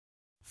me.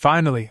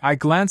 Finally, I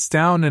glanced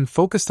down and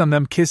focused on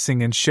them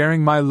kissing and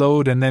sharing my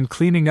load and then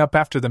cleaning up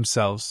after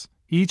themselves,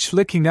 each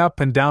licking up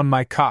and down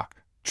my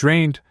cock.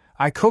 Drained,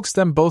 I coaxed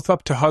them both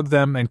up to hug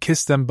them and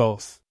kiss them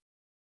both.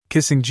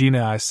 Kissing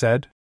Gina, I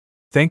said,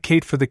 "Thank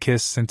Kate for the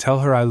kiss and tell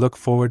her I look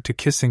forward to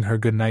kissing her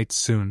goodnight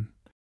soon."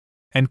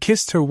 And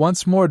kissed her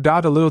once more.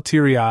 A little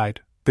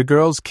teary-eyed, the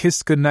girls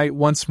kissed goodnight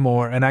once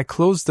more and I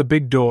closed the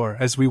big door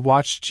as we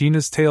watched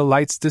Gina's tail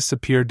lights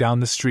disappear down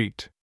the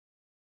street.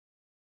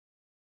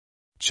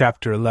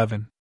 Chapter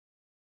 11.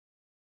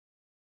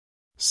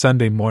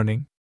 Sunday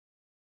morning.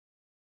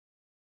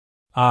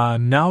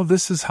 Now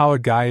this is how a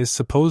guy is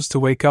supposed to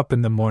wake up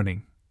in the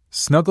morning.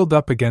 Snuggled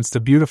up against a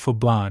beautiful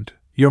blonde,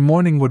 your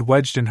morningwood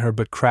wedged in her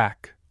butt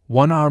crack,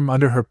 one arm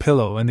under her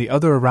pillow and the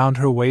other around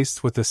her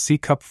waist with a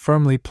C-cup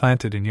firmly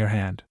planted in your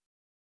hand.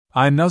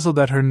 I nuzzled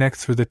at her neck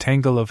through the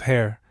tangle of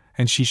hair,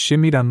 and she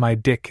shimmied on my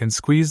dick and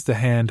squeezed the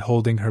hand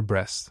holding her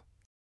breast.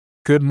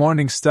 "Good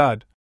morning,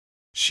 stud,"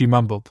 she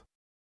mumbled.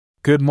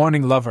 "Good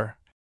morning, lover,"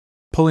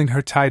 pulling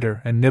her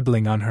tighter and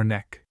nibbling on her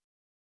neck.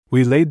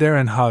 We laid there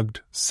and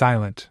hugged,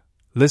 silent,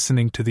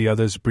 listening to the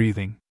other's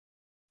breathing.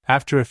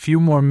 After a few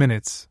more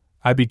minutes,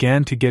 I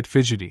began to get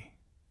fidgety.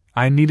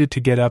 I needed to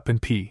get up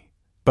and pee,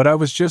 but I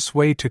was just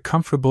way too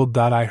comfortable.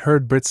 I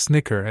heard Britt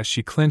snicker as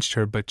she clenched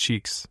her butt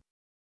cheeks.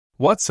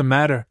 "What's the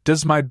matter?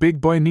 Does my big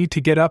boy need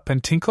to get up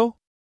and tinkle?"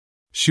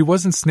 She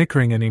wasn't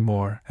snickering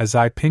anymore as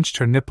I pinched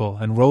her nipple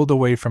and rolled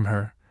away from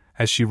her,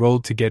 as she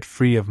rolled to get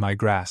free of my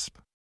grasp.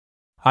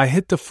 I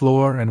hit the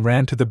floor and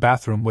ran to the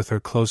bathroom with her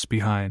close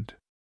behind.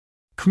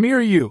 "Come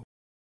here, you!"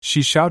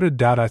 she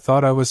shouted. I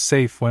thought I was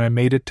safe when I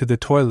made it to the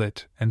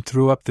toilet and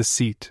threw up the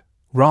seat.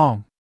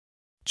 Wrong.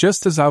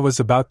 Just as I was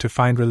about to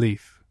find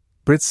relief,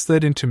 Brit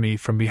slid into me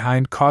from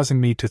behind, causing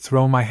me to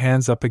throw my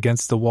hands up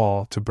against the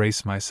wall to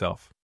brace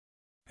myself.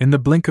 In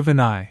the blink of an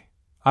eye,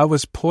 I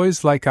was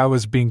poised like I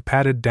was being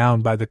patted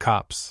down by the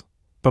cops,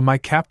 but my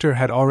captor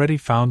had already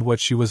found what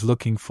she was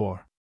looking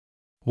for.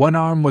 One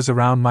arm was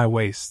around my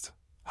waist,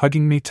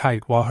 hugging me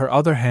tight, while her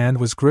other hand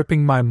was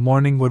gripping my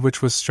morning wood,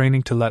 which was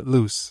straining to let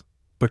loose,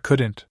 but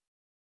couldn't.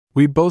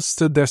 We both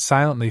stood there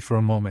silently for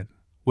a moment,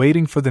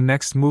 waiting for the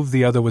next move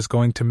the other was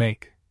going to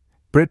make.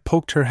 Brit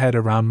poked her head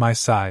around my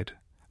side,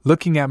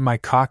 looking at my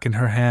cock in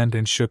her hand,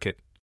 and shook it.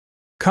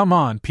 "Come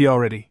on, pee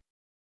already."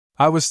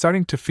 I was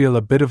starting to feel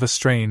a bit of a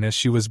strain as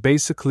she was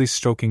basically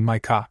stroking my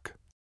cock.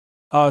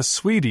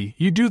 Sweetie,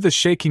 you do the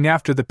shaking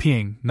after the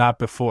peeing, not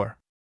before."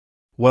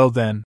 "Well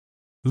then,"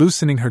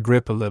 loosening her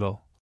grip a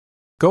little.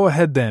 "Go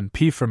ahead then,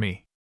 pee for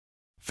me."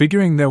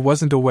 Figuring there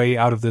wasn't a way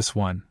out of this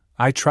one,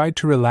 I tried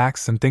to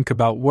relax and think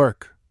about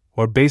work,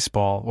 or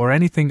baseball, or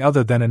anything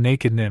other than a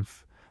naked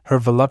nymph, her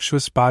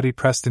voluptuous body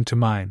pressed into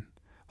mine,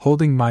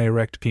 holding my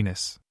erect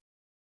penis.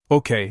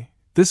 Okay,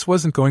 this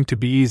wasn't going to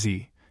be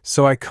easy,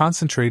 so I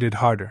concentrated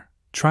harder,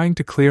 trying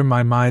to clear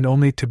my mind,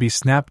 only to be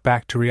snapped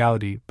back to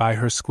reality by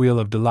her squeal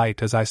of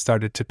delight as I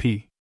started to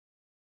pee.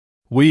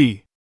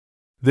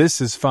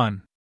 This is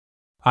fun."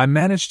 I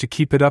managed to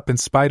keep it up in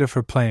spite of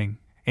her playing,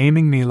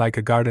 aiming me like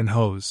a garden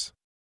hose.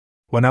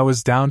 When I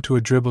was down to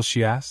a dribble,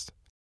 she asked,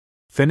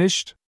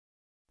 "Finished?"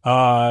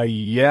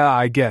 Yeah,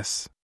 I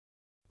guess."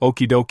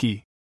 "Okie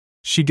dokie."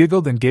 She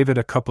giggled and gave it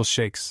a couple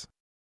shakes.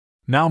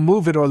 "Now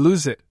move it or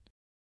lose it,"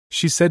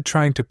 she said,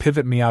 trying to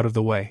pivot me out of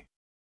the way.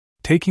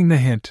 Taking the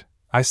hint,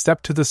 I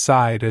stepped to the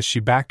side as she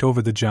backed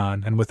over the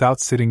john and, without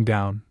sitting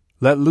down,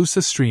 let loose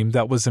a stream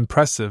that was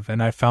impressive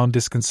and, I found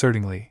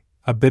disconcertingly,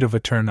 a bit of a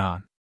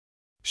turn-on.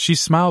 She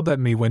smiled at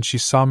me when she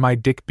saw my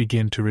dick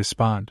begin to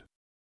respond.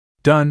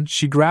 Done,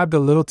 she grabbed a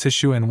little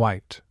tissue and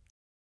wiped.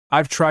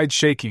 "I've tried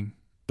shaking,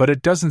 but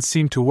it doesn't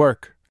seem to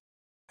work."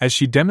 As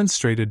she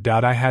demonstrated,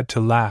 I had to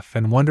laugh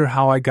and wonder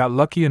how I got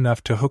lucky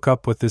enough to hook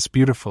up with this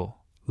beautiful,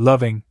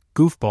 loving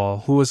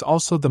goofball who was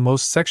also the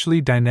most sexually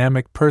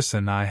dynamic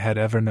person I had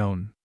ever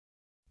known.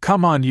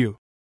 "Come on, you,"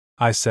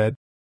 I said.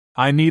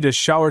 "I need a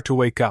shower to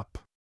wake up."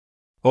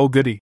 "Oh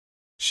goody,"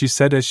 she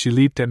said as she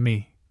leaped at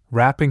me,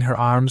 wrapping her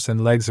arms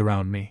and legs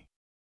around me.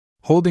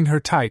 Holding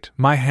her tight,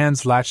 my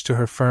hands latched to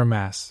her firm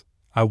ass,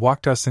 I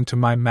walked us into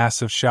my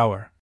massive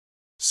shower.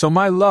 "So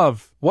my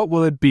love, what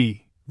will it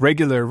be,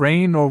 regular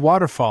rain or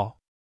waterfall?"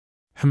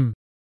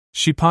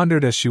 She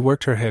pondered as she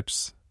worked her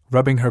hips,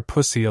 rubbing her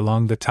pussy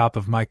along the top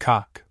of my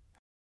cock.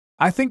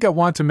 "I think I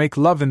want to make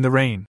love in the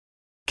rain,"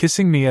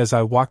 kissing me as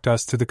I walked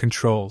us to the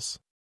controls.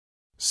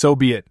 "So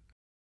be it,"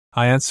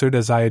 I answered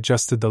as I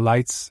adjusted the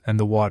lights and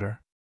the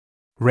water.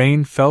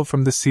 Rain fell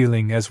from the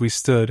ceiling as we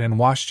stood and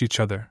washed each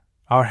other,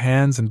 our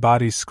hands and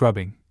bodies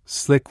scrubbing,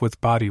 slick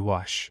with body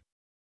wash.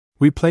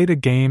 We played a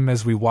game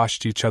as we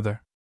washed each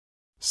other.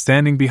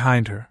 Standing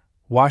behind her,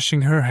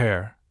 washing her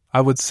hair,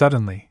 I would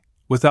suddenly,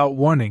 without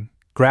warning,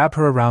 grab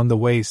her around the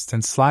waist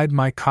and slide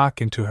my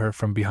cock into her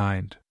from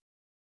behind.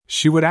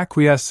 She would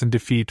acquiesce in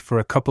defeat for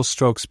a couple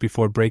strokes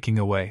before breaking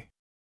away.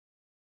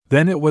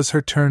 Then it was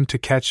her turn to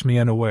catch me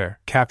unaware,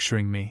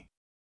 capturing me.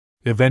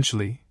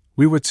 Eventually,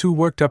 we were too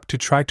worked up to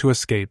try to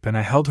escape, and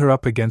I held her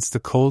up against the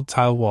cold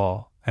tile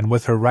wall, and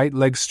with her right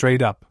leg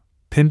straight up,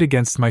 pinned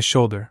against my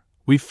shoulder,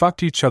 we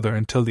fucked each other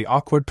until the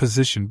awkward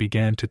position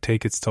began to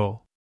take its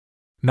toll.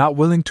 Not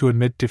willing to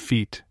admit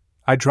defeat,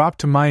 I dropped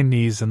to my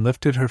knees and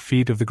lifted her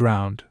feet off the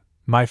ground,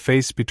 my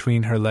face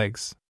between her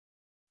legs.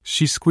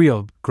 She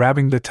squealed,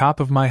 grabbing the top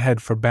of my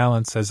head for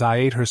balance as I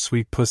ate her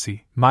sweet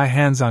pussy, my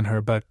hands on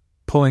her butt,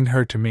 pulling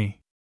her to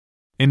me.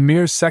 In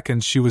mere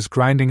seconds she was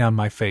grinding on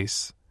my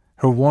face,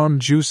 her warm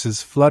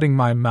juices flooding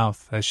my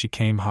mouth as she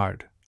came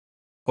hard.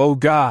 "Oh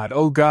God,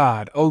 oh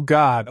God, oh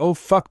God, oh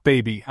fuck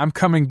baby, I'm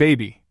coming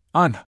baby,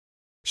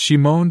 she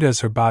moaned as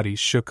her body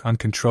shook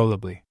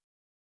uncontrollably.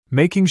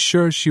 Making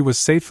sure she was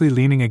safely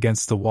leaning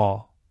against the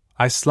wall,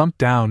 I slumped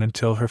down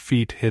until her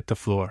feet hit the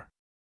floor.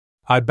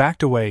 I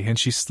backed away and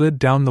she slid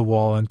down the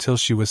wall until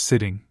she was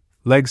sitting,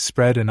 legs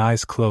spread and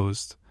eyes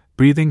closed,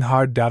 breathing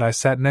hard. I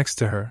sat next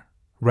to her,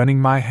 running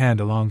my hand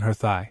along her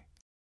thigh.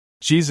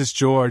 "Jesus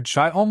George,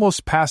 I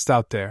almost passed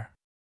out there.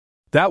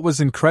 That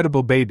was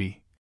incredible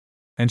baby."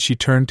 And she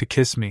turned to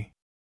kiss me.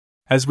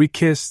 As we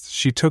kissed,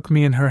 she took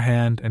me in her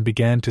hand and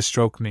began to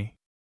stroke me.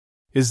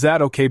 "Is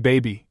that okay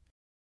baby?"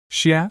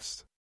 she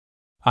asked.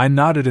 I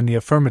nodded in the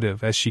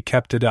affirmative as she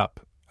kept it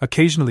up,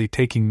 occasionally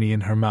taking me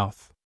in her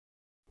mouth.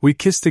 We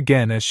kissed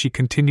again as she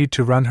continued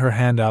to run her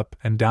hand up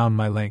and down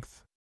my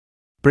length.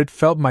 Brit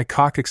felt my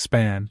cock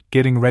expand,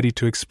 getting ready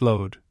to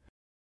explode.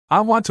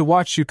 "I want to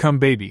watch you come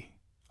baby.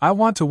 I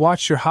want to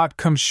watch your hot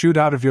cum shoot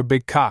out of your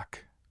big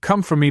cock.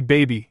 Come for me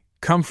baby,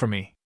 come for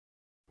me."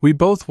 We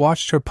both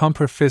watched her pump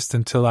her fist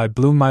until I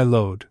blew my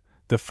load,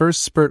 the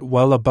first spurt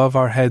well above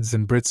our heads,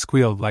 and Brit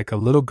squealed like a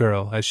little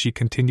girl as she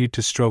continued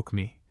to stroke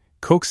me,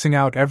 coaxing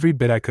out every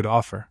bit I could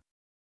offer.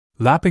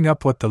 Lapping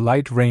up what the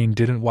light rain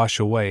didn't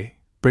wash away,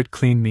 Brit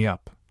cleaned me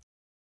up.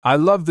 I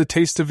love the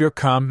taste of your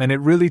cum, and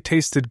it really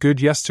tasted good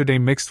yesterday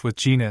mixed with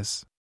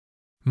Gina's.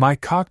 My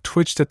cock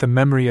twitched at the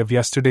memory of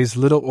yesterday's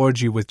little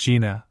orgy with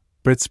Gina,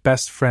 Brit's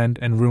best friend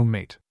and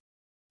roommate.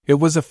 It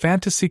was a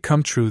fantasy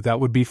come true that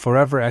would be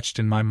forever etched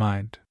in my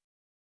mind.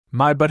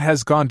 My butt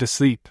has gone to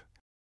sleep,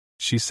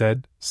 she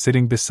said,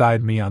 sitting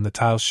beside me on the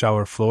tile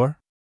shower floor.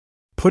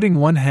 Putting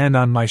one hand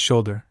on my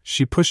shoulder,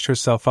 she pushed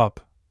herself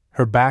up,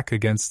 her back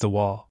against the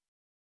wall.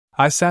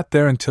 I sat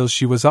there until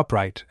she was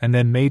upright and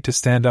then made to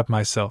stand up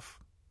myself,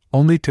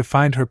 only to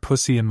find her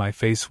pussy in my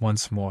face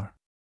once more.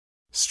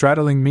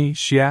 Straddling me,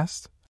 she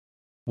asked,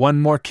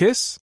 "One more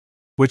kiss?"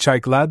 Which I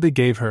gladly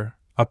gave her,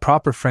 a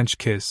proper French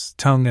kiss,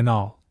 tongue and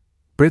all.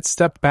 Brit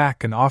stepped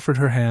back and offered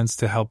her hands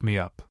to help me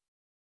up.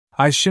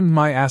 I shimmed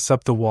my ass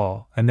up the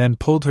wall and then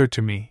pulled her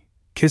to me,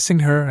 kissing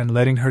her and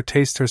letting her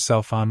taste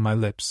herself on my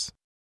lips.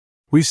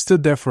 We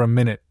stood there for a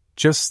minute,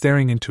 just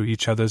staring into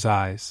each other's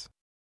eyes.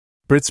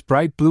 Brit's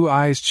bright blue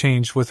eyes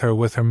changed with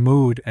her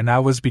mood, and I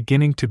was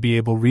beginning to be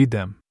able to read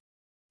them.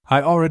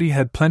 I already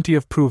had plenty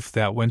of proof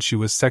that when she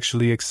was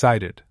sexually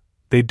excited,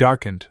 they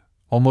darkened,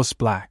 almost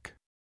black.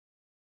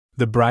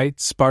 The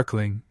bright,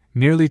 sparkling,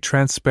 nearly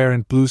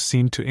transparent blue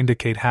seemed to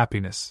indicate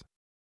happiness.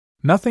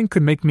 Nothing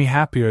could make me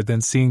happier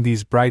than seeing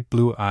these bright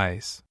blue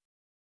eyes.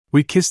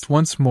 We kissed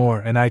once more,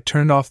 and I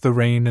turned off the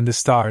rain and the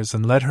stars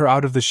and let her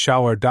out of the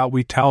shower.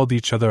 We toweled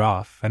each other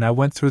off, and I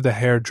went through the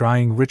hair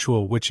drying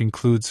ritual, which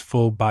includes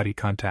full body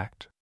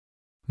contact.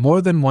 More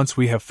than once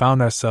we have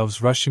found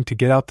ourselves rushing to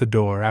get out the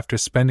door after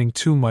spending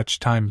too much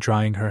time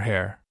drying her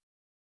hair.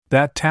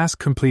 That task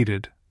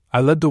completed, I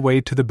led the way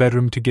to the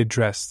bedroom to get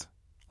dressed,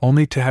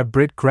 only to have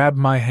Brit grab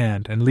my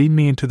hand and lead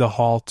me into the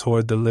hall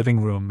toward the living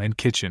room and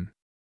kitchen.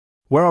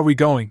 "Where are we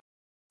going?"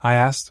 I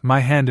asked,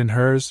 my hand in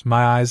hers,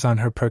 my eyes on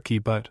her perky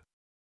butt.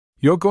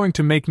 "You're going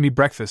to make me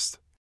breakfast,"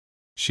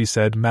 she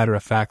said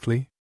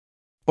matter-of-factly.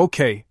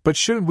 "Okay, but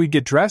shouldn't we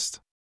get dressed?"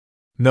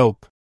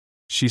 "Nope,"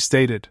 she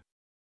stated.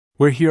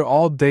 "We're here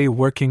all day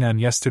working on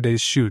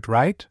yesterday's shoot,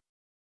 right?"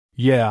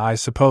 "Yeah, I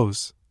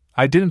suppose.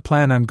 I didn't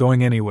plan on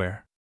going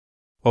anywhere."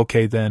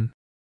 "Okay then,"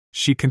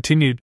 she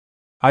continued.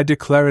 "I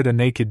declare it a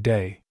naked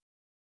day.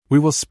 We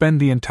will spend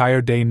the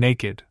entire day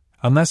naked,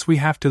 unless we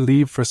have to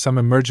leave for some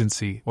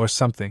emergency or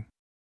something."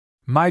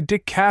 My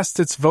dick cast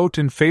its vote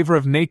in favor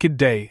of naked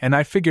day, and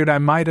I figured I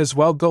might as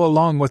well go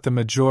along with the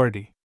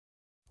majority.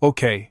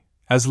 "Okay,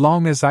 as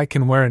long as I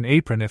can wear an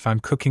apron if I'm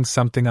cooking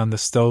something on the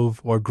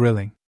stove or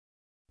grilling."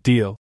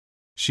 "Deal,"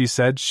 she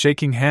said,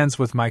 shaking hands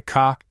with my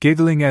cock,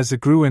 giggling as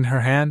it grew in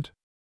her hand.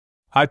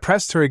 I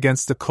pressed her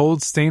against the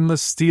cold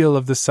stainless steel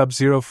of the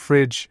Sub-Zero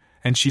fridge,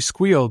 and she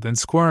squealed and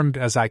squirmed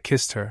as I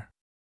kissed her.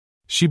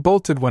 She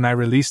bolted when I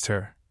released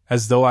her,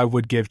 as though I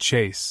would give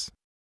chase.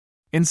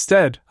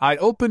 Instead, I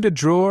opened a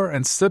drawer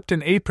and slipped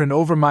an apron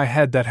over my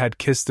head that had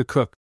 "Kiss the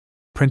Cook"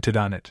 printed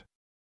on it.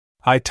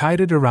 I tied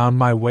it around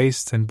my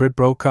waist, and Brit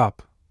broke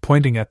up,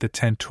 pointing at the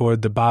tent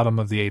toward the bottom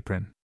of the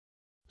apron.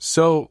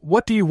 "So,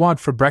 what do you want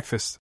for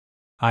breakfast?"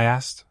 I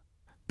asked.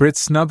 Brit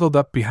snuggled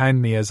up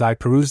behind me as I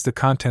perused the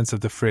contents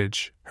of the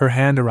fridge, her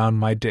hand around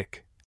my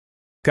dick.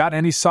 "Got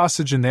any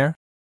sausage in there?"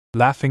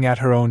 Laughing at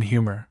her own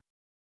humor.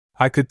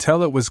 I could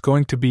tell it was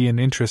going to be an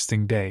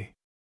interesting day.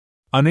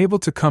 Unable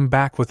to come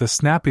back with a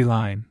snappy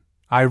line,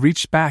 I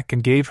reached back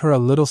and gave her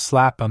a little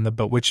slap on the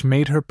butt, which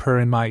made her purr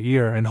in my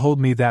ear and hold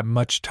me that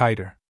much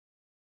tighter.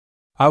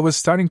 I was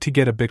starting to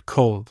get a bit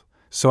cold,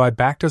 so I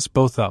backed us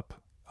both up,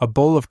 a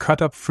bowl of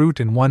cut-up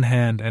fruit in one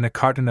hand and a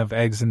carton of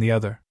eggs in the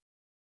other.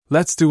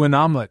 "Let's do an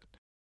omelet,"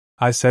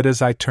 I said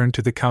as I turned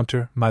to the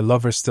counter, my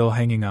lover still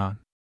hanging on.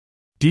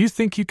 "Do you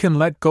think you can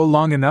let go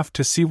long enough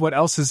to see what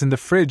else is in the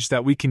fridge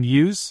that we can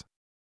use?"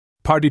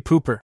 "Party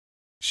pooper,"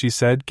 she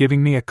said,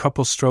 giving me a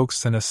couple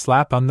strokes and a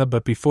slap on the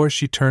butt before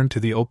she turned to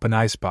the open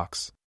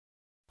icebox.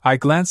 I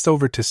glanced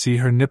over to see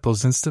her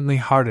nipples instantly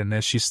harden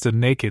as she stood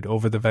naked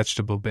over the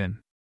vegetable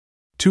bin.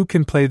 "Two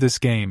can play this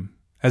game,"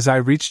 as I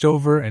reached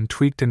over and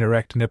tweaked an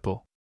erect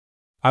nipple.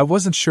 I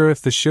wasn't sure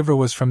if the shiver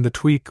was from the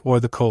tweak or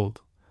the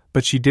cold,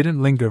 but she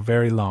didn't linger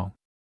very long.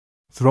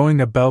 Throwing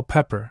a bell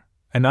pepper,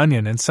 an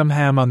onion and some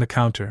ham on the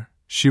counter,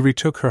 she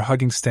retook her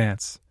hugging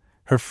stance,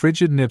 her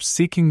frigid nips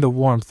seeking the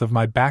warmth of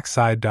my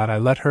backside. I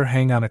let her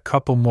hang on a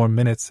couple more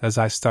minutes as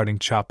I started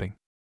chopping.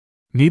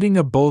 Needing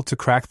a bowl to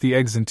crack the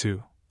eggs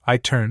into, I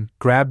turned,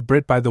 grabbed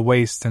Brit by the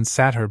waist and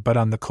sat her butt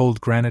on the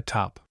cold granite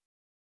top.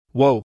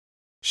 "Whoa!"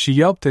 she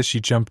yelped as she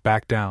jumped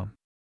back down.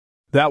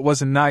 "That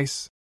wasn't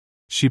nice,"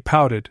 she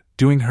pouted,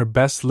 doing her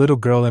best little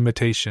girl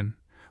imitation,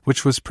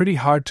 which was pretty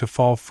hard to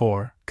fall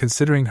for,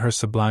 considering her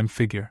sublime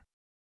figure.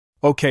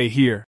 "Okay,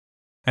 here."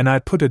 And I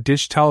put a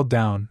dish towel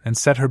down and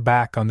set her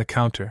back on the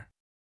counter.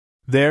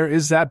 "There,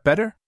 is that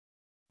better?"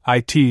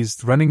 I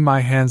teased, running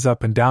my hands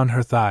up and down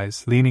her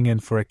thighs, leaning in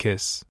for a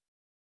kiss.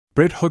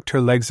 Brit hooked her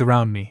legs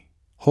around me,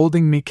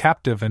 holding me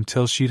captive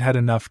until she'd had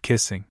enough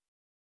kissing.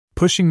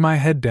 Pushing my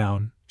head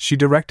down, She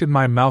directed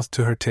my mouth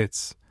to her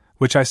tits,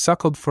 which I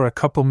suckled for a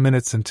couple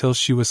minutes until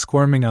she was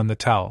squirming on the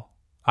towel.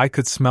 I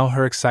could smell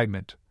her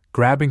excitement.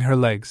 Grabbing her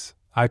legs,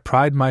 I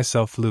pried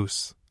myself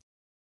loose.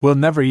 We'll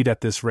never eat at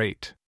this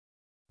rate.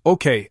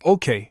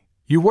 Okay,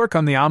 you work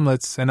on the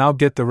omelets and I'll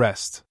get the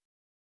rest.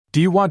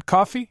 Do you want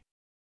coffee?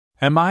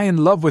 Am I in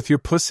love with your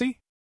pussy?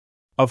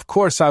 Of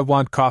course I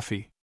want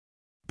coffee.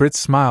 Britt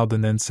smiled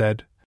and then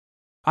said,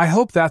 I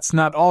hope that's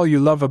not all you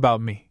love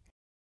about me.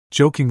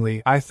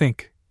 Jokingly, I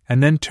think,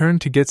 and then turned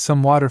to get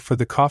some water for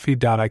the coffee.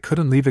 I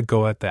couldn't leave it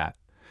go at that,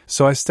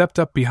 so I stepped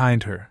up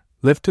behind her,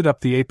 lifted up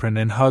the apron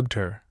and hugged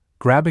her,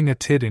 grabbing a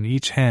tit in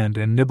each hand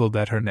and nibbled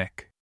at her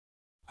neck.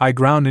 I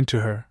ground into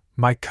her,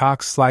 my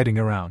cock sliding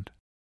around.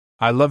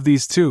 I love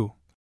these too.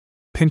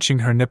 Pinching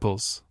her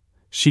nipples,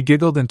 she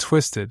giggled and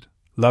twisted,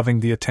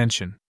 loving the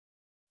attention.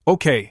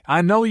 Okay,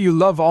 I know you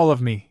love all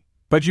of me,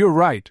 but you're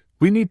right,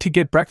 we need to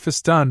get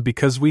breakfast done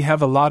because we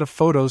have a lot of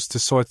photos to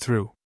sort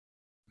through.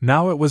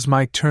 Now it was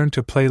my turn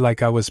to play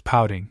like I was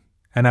pouting,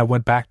 and I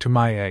went back to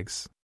my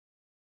eggs.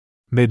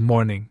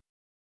 Mid-morning.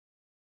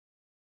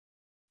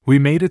 We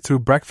made it through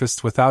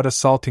breakfast without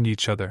assaulting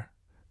each other,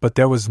 but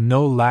there was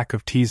no lack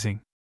of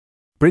teasing.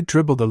 Britt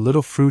dribbled a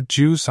little fruit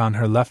juice on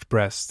her left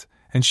breast,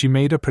 and she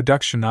made a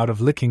production out of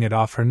licking it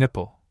off her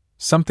nipple,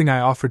 something I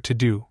offered to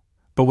do,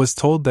 but was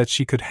told that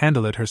she could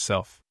handle it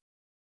herself.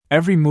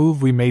 Every move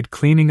we made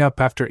cleaning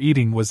up after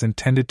eating was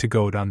intended to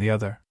goad on the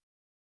other.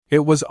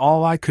 It was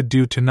all I could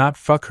do to not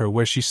fuck her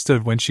where she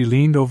stood when she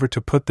leaned over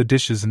to put the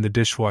dishes in the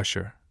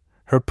dishwasher.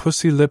 Her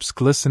pussy lips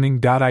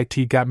glistening.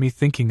 It got me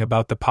thinking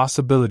about the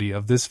possibility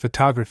of this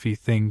photography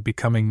thing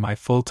becoming my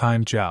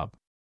full-time job.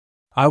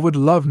 I would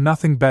love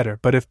nothing better,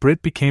 but if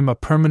Britt became a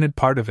permanent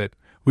part of it,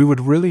 we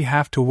would really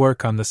have to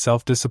work on the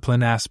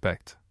self-discipline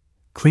aspect.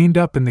 Cleaned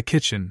up in the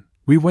kitchen,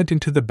 we went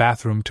into the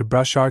bathroom to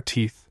brush our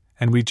teeth,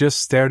 and we just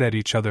stared at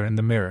each other in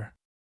the mirror.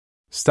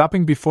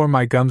 Stopping before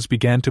my gums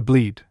began to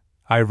bleed,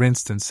 I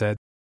rinsed and said,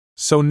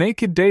 So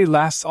Naked Day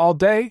lasts all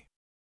day?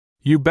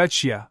 You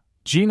betcha.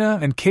 Gina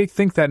and Kate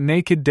think that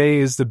Naked Day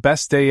is the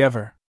best day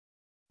ever.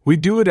 We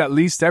do it at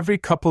least every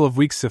couple of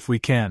weeks if we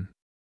can.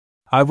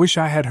 I wish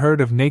I had heard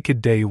of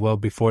Naked Day well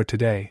before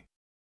today.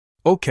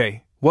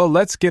 Okay, well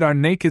let's get our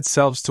naked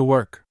selves to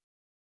work.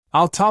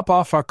 I'll top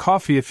off our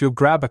coffee if you'll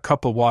grab a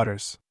couple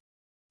waters.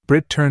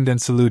 Britt turned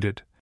and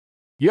saluted.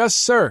 Yes,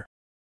 sir.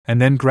 And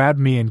then grabbed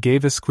me and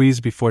gave a squeeze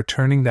before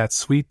turning that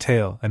sweet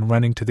tail and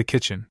running to the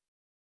kitchen.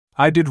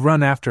 I did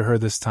run after her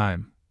this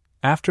time.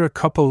 After a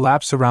couple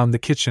laps around the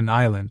kitchen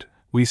island,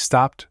 we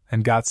stopped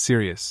and got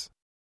serious.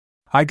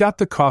 I got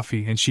the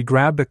coffee and she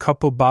grabbed a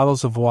couple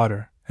bottles of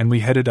water, and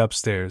we headed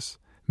upstairs,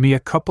 me a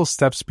couple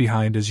steps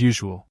behind as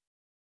usual.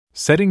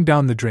 Setting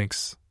down the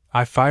drinks,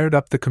 I fired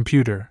up the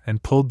computer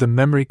and pulled the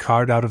memory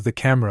card out of the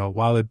camera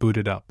while it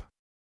booted up.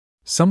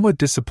 Somewhat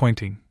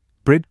disappointing,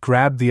 Britt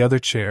grabbed the other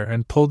chair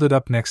and pulled it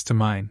up next to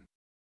mine.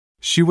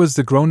 She was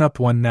the grown-up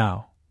one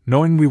now,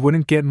 knowing we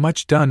wouldn't get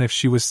much done if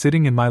she was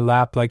sitting in my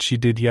lap like she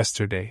did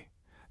yesterday.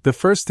 The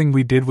first thing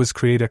we did was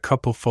create a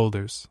couple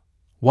folders,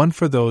 one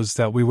for those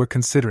that we were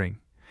considering,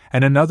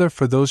 and another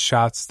for those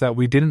shots that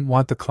we didn't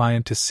want the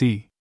client to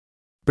see.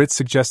 Britt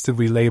suggested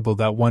we label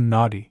that one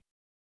naughty.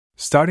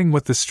 Starting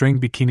with the string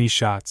bikini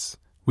shots,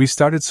 we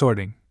started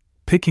sorting,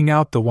 picking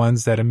out the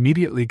ones that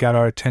immediately got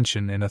our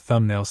attention in a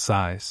thumbnail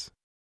size.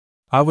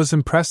 I was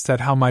impressed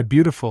at how my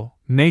beautiful,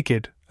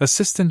 naked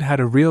assistant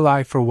had a real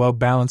eye for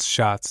well-balanced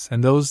shots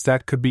and those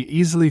that could be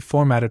easily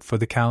formatted for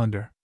the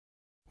calendar.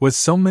 With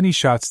so many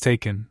shots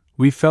taken,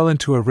 we fell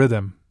into a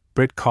rhythm,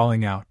 Britt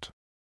calling out,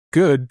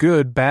 Good,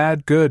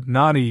 bad, good,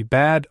 naughty,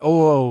 bad,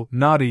 oh,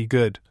 naughty,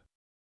 good.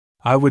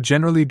 I would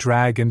generally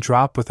drag and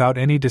drop without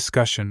any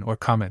discussion or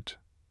comment.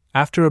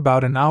 After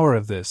about an hour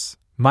of this,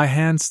 my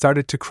hands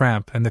started to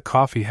cramp and the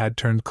coffee had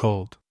turned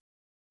cold.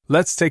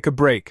 Let's take a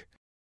break,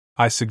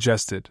 I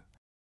suggested.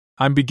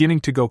 I'm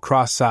beginning to go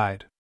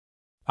cross-eyed.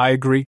 I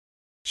agree,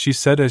 she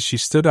said as she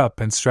stood up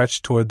and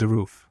stretched toward the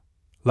roof.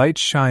 Light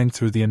shined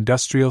through the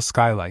industrial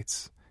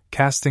skylights,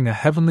 casting a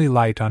heavenly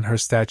light on her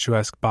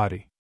statuesque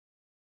body.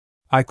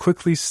 I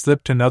quickly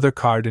slipped another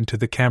card into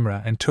the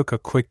camera and took a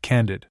quick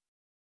candid.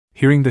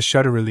 Hearing the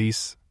shutter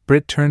release,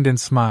 Britt turned and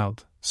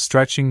smiled,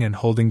 stretching and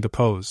holding the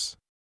pose.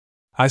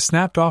 I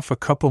snapped off a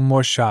couple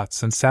more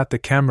shots and sat the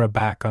camera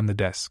back on the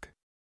desk.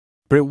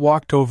 Britt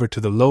walked over to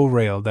the low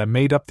rail that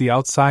made up the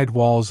outside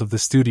walls of the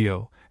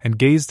studio and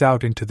gazed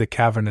out into the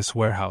cavernous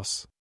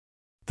warehouse.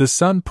 The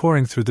sun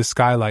pouring through the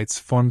skylights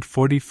formed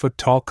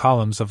 40-foot-tall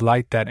columns of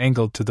light that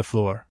angled to the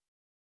floor.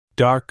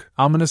 Dark,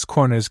 ominous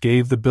corners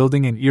gave the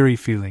building an eerie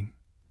feeling.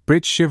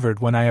 Britt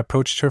shivered when I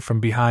approached her from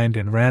behind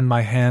and ran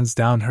my hands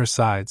down her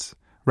sides,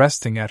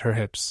 resting at her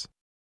hips.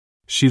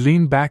 She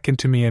leaned back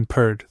into me and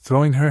purred,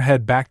 throwing her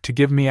head back to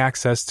give me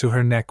access to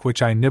her neck,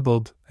 which I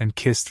nibbled and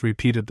kissed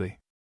repeatedly.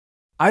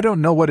 I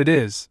don't know what it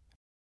is,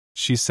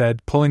 she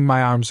said, pulling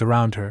my arms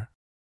around her,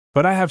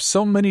 but I have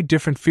so many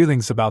different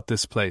feelings about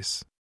this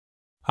place.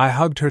 I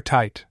hugged her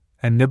tight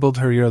and nibbled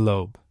her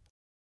earlobe.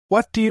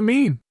 What do you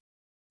mean?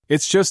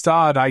 It's just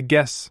odd, I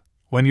guess.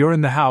 When you're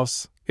in the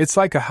house, It's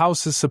like a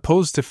house is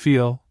supposed to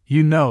feel,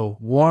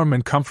 warm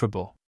and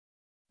comfortable.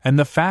 And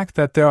the fact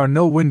that there are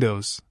no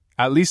windows,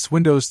 at least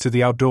windows to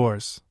the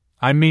outdoors,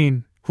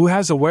 who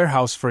has a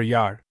warehouse for a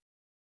yard?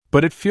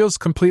 But it feels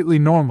completely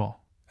normal,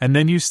 and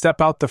then you step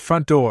out the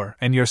front door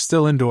and you're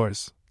still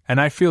indoors,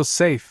 and I feel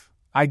safe,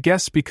 I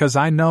guess because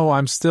I know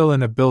I'm still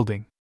in a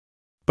building.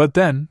 But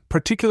then,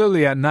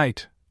 particularly at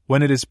night,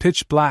 when it is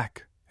pitch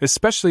black,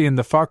 especially in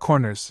the far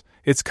corners,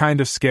 it's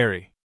kind of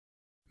scary.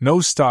 No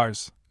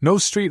stars, no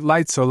street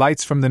lights or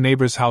lights from the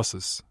neighbors'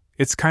 houses.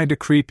 It's kinda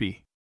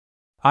creepy.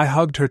 I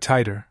hugged her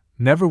tighter,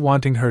 never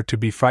wanting her to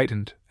be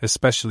frightened,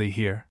 especially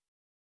here.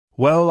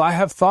 Well, I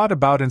have thought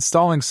about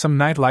installing some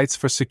night lights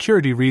for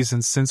security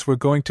reasons since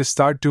we're going to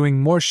start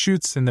doing more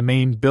shoots in the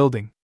main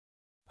building.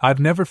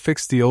 I've never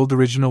fixed the old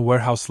original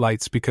warehouse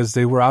lights because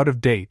they were out of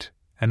date,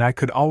 and I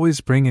could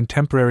always bring in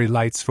temporary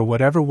lights for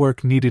whatever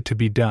work needed to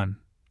be done,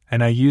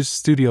 and I used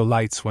studio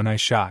lights when I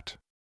shot.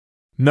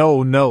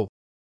 No,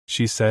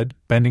 she said,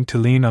 bending to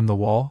lean on the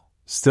wall,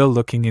 still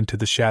looking into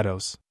the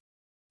shadows.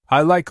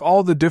 I like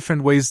all the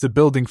different ways the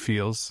building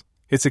feels.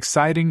 It's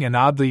exciting and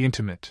oddly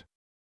intimate.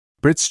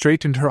 Britt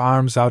straightened her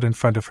arms out in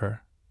front of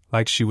her,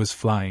 like she was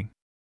flying.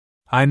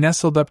 I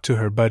nestled up to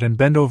her butt and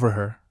bent over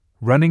her,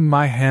 running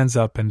my hands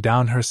up and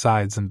down her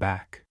sides and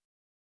back.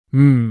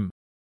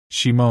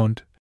 She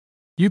moaned.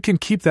 You can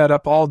keep that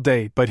up all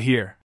day, but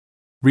here.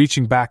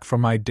 Reaching back for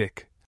my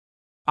dick.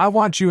 I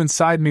want you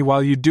inside me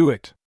while you do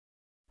it.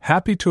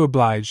 Happy to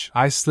oblige,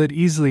 I slid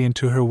easily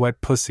into her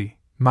wet pussy,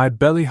 my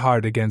belly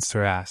hard against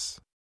her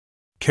ass.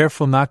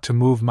 Careful not to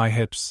move my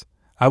hips,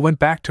 I went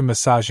back to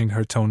massaging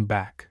her toned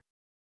back.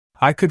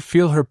 I could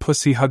feel her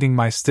pussy hugging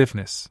my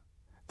stiffness.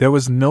 There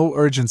was no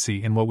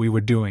urgency in what we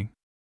were doing.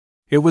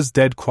 It was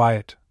dead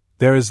quiet.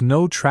 There is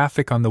no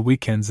traffic on the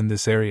weekends in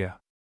this area.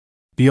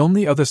 The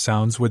only other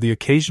sounds were the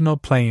occasional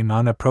plane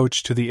on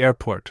approach to the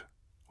airport,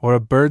 or a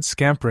bird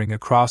scampering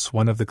across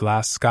one of the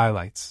glass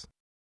skylights.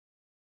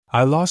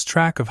 I lost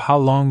track of how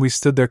long we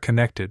stood there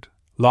connected,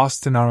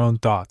 lost in our own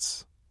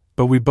thoughts,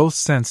 but we both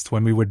sensed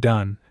when we were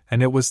done,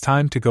 and it was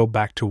time to go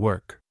back to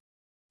work.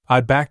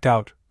 I backed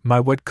out, my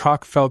wet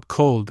cock felt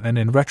cold, and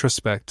in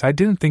retrospect I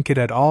didn't think it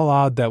at all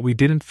odd that we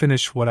didn't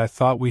finish what I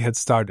thought we had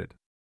started.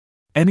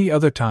 Any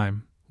other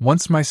time,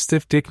 once my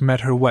stiff dick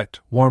met her wet,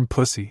 warm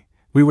pussy,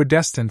 we were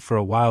destined for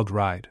a wild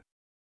ride.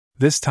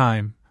 This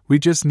time, we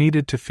just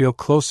needed to feel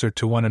closer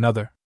to one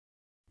another.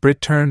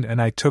 Britt turned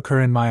and I took her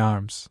in my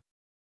arms.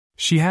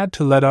 She had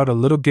to let out a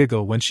little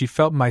giggle when she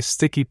felt my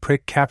sticky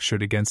prick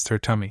captured against her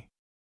tummy.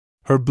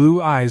 Her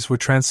blue eyes were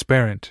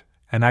transparent,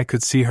 and I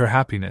could see her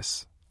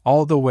happiness,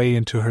 all the way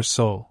into her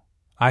soul.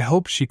 I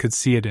hoped she could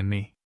see it in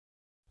me.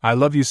 I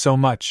love you so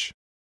much,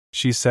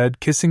 she said,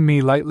 kissing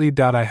me lightly.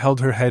 I held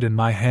her head in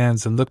my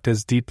hands and looked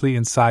as deeply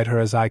inside her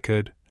as I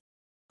could.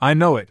 I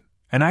know it,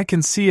 and I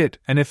can see it,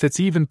 and if it's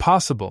even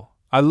possible,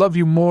 I love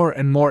you more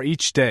and more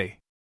each day.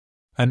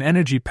 An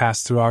energy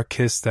passed through our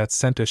kiss that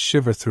sent a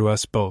shiver through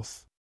us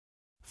both.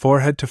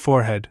 Forehead to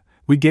forehead,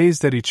 we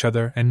gazed at each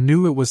other and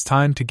knew it was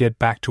time to get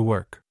back to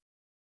work.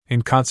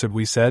 In concert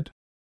we said,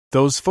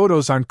 "Those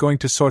photos aren't going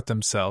to sort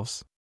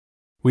themselves."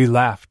 We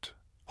laughed,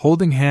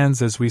 holding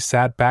hands as we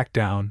sat back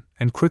down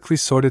and quickly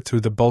sorted through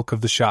the bulk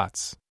of the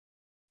shots.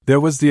 There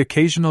was the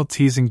occasional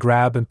teasing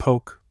grab and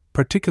poke,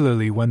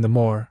 particularly when the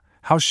more,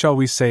 how shall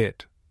we say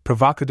it,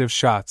 provocative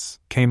shots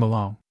came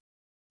along.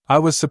 I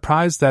was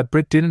surprised that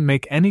Britt didn't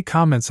make any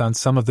comments on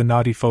some of the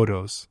naughty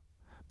photos,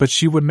 but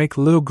she would make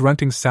little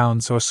grunting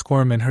sounds or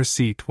squirm in her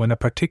seat when a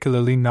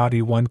particularly naughty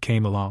one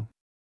came along.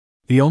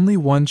 The only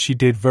one she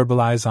did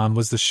verbalize on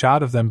was the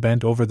shot of them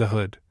bent over the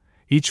hood,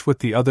 each with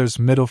the other's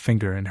middle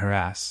finger in her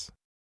ass.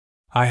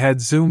 I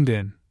had zoomed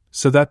in,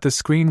 so that the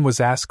screen was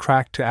ass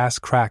crack to ass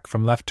crack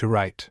from left to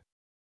right.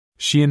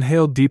 She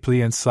inhaled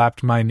deeply and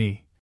slapped my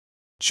knee.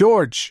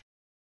 "George!"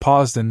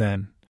 Paused and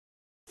then,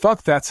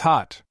 "Fuck, that's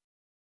hot."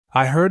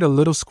 I heard a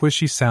little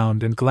squishy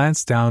sound and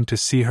glanced down to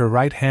see her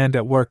right hand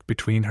at work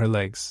between her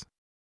legs.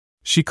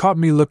 She caught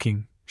me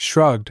looking,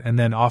 shrugged, and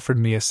then offered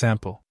me a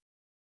sample.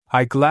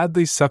 I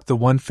gladly sucked the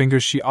one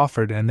finger she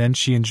offered, and then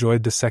she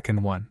enjoyed the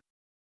second one.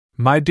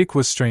 My dick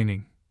was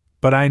straining,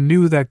 but I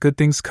knew that good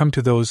things come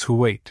to those who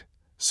wait,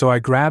 so I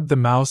grabbed the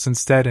mouse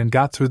instead and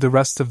got through the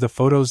rest of the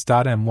photos.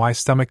 My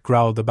stomach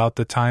growled about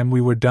the time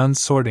we were done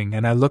sorting,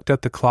 and I looked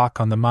at the clock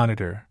on the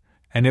monitor,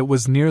 and it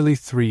was nearly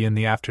 3 in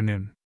the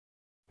afternoon.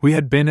 We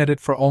had been at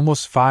it for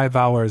almost 5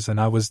 hours and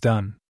I was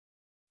done.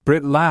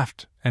 Britt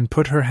laughed and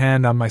put her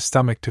hand on my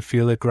stomach to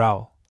feel it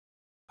growl.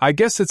 "I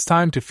guess it's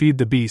time to feed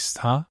the beast,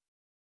 huh?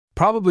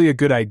 Probably a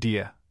good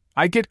idea.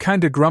 I get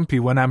kinda grumpy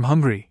when I'm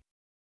hungry."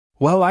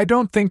 "Well, I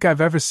don't think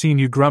I've ever seen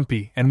you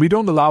grumpy, and we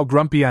don't allow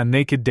grumpy on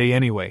Naked Day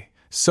anyway,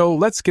 so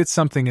let's get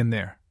something in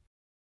there."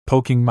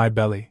 Poking my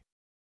belly.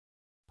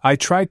 I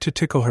tried to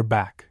tickle her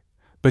back,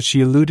 but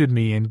she eluded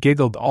me and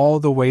giggled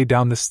all the way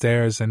down the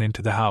stairs and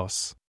into the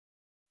house.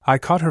 I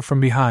caught her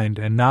from behind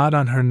and gnawed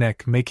on her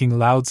neck, making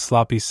loud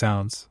sloppy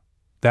sounds.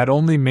 That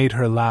only made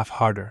her laugh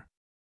harder.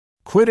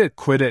 Quit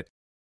it,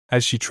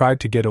 as she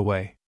tried to get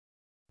away.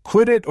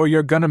 Quit it or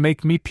you're gonna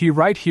make me pee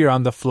right here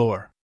on the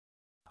floor.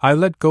 I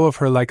let go of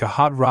her like a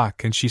hot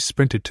rock and she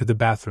sprinted to the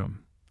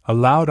bathroom. A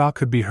loud "ah"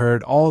 could be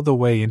heard all the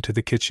way into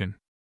the kitchen.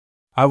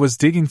 I was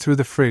digging through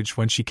the fridge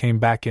when she came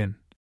back in.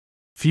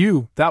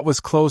 Phew, that was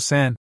close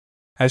and…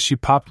 as she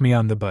popped me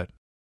on the butt.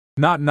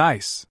 Not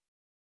nice.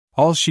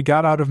 All she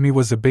got out of me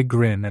was a big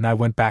grin and I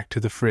went back to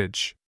the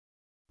fridge.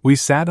 We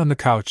sat on the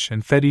couch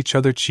and fed each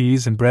other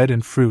cheese and bread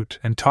and fruit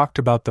and talked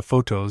about the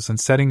photos and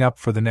setting up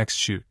for the next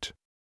shoot.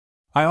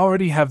 I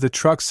already have the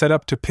truck set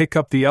up to pick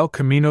up the El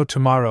Camino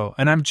tomorrow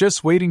and I'm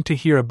just waiting to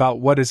hear about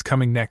what is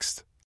coming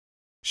next,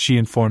 she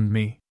informed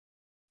me.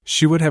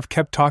 She would have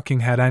kept talking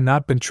had I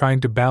not been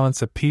trying to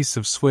balance a piece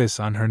of Swiss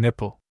on her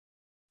nipple.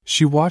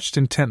 She watched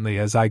intently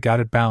as I got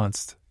it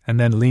balanced, and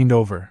then leaned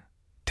over,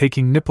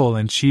 taking nipple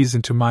and cheese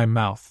into my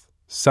mouth,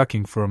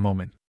 sucking for a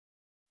moment.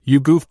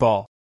 You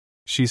goofball,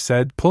 she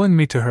said, pulling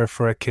me to her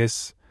for a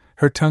kiss,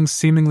 her tongue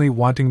seemingly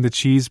wanting the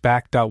cheese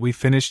back. We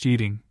finished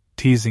eating,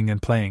 teasing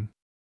and playing.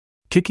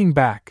 Kicking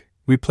back,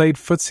 we played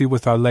footsie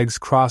with our legs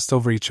crossed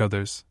over each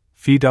other's,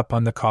 feet up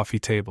on the coffee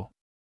table.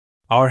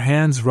 Our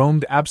hands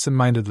roamed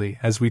absent-mindedly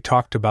as we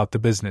talked about the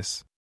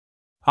business.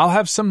 I'll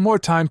have some more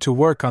time to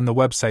work on the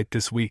website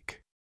this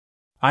week.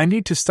 I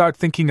need to start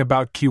thinking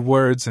about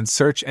keywords and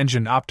search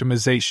engine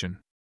optimization.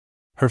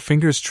 Her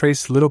fingers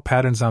trace little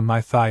patterns on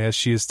my thigh as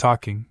she is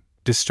talking,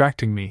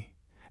 distracting me,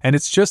 and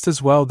it's just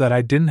as well that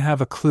I didn't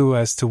have a clue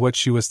as to what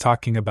she was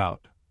talking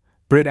about.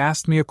 Britt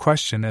asked me a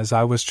question as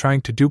I was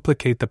trying to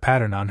duplicate the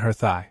pattern on her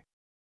thigh.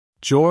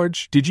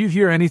 George, did you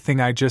hear anything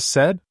I just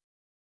said?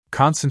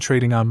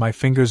 Concentrating on my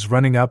fingers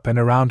running up and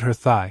around her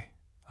thigh,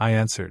 I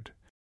answered.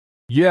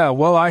 Yeah,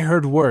 well, I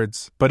heard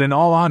words, but in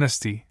all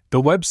honesty,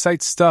 the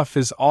website stuff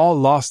is all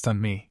lost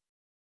on me.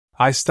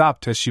 I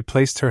stopped as she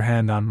placed her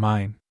hand on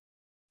mine.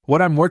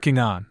 What I'm working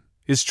on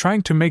is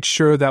trying to make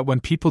sure that when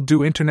people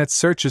do internet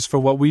searches for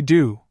what we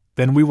do,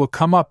 then we will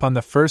come up on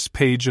the first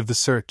page of the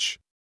search.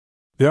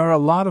 There are a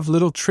lot of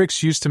little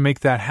tricks used to make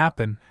that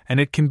happen, and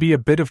it can be a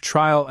bit of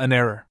trial and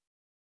error.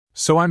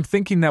 So I'm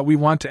thinking that we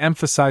want to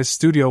emphasize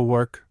studio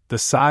work, the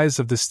size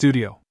of the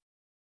studio.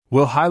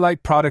 We'll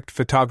highlight product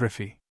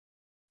photography.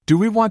 Do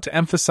we want to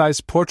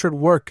emphasize portrait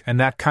work and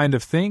that kind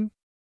of thing?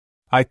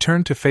 I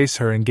turned to face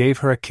her and gave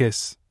her a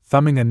kiss,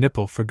 thumbing a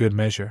nipple for good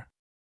measure.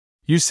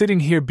 You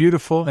sitting here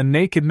beautiful and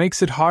naked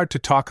makes it hard to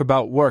talk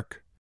about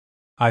work,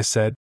 I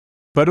said.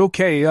 But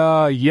okay,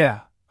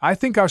 yeah, I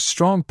think our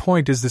strong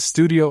point is the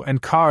studio,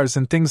 and cars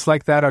and things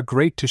like that are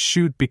great to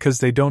shoot because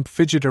they don't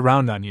fidget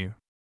around on you.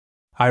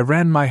 I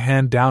ran my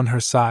hand down her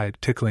side,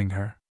 tickling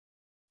her.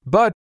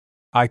 But,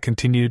 I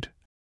continued,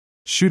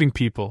 shooting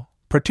people,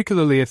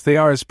 particularly if they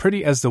are as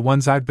pretty as the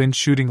ones I've been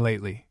shooting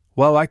lately,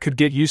 well, I could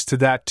get used to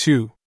that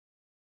too.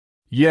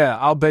 Yeah,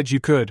 I'll bet you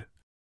could.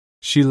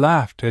 She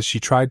laughed as she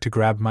tried to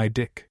grab my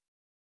dick.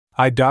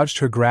 I dodged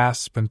her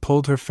grasp and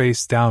pulled her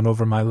face down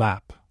over my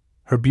lap,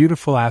 her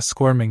beautiful ass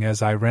squirming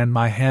as I ran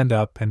my hand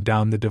up and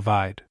down the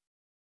divide.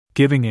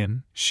 Giving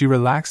in, she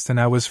relaxed and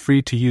I was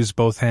free to use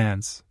both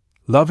hands,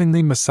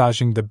 lovingly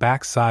massaging the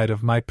backside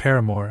of my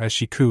paramour as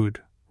she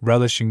cooed,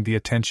 relishing the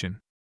attention.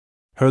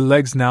 Her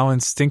legs now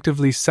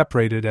instinctively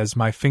separated as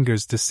my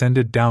fingers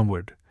descended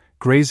downward,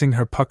 grazing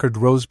her puckered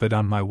rosebud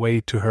on my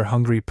way to her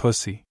hungry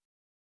pussy.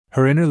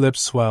 Her inner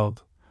lips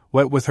swelled,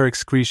 wet with her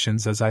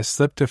excretions as I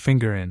slipped a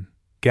finger in,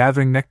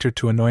 gathering nectar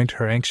to anoint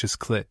her anxious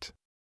clit.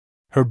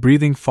 Her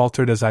breathing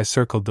faltered as I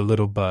circled the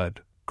little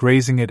bud,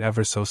 grazing it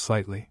ever so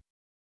slightly.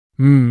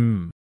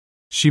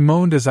 She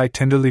moaned as I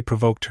tenderly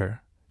provoked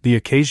her, the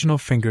occasional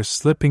finger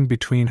slipping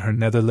between her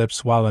nether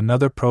lips while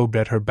another probed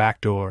at her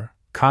back door,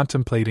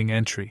 contemplating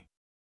entry.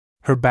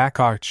 Her back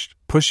arched,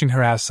 pushing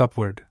her ass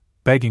upward,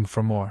 begging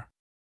for more.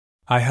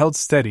 I held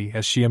steady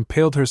as she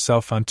impaled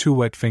herself on two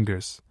wet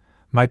fingers,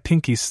 my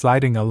pinky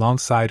sliding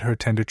alongside her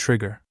tender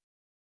trigger.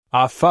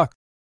 Ah fuck!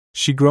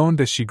 She groaned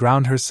as she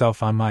ground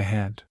herself on my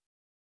hand.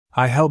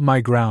 I held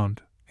my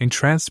ground,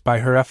 entranced by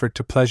her effort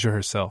to pleasure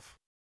herself.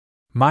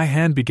 My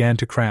hand began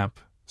to cramp,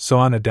 so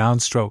on a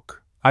downstroke,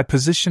 I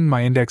positioned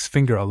my index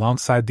finger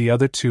alongside the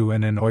other two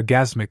and an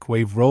orgasmic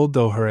wave rolled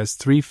through her as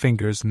 3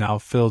 fingers now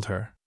filled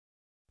her.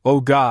 Oh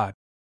God!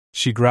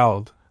 She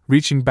growled,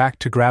 reaching back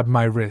to grab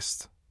my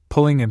wrist,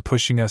 pulling and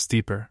pushing us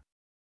deeper.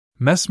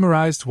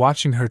 Mesmerized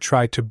watching her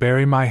try to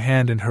bury my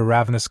hand in her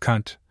ravenous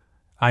cunt,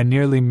 I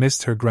nearly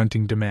missed her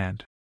grunting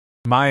demand.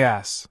 My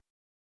ass!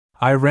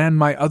 I ran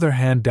my other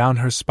hand down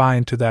her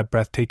spine to that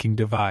breathtaking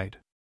divide.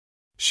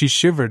 She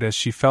shivered as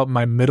she felt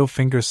my middle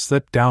finger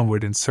slip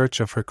downward in search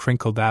of her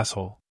crinkled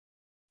asshole.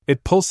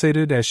 It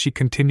pulsated as she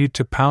continued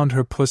to pound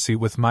her pussy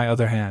with my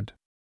other hand.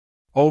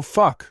 Oh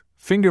fuck,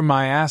 finger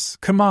my ass,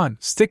 come on,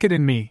 stick it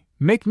in me,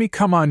 make me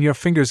come on your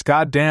fingers,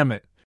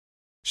 goddammit!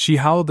 She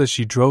howled as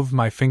she drove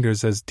my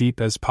fingers as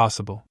deep as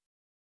possible.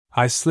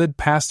 I slid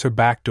past her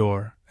back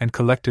door and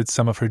collected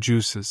some of her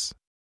juices.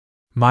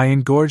 My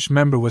engorged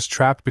member was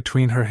trapped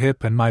between her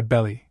hip and my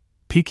belly,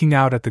 peeking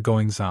out at the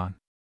goings-on.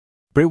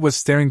 Britt was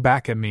staring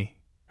back at me,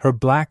 her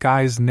black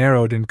eyes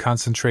narrowed in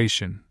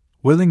concentration,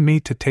 willing me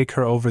to take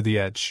her over the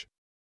edge.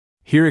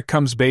 Here it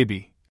comes,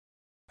 baby.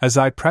 as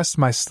I pressed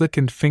my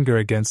slickened finger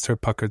against her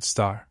puckered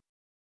star.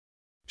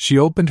 She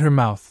opened her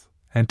mouth,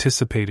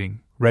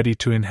 anticipating, ready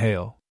to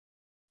inhale.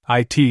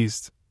 I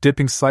teased,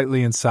 dipping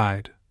slightly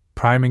inside,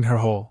 priming her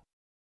hole.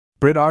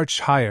 Brit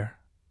arched higher,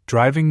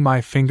 driving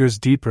my fingers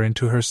deeper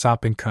into her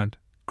sopping cunt,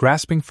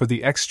 grasping for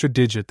the extra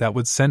digit that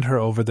would send her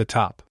over the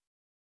top.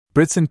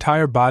 Brit's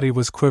entire body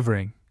was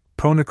quivering,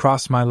 prone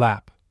across my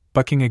lap,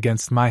 bucking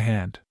against my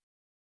hand.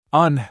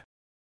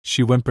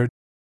 She whimpered.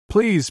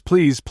 Please,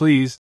 please,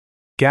 please.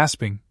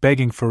 Gasping,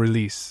 begging for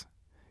release.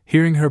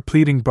 Hearing her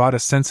pleading brought a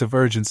sense of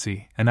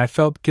urgency, and I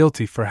felt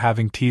guilty for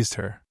having teased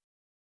her.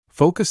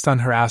 Focused on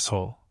her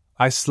asshole,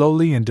 I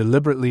slowly and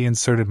deliberately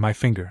inserted my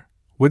finger,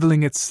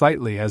 whittling it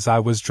slightly as I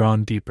was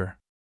drawn deeper.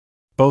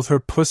 Both her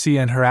pussy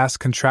and her ass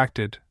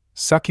contracted,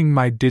 sucking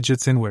my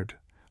digits inward,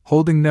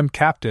 holding them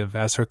captive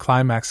as her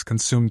climax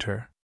consumed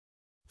her.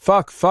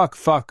 Fuck, fuck,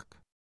 fuck,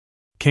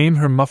 came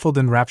her muffled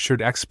and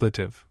raptured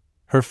expletive,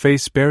 her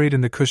face buried in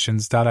the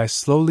cushions. I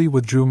slowly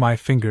withdrew my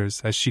fingers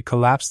as she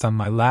collapsed on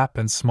my lap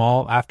and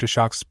small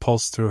aftershocks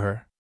pulsed through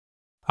her.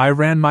 I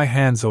ran my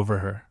hands over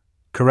her,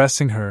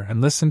 caressing her,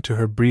 and listened to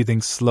her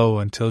breathing slow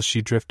until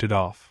she drifted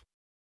off.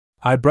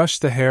 I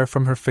brushed the hair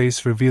from her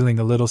face, revealing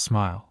a little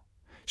smile.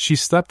 She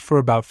slept for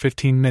about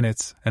 15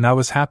 minutes, and I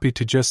was happy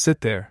to just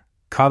sit there,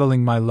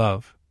 coddling my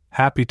love,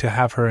 happy to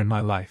have her in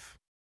my life.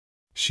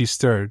 She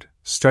stirred,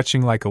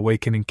 stretching like a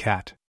wakening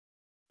cat.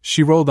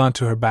 She rolled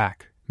onto her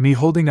back, me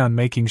holding on,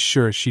 making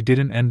sure she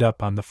didn't end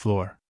up on the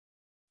floor.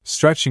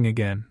 Stretching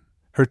again,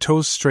 her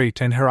toes straight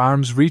and her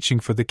arms reaching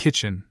for the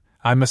kitchen,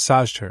 I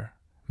massaged her,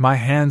 my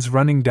hands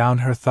running down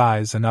her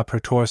thighs and up her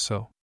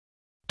torso.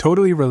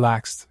 Totally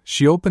relaxed,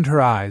 she opened her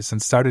eyes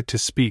and started to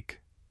speak,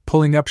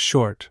 pulling up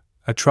short,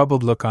 a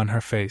troubled look on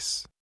her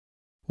face.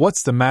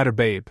 What's the matter,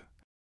 babe?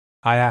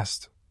 I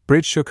asked.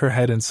 Brit shook her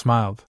head and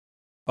smiled.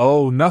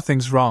 Oh,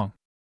 nothing's wrong.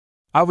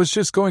 I was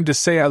just going to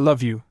say I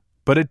love you,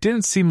 but it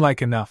didn't seem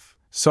like enough,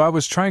 so I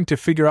was trying to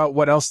figure out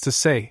what else to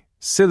say.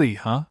 Silly,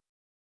 huh?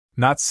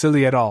 Not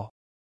silly at all,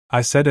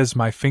 I said as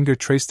my finger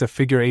traced a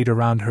figure 8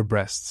 around her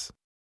breasts.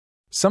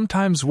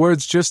 Sometimes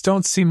words just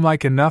don't seem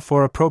like enough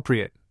or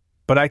appropriate,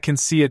 but I can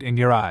see it in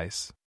your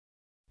eyes.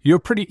 You're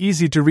pretty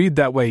easy to read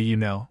that way, you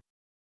know.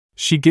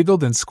 She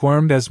giggled and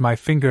squirmed as my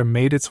finger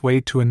made its way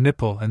to a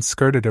nipple and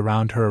skirted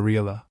around her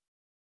areola.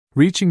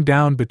 Reaching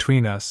down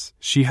between us,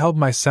 she held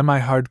my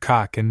semi-hard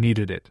cock and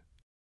kneaded it.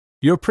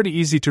 You're pretty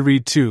easy to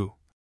read too.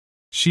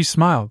 She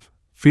smiled,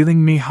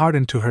 feeling me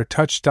harden to her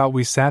touch.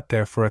 We sat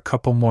there for a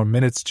couple more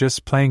minutes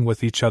just playing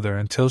with each other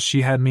until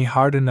she had me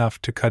hard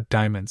enough to cut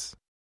diamonds.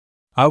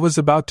 I was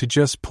about to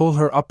just pull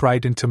her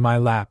upright into my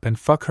lap and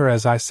fuck her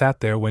as I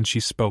sat there when she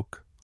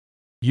spoke.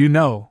 You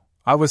know,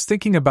 I was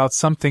thinking about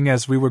something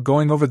as we were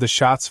going over the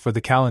shots for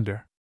the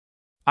calendar.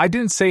 I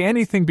didn't say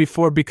anything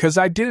before because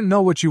I didn't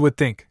know what you would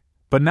think,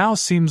 but now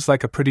seems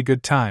like a pretty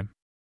good time.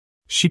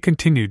 She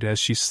continued as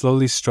she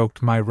slowly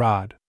stroked my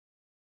rod.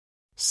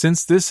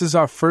 Since this is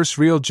our first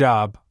real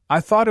job,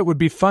 I thought it would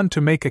be fun to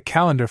make a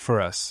calendar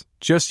for us,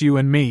 just you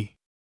and me.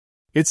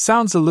 It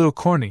sounds a little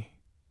corny,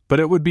 but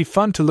it would be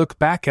fun to look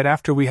back at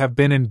after we have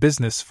been in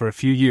business for a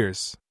few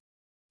years.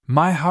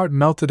 My heart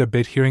melted a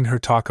bit hearing her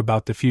talk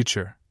about the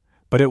future,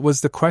 but it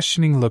was the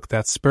questioning look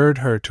that spurred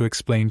her to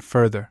explain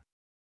further.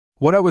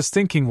 What I was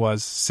thinking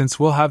was, since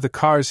we'll have the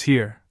cars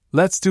here,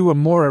 let's do a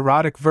more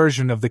erotic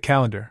version of the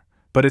calendar,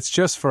 but it's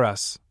just for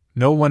us,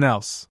 no one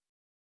else.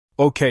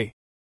 Okay,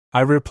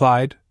 I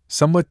replied,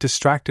 somewhat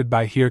distracted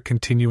by her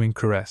continuing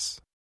caress.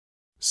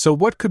 So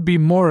what could be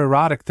more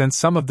erotic than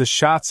some of the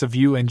shots of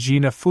you and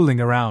Gina fooling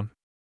around?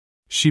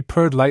 She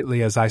purred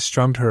lightly as I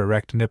strummed her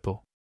erect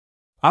nipple.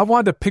 I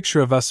want a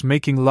picture of us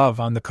making love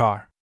on the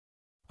car.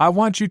 I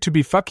want you to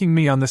be fucking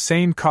me on the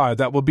same car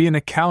that will be in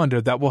a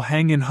calendar that will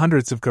hang in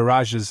hundreds of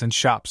garages and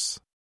shops.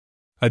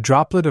 A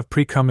droplet of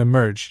pre-cum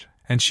emerged,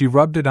 and she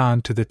rubbed it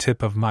on to the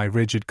tip of my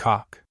rigid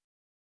cock.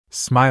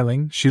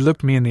 Smiling, she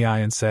looked me in the eye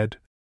and said,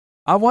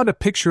 I want a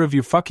picture of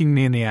you fucking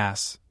me in the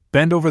ass,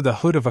 bend over the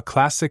hood of a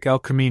classic El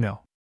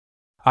Camino.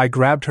 I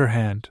grabbed her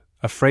hand,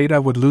 afraid I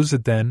would lose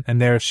it then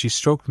and there if she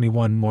stroked me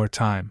one more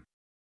time.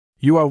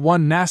 You are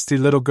one nasty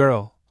little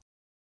girl,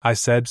 I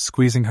said,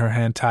 squeezing her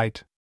hand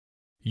tight.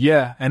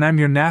 Yeah, and I'm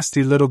your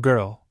nasty little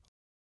girl.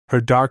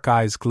 Her dark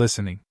eyes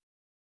glistening.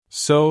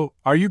 So,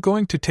 are you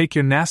going to take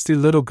your nasty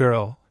little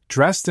girl,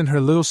 dressed in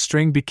her little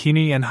string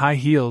bikini and high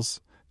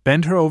heels,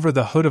 bend her over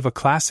the hood of a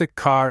classic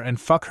car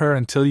and fuck her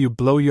until you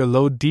blow your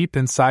load deep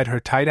inside her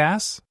tight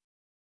ass?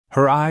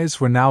 Her eyes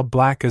were now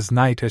black as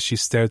night as she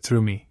stared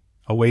through me,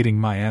 awaiting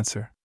my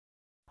answer.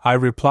 I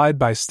replied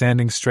by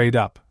standing straight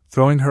up,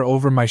 throwing her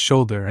over my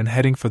shoulder and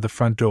heading for the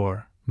front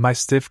door, my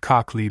stiff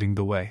cock leading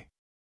the way.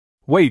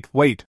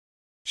 Wait,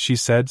 she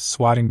said,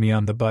 swatting me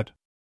on the butt.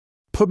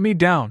 Put me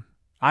down.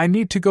 I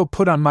need to go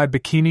put on my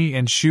bikini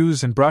and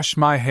shoes and brush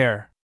my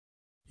hair.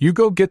 You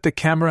go get the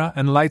camera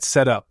and lights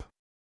set up.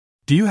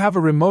 Do you have a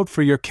remote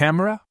for your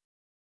camera?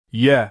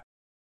 Yeah,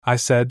 I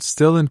said,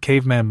 still in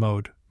caveman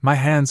mode, my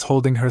hands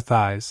holding her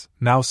thighs,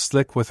 now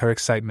slick with her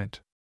excitement.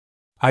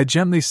 I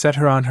gently set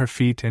her on her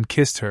feet and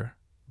kissed her,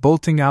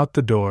 bolting out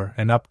the door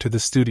and up to the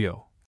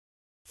studio.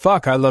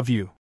 "Fuck, I love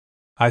you,"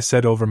 I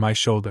said over my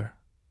shoulder.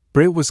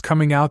 Brit was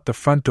coming out the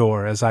front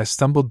door as I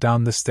stumbled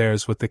down the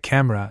stairs with the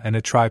camera and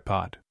a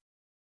tripod.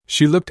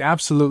 She looked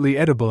absolutely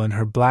edible in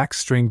her black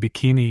string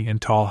bikini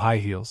and tall high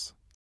heels.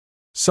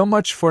 "So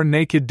much for a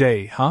naked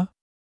day, huh?"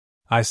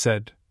 I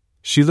said.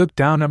 She looked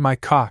down at my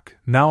cock,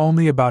 now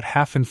only about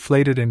half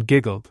inflated, and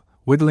giggled,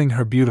 wiggling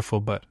her beautiful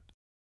butt.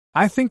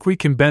 "I think we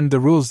can bend the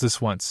rules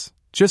this once,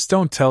 just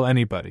don't tell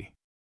anybody."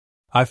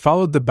 I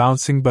followed the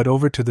bouncing butt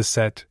over to the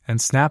set and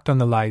snapped on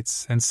the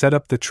lights and set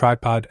up the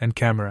tripod and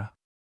camera.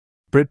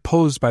 Brit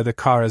posed by the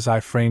car as I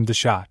framed the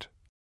shot.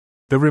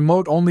 "The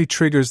remote only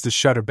triggers the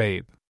shutter,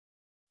 babe.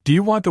 Do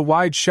you want a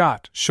wide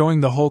shot,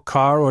 showing the whole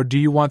car, or do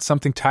you want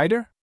something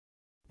tighter?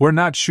 We're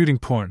not shooting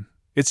porn,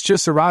 it's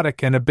just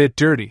erotic and a bit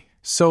dirty,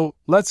 so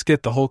let's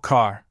get the whole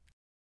car."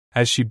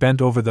 As she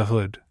bent over the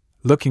hood,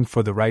 looking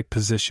for the right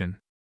position.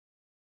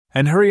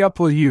 "And hurry up,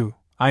 will you?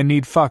 I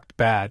need fucked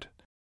bad."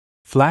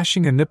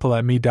 Flashing a nipple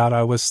at me.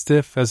 I was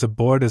stiff as a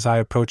board as I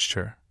approached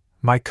her,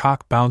 my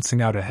cock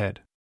bouncing out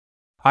ahead.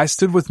 I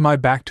stood with my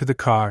back to the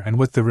car and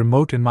with the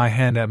remote in my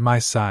hand at my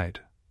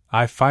side.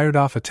 I fired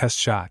off a test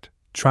shot,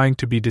 trying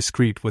to be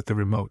discreet with the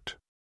remote.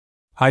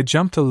 I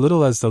jumped a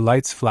little as the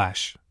lights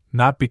flashed,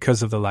 not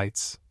because of the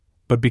lights,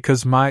 but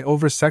because my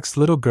oversexed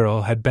little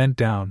girl had bent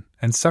down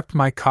and sucked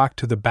my cock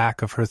to the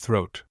back of her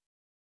throat.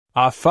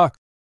 "Ah, fuck!"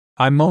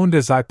 I moaned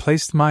as I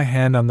placed my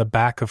hand on the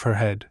back of her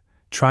head,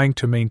 trying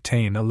to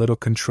maintain a little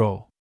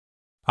control.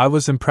 I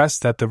was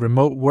impressed that the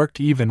remote worked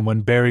even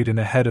when buried in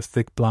a head of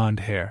thick blonde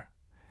hair.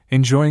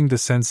 Enjoying the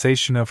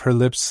sensation of her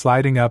lips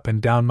sliding up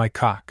and down my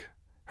cock,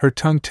 her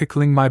tongue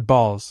tickling my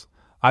balls,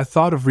 I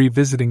thought of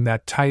revisiting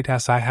that tight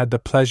ass I had the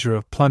pleasure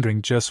of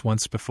plundering just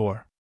once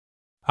before.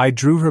 I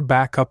drew her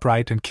back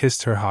upright and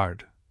kissed her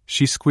hard.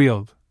 She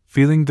squealed,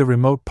 feeling the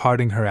remote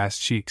parting her ass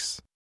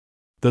cheeks.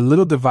 The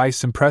little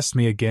device impressed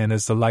me again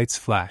as the lights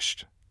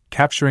flashed,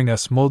 capturing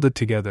us molded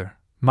together,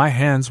 my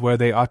hands where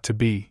they ought to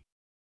be.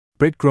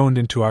 Brit groaned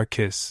into our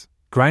kiss,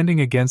 grinding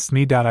against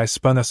me. I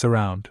spun us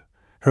around,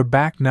 her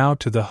back now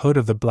to the hood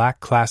of the black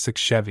classic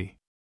Chevy.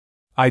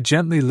 I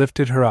gently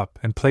lifted her up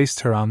and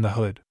placed her on the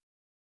hood.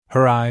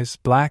 Her eyes,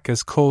 black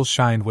as coal,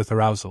 shined with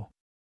arousal.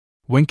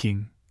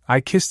 Winking, I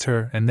kissed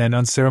her, and then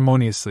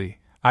unceremoniously,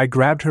 I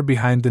grabbed her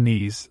behind the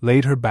knees,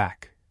 laid her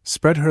back,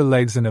 spread her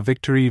legs in a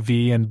victory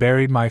V, and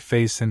buried my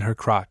face in her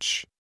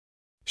crotch.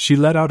 She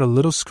let out a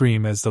little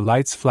scream as the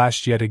lights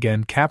flashed yet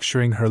again,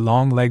 capturing her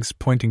long legs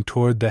pointing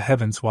toward the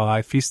heavens while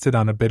I feasted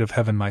on a bit of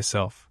heaven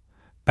myself.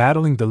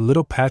 Battling the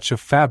little patch of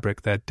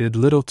fabric that did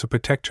little to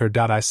protect her.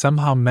 I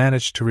somehow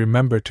managed to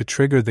remember to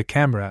trigger the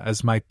camera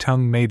as my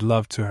tongue made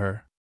love to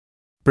her.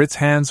 Brit's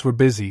hands were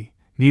busy,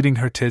 kneading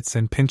her tits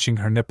and pinching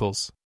her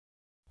nipples.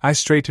 I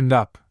straightened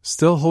up,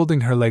 still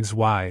holding her legs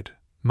wide,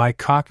 my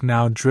cock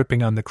now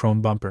dripping on the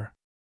chrome bumper.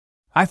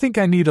 "I think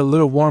I need a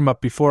little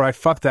warm-up before I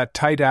fuck that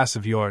tight ass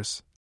of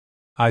yours,"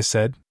 I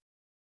said.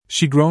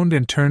 She groaned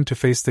and turned to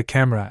face the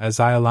camera as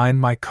I aligned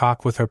my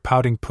cock with her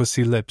pouting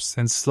pussy lips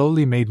and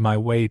slowly made my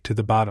way to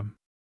the bottom.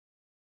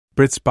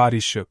 Brit's body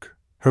shook,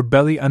 her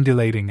belly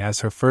undulating as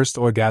her first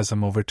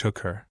orgasm overtook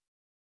her.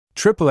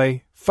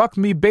 "AAA, fuck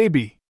me,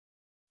 baby!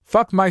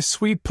 Fuck my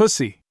sweet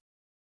pussy!"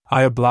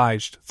 I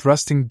obliged,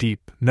 thrusting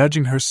deep,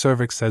 nudging her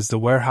cervix as the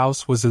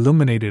warehouse was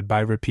illuminated by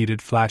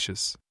repeated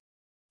flashes.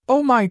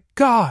 "Oh my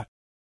God!"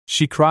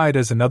 she cried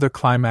as another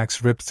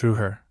climax ripped through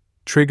her,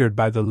 triggered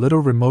by the little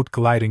remote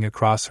gliding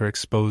across her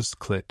exposed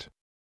clit.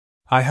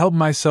 I held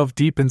myself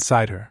deep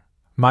inside her,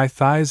 my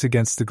thighs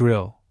against the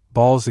grill,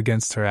 balls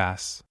against her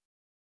ass.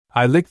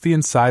 I licked the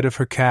inside of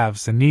her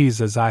calves and knees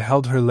as I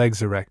held her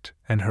legs erect,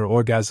 and her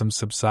orgasm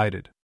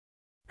subsided.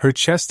 Her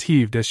chest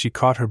heaved as she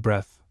caught her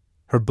breath,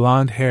 her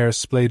blonde hair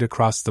splayed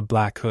across the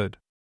black hood.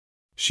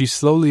 She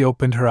slowly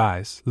opened her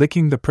eyes,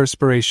 licking the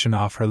perspiration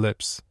off her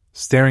lips,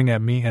 staring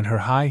at me and her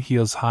high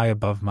heels high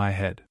above my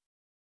head.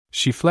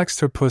 She flexed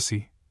her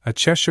pussy, a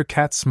Cheshire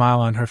cat smile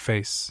on her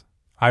face.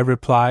 I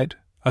replied,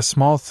 a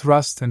small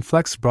thrust and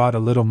flex brought a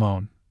little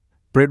moan.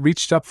 Brit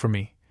reached up for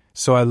me,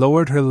 so I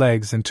lowered her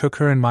legs and took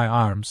her in my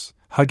arms,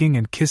 hugging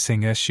and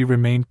kissing as she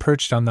remained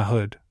perched on the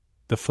hood.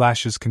 The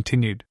flashes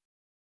continued.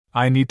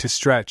 "I need to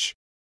stretch,"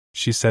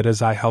 she said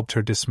as I helped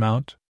her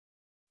dismount.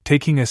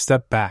 Taking a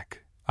step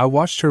back, I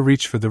watched her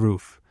reach for the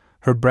roof,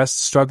 her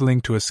breasts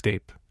struggling to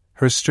escape,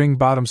 her string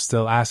bottom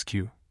still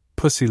askew,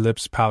 pussy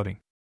lips pouting.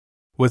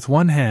 With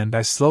one hand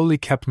I slowly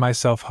kept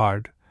myself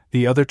hard,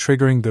 the other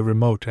triggering the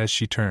remote as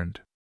she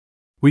turned.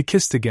 We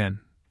kissed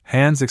again,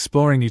 hands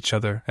exploring each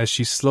other as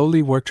she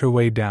slowly worked her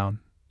way down,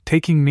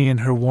 taking me in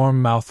her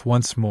warm mouth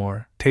once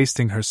more,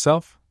 tasting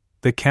herself.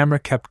 The camera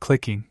kept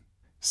clicking.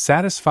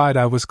 Satisfied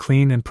I was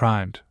clean and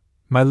primed,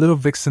 my little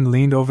vixen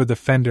leaned over the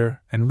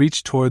fender and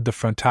reached toward the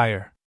front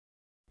tire.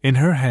 In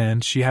her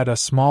hand she had a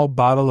small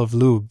bottle of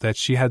lube that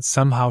she had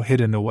somehow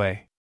hidden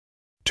away.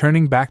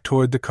 Turning back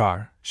toward the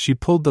car, she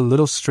pulled the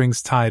little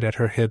strings tied at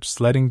her hips,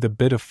 letting the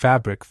bit of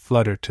fabric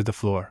flutter to the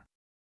floor.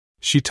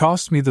 She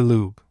tossed me the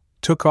lube,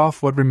 took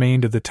off what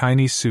remained of the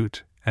tiny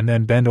suit, and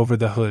then bent over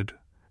the hood,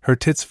 her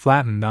tits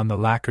flattened on the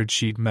lacquered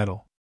sheet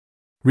metal.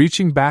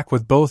 Reaching back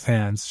with both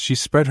hands, she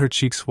spread her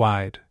cheeks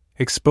wide,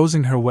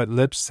 exposing her wet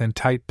lips and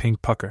tight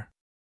pink pucker.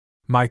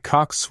 My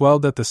cock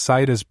swelled at the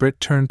sight as Britt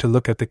turned to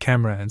look at the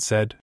camera and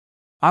said,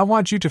 "I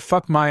want you to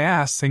fuck my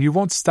ass and you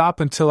won't stop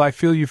until I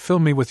feel you fill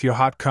me with your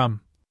hot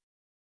cum."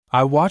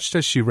 I watched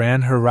as she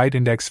ran her right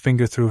index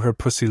finger through her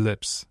pussy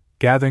lips,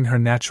 gathering her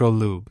natural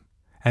lube,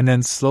 and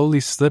then slowly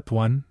slipped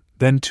one,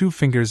 then two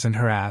fingers in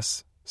her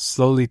ass,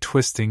 slowly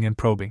twisting and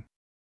probing.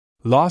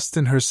 Lost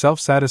in her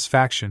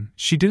self-satisfaction,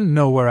 she didn't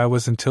know where I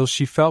was until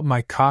she felt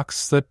my cock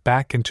slip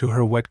back into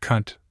her wet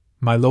cunt,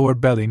 my lower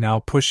belly now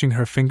pushing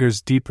her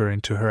fingers deeper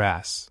into her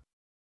ass.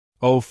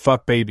 "Oh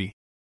fuck baby,"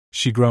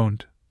 she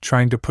groaned,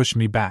 trying to push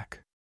me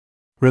back.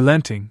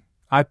 Relenting,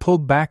 I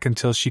pulled back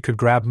until she could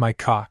grab my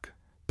cock,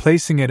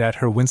 placing it at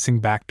her wincing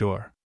back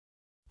door.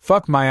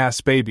 "Fuck my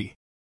ass baby,"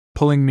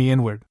 pulling me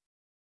inward.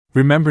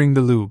 Remembering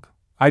the lube,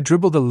 I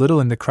dribbled a little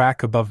in the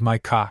crack above my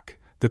cock,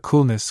 the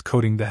coolness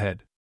coating the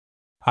head.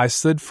 I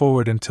slid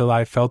forward until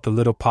I felt the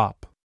little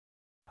pop.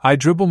 I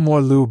dribbled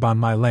more lube on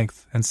my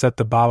length and set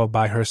the bottle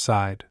by her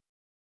side.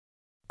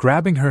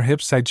 Grabbing her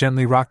hips, I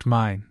gently rocked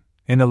mine,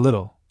 in a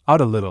little,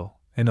 out a little,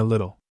 in a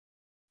little.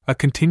 A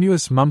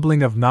continuous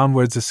mumbling of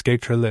non-words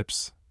escaped her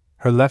lips,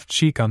 her left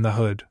cheek on the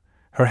hood,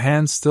 her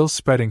hand still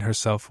spreading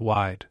herself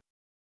wide.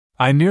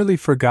 I nearly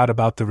forgot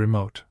about the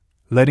remote,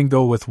 letting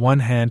go with one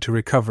hand to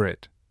recover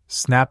it,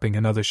 snapping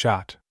another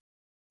shot.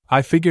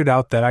 I figured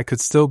out that I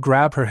could still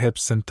grab her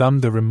hips and thumb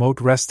the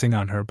remote resting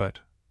on her, but,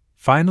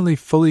 finally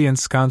fully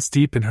ensconced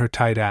deep in her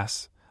tight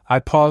ass, I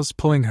paused,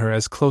 pulling her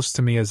as close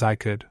to me as I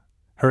could.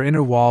 Her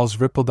inner walls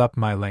rippled up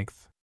my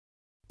length.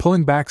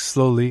 Pulling back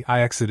slowly, I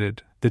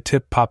exited, the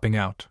tip popping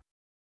out.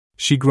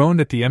 She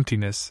groaned at the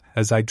emptiness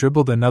as I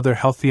dribbled another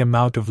healthy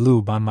amount of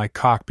lube on my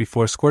cock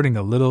before squirting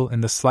a little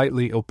in the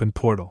slightly open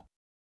portal.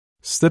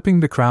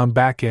 Slipping the crown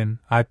back in,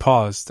 I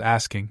paused,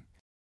 asking,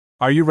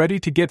 "Are you ready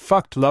to get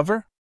fucked,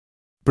 lover?"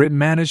 Britt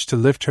managed to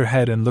lift her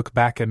head and look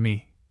back at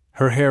me,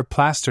 her hair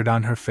plastered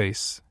on her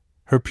face,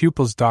 her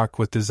pupils dark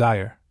with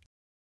desire.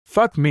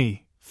 Fuck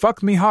me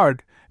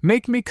hard,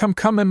 make me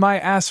come in my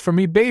ass for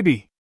me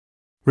baby."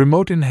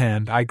 Remote in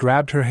hand, I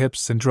grabbed her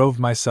hips and drove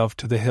myself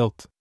to the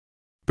hilt.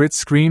 Britt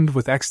screamed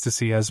with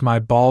ecstasy as my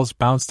balls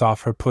bounced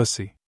off her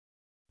pussy.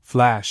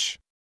 Flash.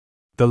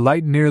 The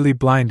light, nearly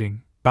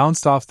blinding,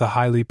 bounced off the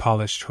highly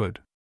polished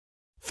hood.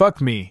 "Fuck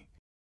me,"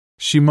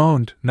 she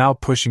moaned, now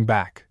pushing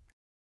back.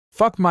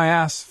 "Fuck my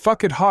ass,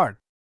 fuck it hard."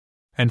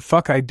 And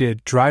fuck I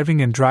did,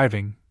 driving and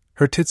driving,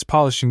 her tits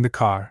polishing the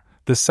car,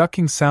 the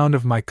sucking sound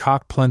of my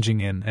cock plunging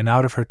in and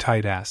out of her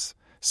tight ass,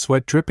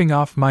 sweat dripping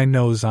off my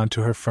nose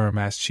onto her firm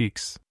ass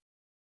cheeks.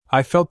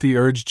 I felt the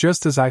urge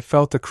just as I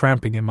felt the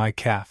cramping in my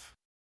calf.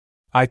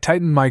 I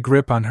tightened my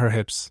grip on her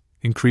hips,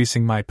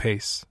 increasing my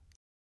pace.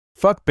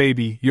 "Fuck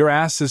baby, your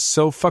ass is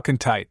so fucking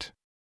tight.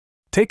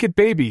 Take it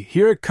baby,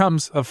 here it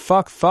comes, of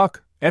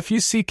fuck,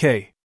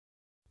 F-U-C-K.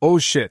 Oh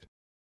shit,"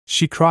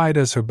 she cried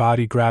as her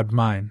body grabbed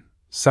mine,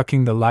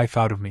 sucking the life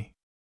out of me.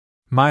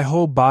 My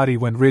whole body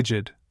went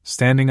rigid,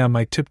 standing on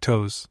my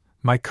tiptoes,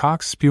 my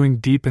cock spewing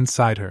deep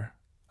inside her.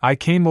 I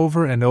came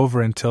over and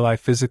over until I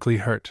physically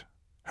hurt.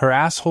 Her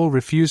asshole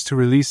refused to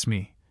release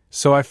me,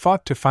 so I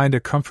fought to find a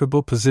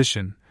comfortable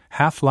position,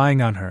 half lying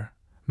on her,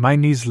 my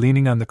knees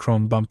leaning on the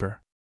chrome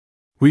bumper.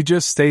 We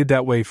just stayed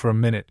that way for a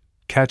minute,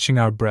 catching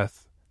our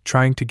breath,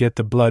 trying to get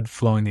the blood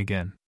flowing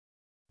again.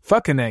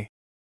 "Fucking A,"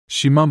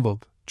 she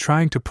mumbled,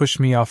 trying to push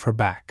me off her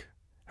back,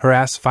 her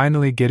ass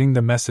finally getting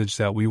the message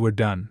that we were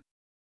done.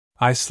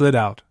 I slid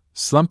out,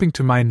 slumping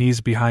to my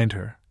knees behind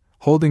her,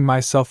 holding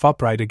myself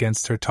upright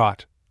against her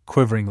taut,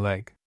 quivering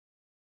leg.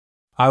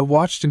 I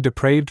watched in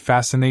depraved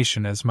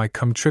fascination as my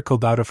cum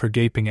trickled out of her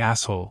gaping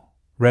asshole,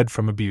 red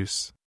from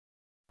abuse.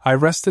 I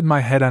rested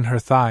my head on her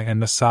thigh and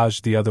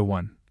massaged the other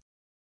one.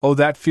 "Oh,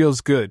 that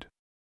feels good.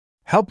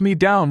 Help me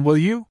down, will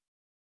you?"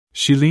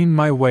 She leaned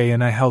my way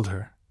and I held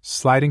her,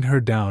 sliding her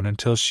down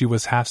until she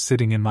was half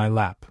sitting in my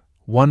lap,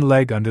 one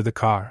leg under the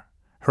car,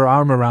 her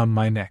arm around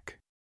my neck.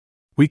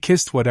 We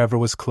kissed whatever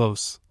was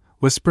close,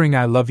 whispering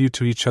 "I love you"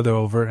 to each other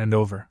over and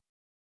over.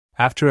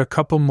 After a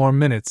couple more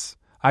minutes,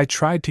 I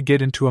tried to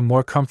get into a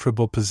more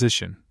comfortable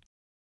position.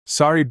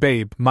 "Sorry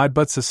babe, my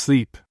butt's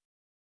asleep."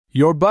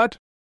 "Your butt?"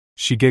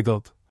 she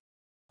giggled.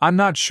 "I'm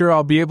not sure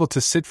I'll be able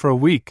to sit for a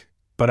week,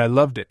 but I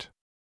loved it.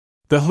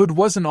 The hood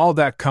wasn't all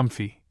that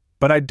comfy,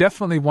 but I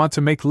definitely want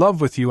to make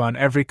love with you on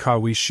every car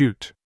we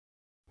shoot."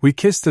 We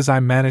kissed as I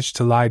managed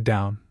to lie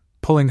down,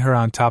 pulling her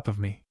on top of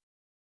me.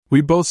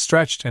 We both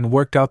stretched and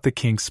worked out the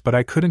kinks, but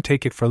I couldn't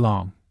take it for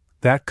long.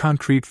 That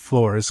concrete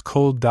floor is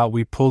cold.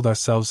 We pulled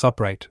ourselves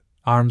upright,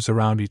 arms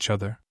around each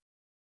other.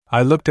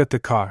 I looked at the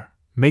car,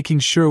 making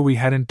sure we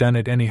hadn't done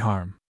it any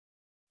harm.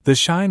 The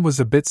shine was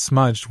a bit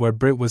smudged where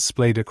Britt was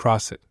splayed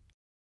across it.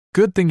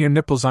 "Good thing your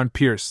nipples aren't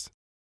pierced,"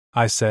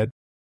 I said.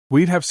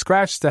 "We'd have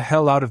scratched the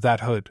hell out of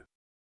that hood."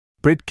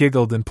 Britt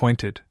giggled and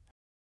pointed.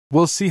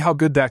 "We'll see how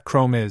good that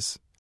chrome is,"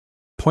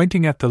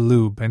 pointing at the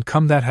lube and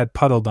cum that had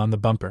puddled on the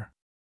bumper.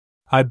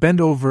 I bent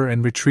over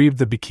and retrieved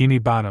the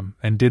bikini bottom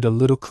and did a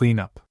little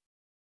cleanup.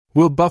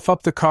 We'll buff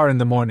up the car in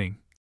the morning,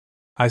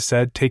 I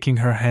said, taking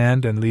her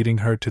hand and leading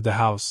her to the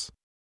house.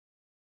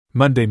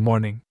 Monday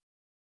morning.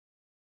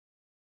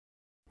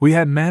 We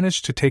had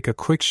managed to take a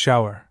quick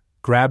shower,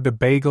 grabbed a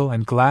bagel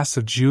and glass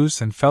of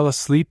juice and fell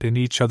asleep in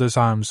each other's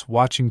arms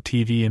watching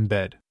TV in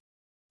bed.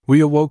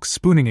 We awoke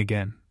spooning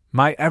again,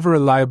 my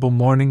ever-reliable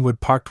morning wood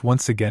parked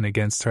once again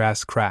against her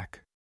ass crack.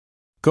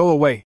 Go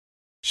away,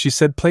 she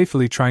said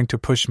playfully, trying to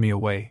push me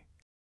away.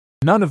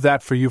 None of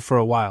that for you for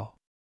a while,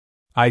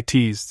 I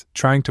teased,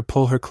 trying to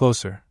pull her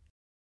closer.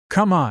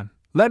 Come on,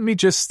 let me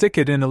just stick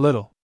it in a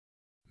little.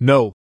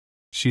 No,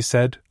 she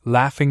said,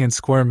 laughing and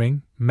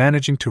squirming,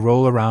 managing to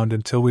roll around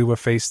until we were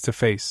face to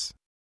face.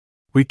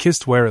 We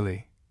kissed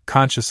warily,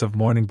 conscious of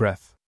morning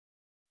breath.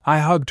 I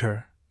hugged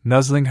her,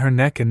 nuzzling her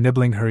neck and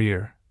nibbling her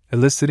ear,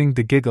 eliciting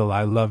the giggle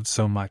I loved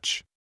so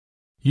much.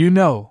 You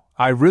know,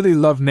 I really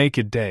love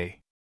Naked Day.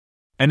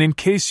 And in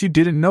case you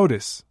didn't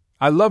notice,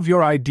 I love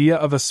your idea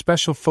of a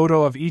special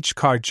photo of each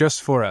car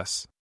just for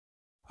us.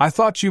 I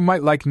thought you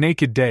might like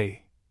Naked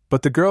Day,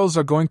 but the girls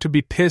are going to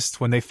be pissed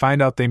when they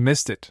find out they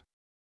missed it.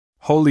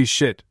 Holy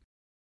shit,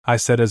 I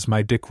said as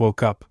my dick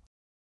woke up.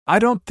 I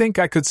don't think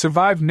I could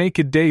survive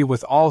Naked Day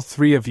with all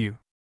three of you.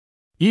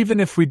 Even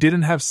if we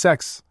didn't have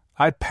sex,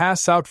 I'd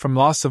pass out from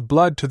loss of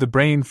blood to the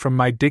brain from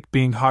my dick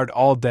being hard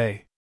all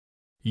day.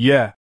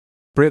 Yeah,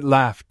 Britt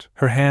laughed,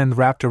 her hand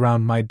wrapped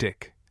around my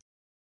dick.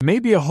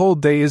 Maybe a whole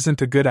day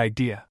isn't a good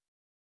idea.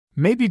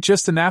 Maybe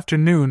just an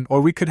afternoon, or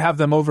we could have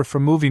them over for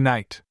movie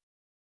night.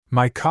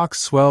 My cock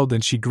swelled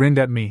and she grinned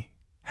at me,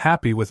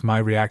 happy with my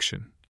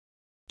reaction.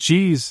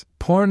 Geez,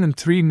 porn and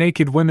 3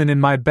 naked women in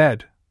my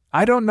bed.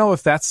 I don't know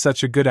if that's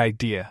such a good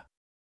idea.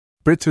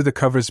 Britt threw the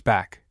covers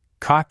back,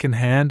 cock in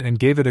hand, and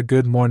gave it a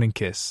good morning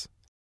kiss.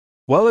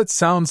 Well, it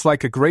sounds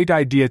like a great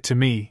idea to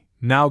me.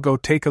 Now go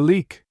take a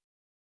leak.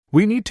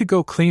 We need to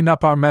go clean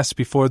up our mess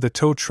before the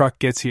tow truck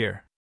gets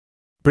here.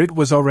 Britt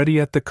was already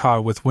at the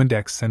car with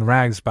Windex and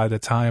rags by the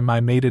time I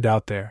made it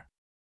out there.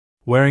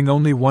 Wearing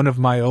only one of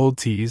my old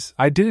tees,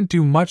 I didn't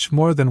do much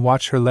more than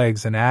watch her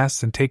legs and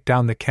ass and take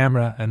down the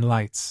camera and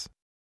lights.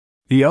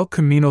 The El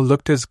Camino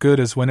looked as good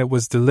as when it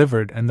was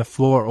delivered, and the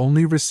floor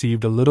only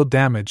received a little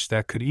damage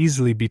that could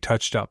easily be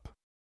touched up.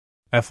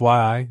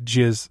 FYI,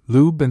 jizz,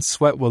 lube and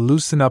sweat will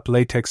loosen up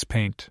latex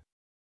paint.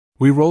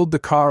 We rolled the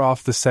car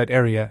off the set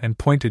area and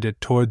pointed it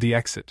toward the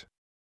exit.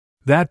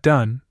 That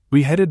done,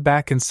 we headed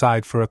back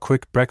inside for a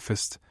quick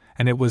breakfast,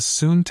 and it was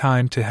soon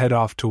time to head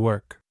off to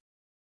work.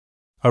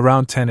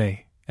 Around 10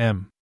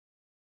 a.m.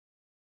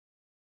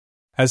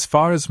 As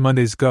far as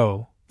Mondays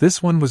go,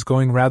 this one was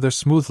going rather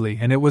smoothly,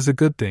 and it was a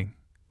good thing,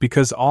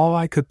 because all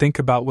I could think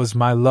about was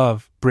my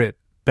love, Britt,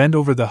 bent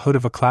over the hood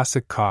of a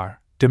classic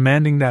car,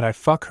 demanding that I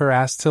fuck her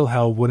ass till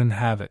hell wouldn't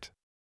have it.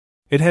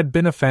 It had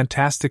been a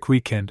fantastic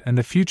weekend, and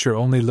the future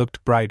only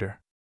looked brighter.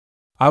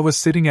 I was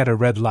sitting at a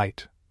red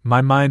light,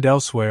 my mind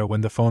elsewhere, when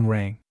the phone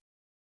rang.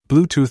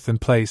 Bluetooth in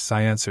place,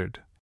 I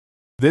answered.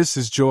 This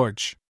is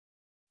George.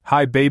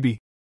 Hi, baby,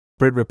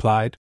 Britt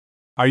replied.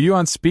 Are you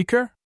on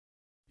speaker?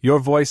 Your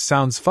voice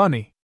sounds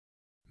funny.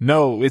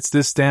 No, it's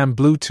this damn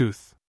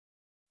Bluetooth.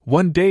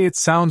 One day it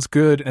sounds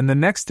good, and the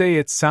next day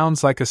it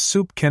sounds like a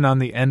soup can on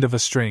the end of a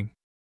string.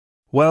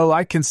 Well,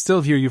 I can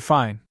still hear you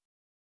fine.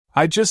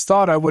 I just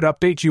thought I would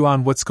update you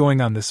on what's going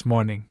on this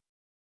morning.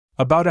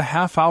 About a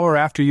half hour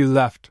after you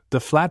left, the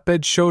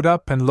flatbed showed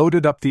up and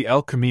loaded up the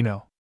El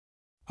Camino.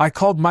 I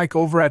called Mike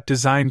over at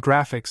Design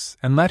Graphics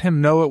and let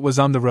him know it was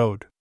on the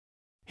road.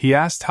 He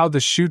asked how the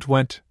shoot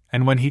went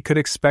and when he could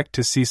expect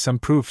to see some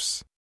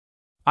proofs.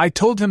 I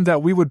told him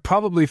that we would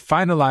probably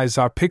finalize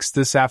our pics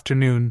this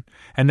afternoon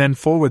and then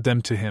forward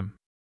them to him.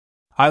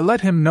 I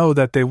let him know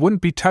that they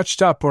wouldn't be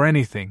touched up or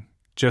anything,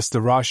 just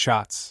the raw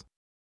shots.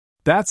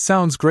 That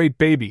sounds great,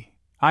 baby.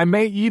 I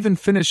may even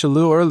finish a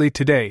little early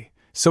today,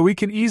 so we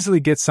can easily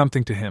get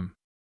something to him.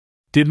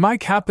 Did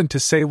Mike happen to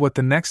say what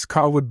the next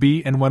car would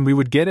be and when we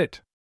would get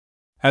it?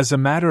 As a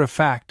matter of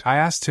fact, I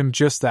asked him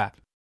just that.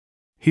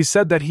 He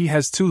said that he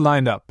has 2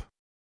 lined up.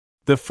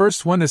 The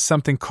first one is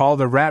something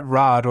called a rat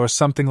rod or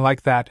something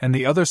like that, and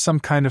the other some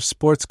kind of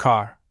sports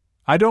car.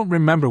 I don't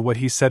remember what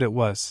he said it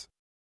was.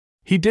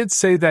 He did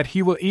say that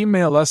he will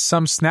email us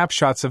some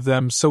snapshots of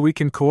them so we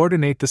can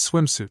coordinate the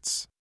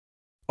swimsuits.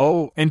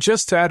 Oh, and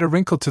just to add a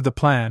wrinkle to the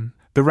plan,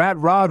 the rat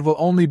rod will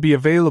only be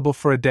available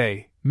for a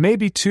day,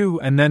 maybe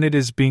 2, and then it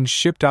is being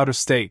shipped out of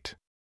state.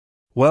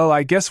 Well,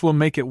 I guess we'll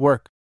make it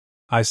work,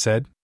 I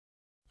said.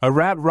 A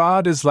rat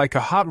rod is like a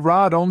hot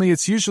rod, only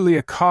it's usually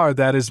a car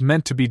that is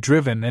meant to be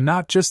driven and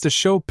not just a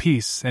show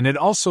piece, and it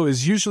also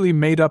is usually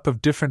made up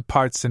of different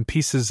parts and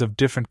pieces of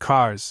different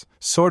cars,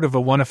 sort of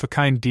a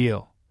one-of-a-kind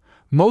deal.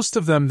 Most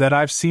of them that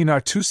I've seen are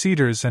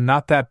 2-seaters and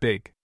not that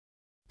big.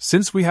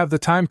 Since we have the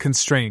time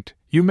constraint,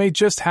 you may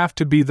just have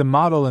to be the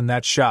model in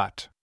that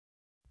shot.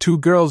 2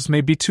 girls may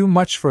be too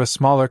much for a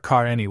smaller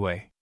car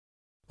anyway.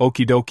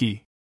 Okie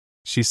dokie,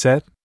 she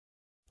said.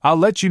 I'll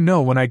let you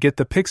know when I get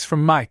the pics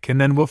from Mike, and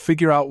then we'll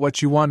figure out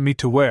what you want me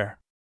to wear.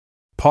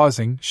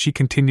 Pausing, she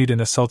continued in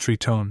a sultry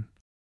tone.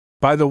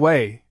 By the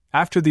way,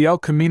 after the El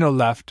Camino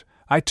left,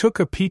 I took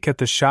a peek at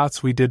the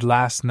shots we did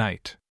last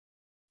night.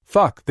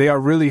 Fuck, they are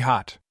really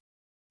hot.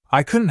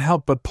 I couldn't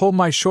help but pull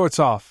my shorts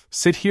off,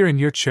 sit here in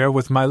your chair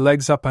with my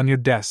legs up on your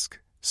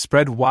desk,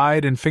 spread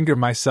wide and finger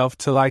myself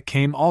till I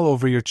came all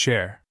over your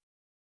chair.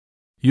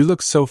 You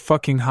look so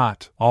fucking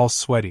hot, all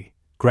sweaty,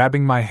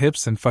 grabbing my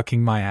hips and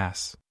fucking my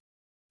ass.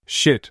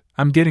 Shit,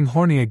 I'm getting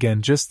horny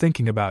again just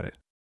thinking about it.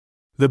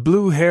 The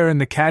blue hair in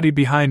the caddy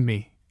behind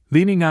me,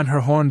 leaning on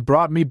her horn,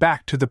 brought me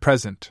back to the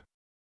present.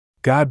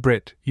 God,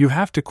 Britt, you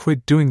have to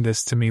quit doing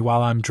this to me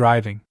while I'm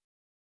driving.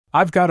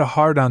 I've got a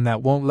hard-on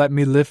that won't let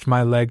me lift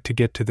my leg to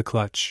get to the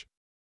clutch.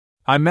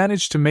 I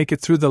managed to make it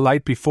through the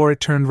light before it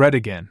turned red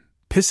again,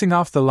 pissing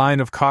off the line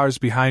of cars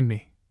behind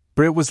me.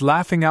 Britt was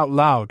laughing out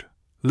loud,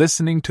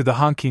 listening to the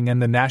honking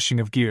and the gnashing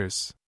of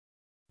gears.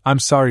 I'm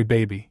sorry,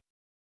 baby.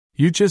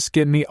 You just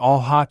get me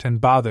all hot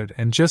and bothered,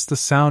 and just the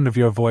sound of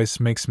your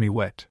voice makes me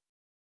wet.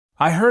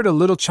 I heard a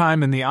little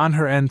chime in the on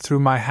her end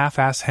through my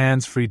half-ass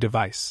hands-free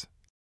device.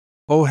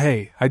 Oh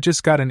hey, I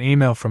just got an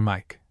email from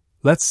Mike.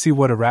 Let's see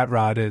what a rat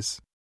rod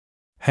is.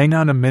 Hang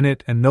on a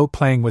minute and no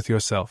playing with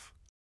yourself.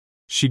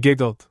 She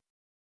giggled.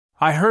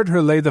 I heard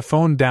her lay the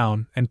phone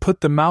down and put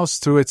the mouse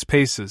through its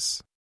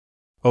paces.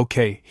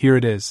 Okay, here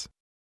it is.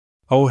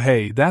 Oh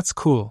hey, that's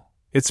cool.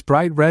 It's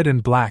bright red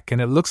and black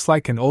and it looks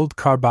like an old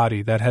car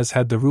body that has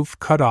had the roof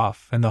cut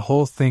off and the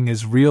whole thing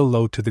is real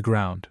low to the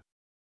ground.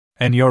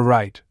 And you're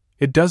right,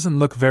 it doesn't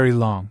look very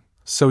long,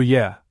 so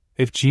yeah,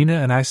 if Gina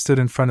and I stood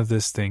in front of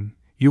this thing,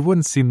 you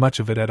wouldn't see much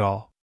of it at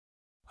all.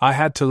 I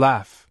had to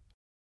laugh.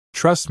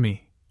 Trust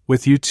me,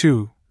 with you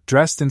two,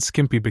 dressed in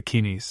skimpy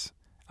bikinis,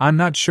 I'm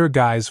not sure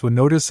guys would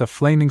notice a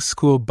flaming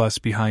school bus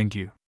behind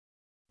you.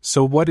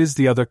 So what is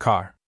the other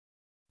car?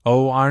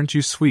 Oh, aren't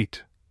you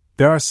sweet?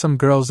 There are some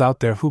girls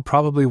out there who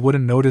probably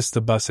wouldn't notice the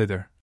bus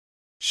either.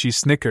 She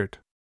snickered.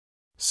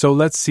 So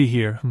let's see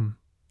here,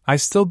 I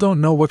still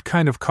don't know what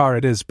kind of car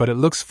it is, but it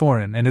looks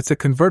foreign and it's a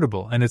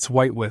convertible and it's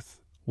white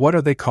with, what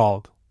are they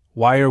called?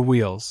 Wire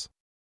wheels.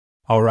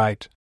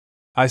 Alright,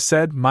 I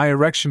said, my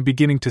erection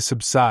beginning to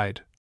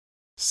subside.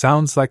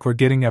 Sounds like we're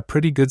getting a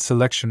pretty good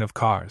selection of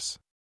cars.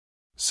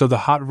 So the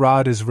hot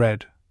rod is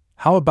red.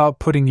 How about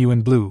putting you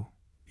in blue?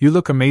 You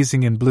look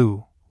amazing in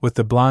blue, with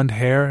the blonde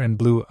hair and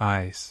blue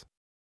eyes.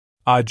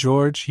 Ah,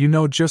 George, you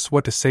know just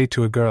what to say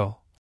to a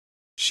girl,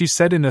 she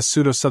said in a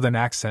pseudo-southern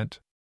accent.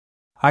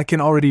 I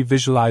can already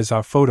visualize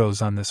our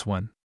photos on this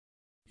one.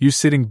 You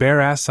sitting bare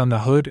ass on the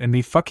hood and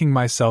me fucking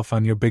myself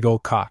on your big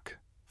old cock.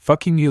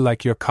 Fucking you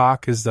like your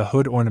cock is the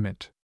hood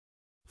ornament.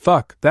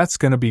 Fuck, that's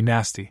gonna be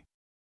nasty.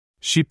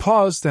 She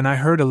paused and I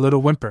heard a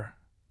little whimper.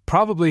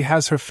 Probably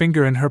has her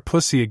finger in her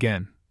pussy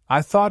again,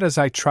 I thought as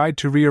I tried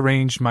to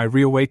rearrange my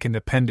reawakened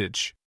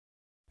appendage.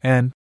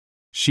 And,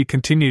 she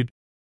continued,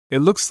 it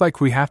looks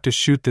like we have to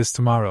shoot this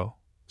tomorrow,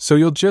 so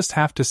you'll just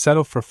have to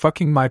settle for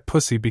fucking my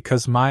pussy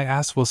because my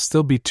ass will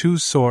still be too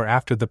sore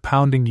after the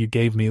pounding you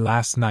gave me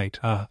last night,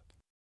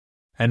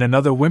 And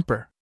another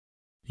whimper.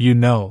 You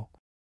know,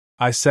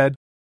 I said,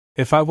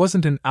 if I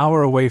wasn't an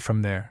hour away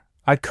from there,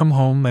 I'd come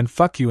home and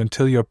fuck you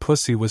until your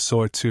pussy was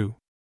sore too.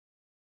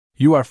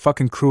 You are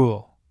fucking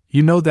cruel,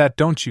 you know that,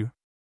 don't you?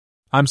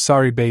 I'm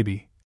sorry,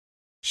 baby,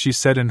 she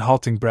said in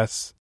halting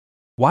breaths.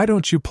 Why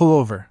don't you pull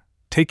over,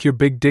 take your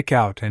big dick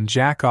out and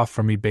jack off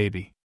for me,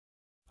 baby?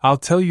 I'll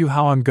tell you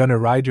how I'm gonna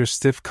ride your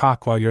stiff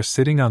cock while you're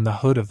sitting on the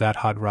hood of that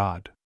hot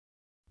rod.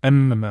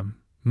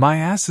 My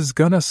ass is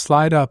gonna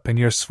slide up in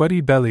your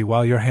sweaty belly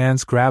while your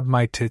hands grab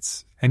my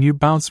tits and you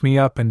bounce me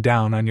up and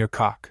down on your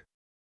cock.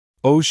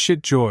 Oh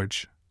shit,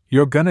 George,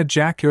 you're gonna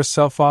jack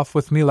yourself off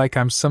with me like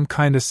I'm some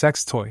kinda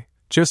sex toy.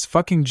 Just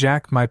fucking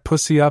jack my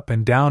pussy up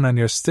and down on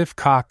your stiff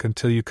cock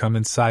until you come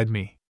inside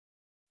me.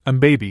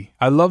 Baby,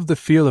 I love the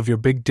feel of your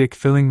big dick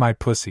filling my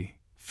pussy,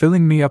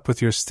 filling me up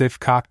with your stiff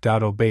cock.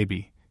 Oh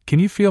baby, can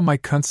you feel my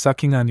cunt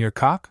sucking on your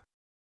cock?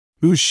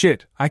 Ooh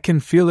shit, I can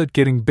feel it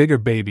getting bigger,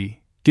 baby.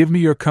 Give me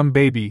your cum,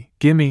 baby,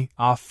 gimme.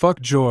 Ah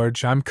fuck,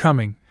 George, I'm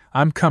coming,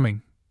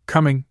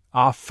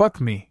 ah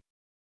fuck me.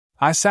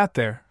 I sat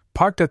there,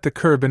 parked at the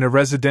curb in a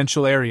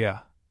residential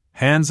area,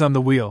 hands on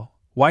the wheel,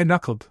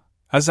 white-knuckled,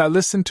 as I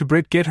listened to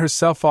Britt get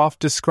herself off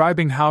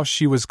describing how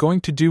she was going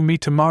to do me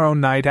tomorrow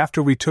night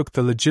after we took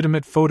the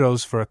legitimate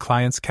photos for a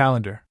client's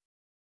calendar.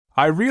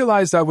 I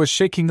realized I was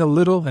shaking a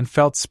little and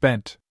felt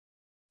spent.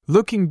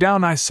 Looking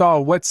down, I saw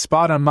a wet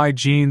spot on my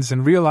jeans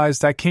and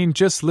realized I came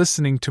just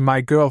listening to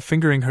my girl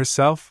fingering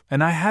herself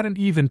and I hadn't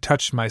even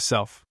touched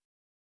myself.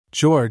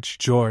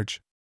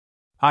 George,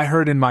 I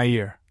heard in my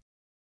ear.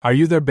 Are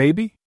you there,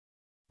 baby?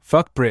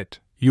 Fuck, Britt,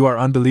 you are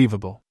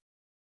unbelievable.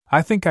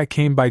 I think I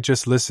came by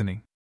just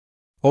listening.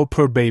 Oh,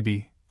 poor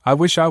baby, I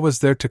wish I was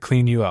there to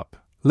clean you up,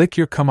 lick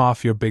your cum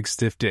off your big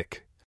stiff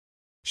dick.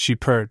 She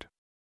purred.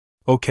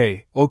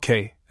 Okay,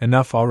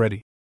 enough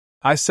already,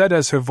 I said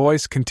as her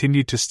voice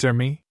continued to stir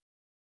me.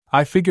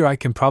 I figure I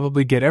can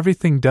probably get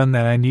everything done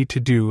that I need to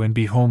do and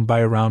be home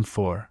by around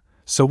 4,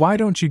 so why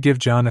don't you give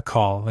John a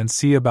call and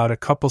see about a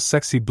couple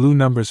sexy blue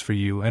numbers for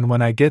you, and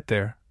when I get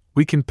there,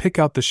 we can pick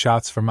out the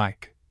shots for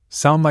Mike.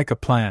 Sound like a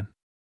plan?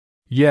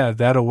 Yeah,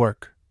 that'll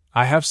work,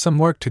 I have some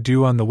work to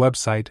do on the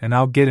website and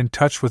I'll get in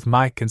touch with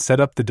Mike and set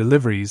up the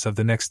deliveries of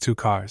the next 2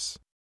 cars.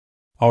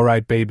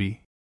 Alright,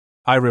 baby,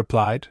 I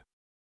replied.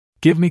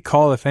 Give me a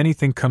call if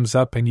anything comes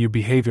up and you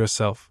behave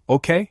yourself,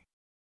 okay?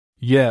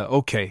 Yeah,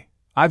 okay.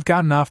 I've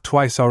gotten off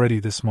twice already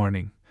this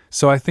morning,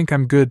 so I think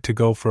I'm good to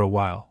go for a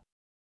while.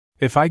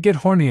 If I get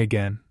horny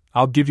again,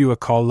 I'll give you a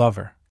call,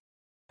 lover.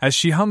 As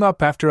she hung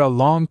up after a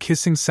long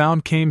kissing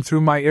sound came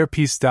through my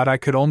earpiece, I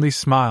could only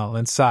smile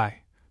and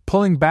sigh,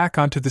 pulling back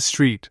onto the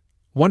street,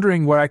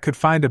 wondering where I could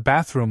find a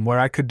bathroom where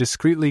I could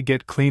discreetly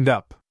get cleaned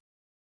up.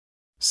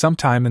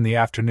 Sometime in the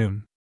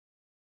afternoon,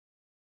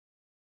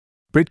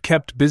 Britt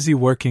kept busy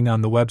working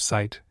on the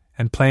website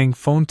and playing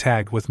phone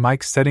tag with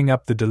Mike, setting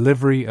up the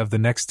delivery of the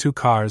next 2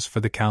 cars for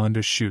the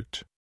calendar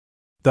shoot.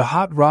 The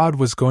hot rod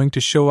was going to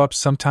show up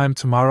sometime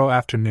tomorrow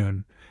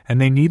afternoon,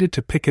 and they needed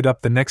to pick it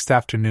up the next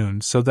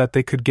afternoon so that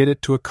they could get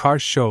it to a car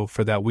show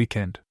for that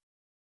weekend.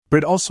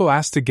 Britt also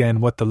asked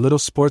again what the little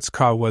sports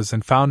car was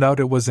and found out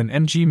it was an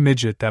MG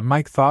Midget that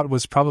Mike thought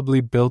was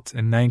probably built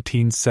in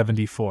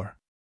 1974.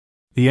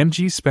 The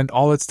MG spent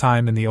all its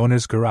time in the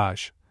owner's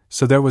garage,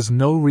 so there was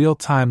no real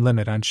time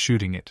limit on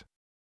shooting it.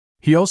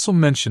 He also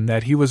mentioned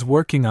that he was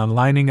working on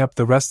lining up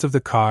the rest of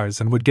the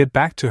cars and would get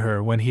back to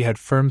her when he had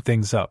firmed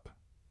things up.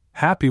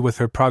 Happy with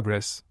her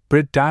progress,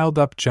 Britt dialed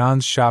up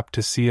John's shop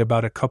to see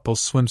about a couple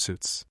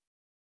swimsuits.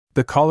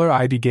 The caller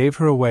ID gave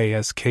her away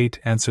as Kate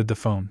answered the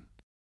phone.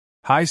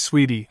 Hi,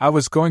 sweetie, I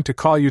was going to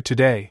call you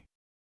today.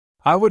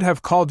 I would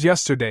have called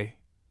yesterday,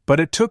 but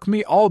it took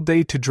me all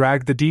day to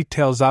drag the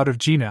details out of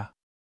Gina.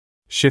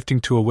 Shifting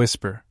to a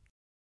whisper.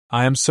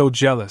 I am so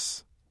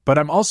jealous, but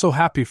I'm also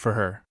happy for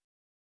her.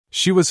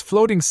 She was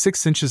floating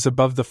 6 inches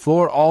above the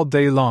floor all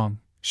day long.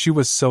 She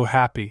was so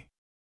happy.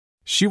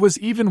 She was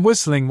even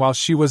whistling while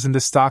she was in the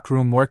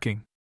stockroom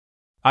working.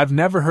 I've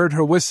never heard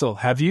her whistle,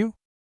 have you?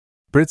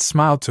 Britt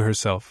smiled to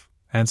herself,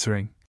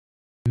 answering.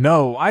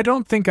 No, I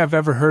don't think I've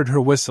ever heard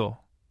her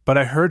whistle, but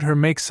I heard her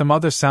make some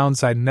other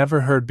sounds I'd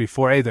never heard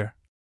before either.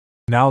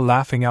 Now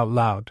laughing out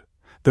loud,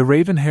 the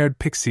raven-haired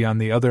pixie on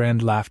the other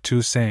end laughed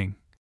too, saying,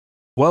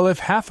 Well, if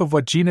half of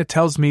what Gina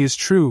tells me is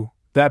true,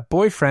 that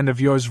boyfriend of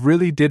yours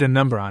really did a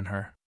number on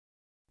her.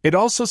 It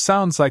also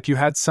sounds like you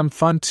had some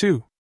fun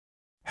too.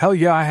 Hell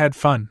yeah, I had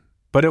fun,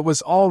 but it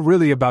was all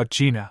really about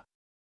Gina.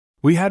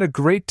 We had a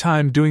great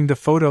time doing the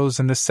photos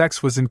and the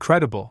sex was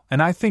incredible,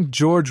 and I think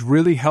George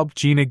really helped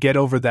Gina get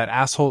over that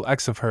asshole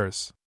ex of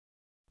hers.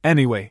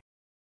 Anyway,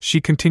 she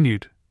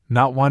continued,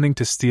 not wanting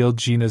to steal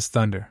Gina's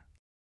thunder.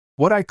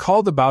 What I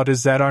called about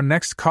is that our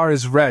next car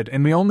is red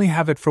and we only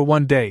have it for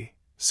 1 day,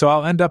 so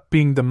I'll end up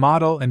being the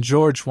model and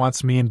George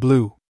wants me in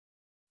blue.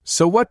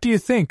 So what do you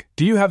think?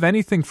 Do you have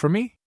anything for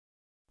me?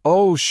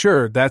 Oh,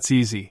 sure, that's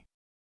easy.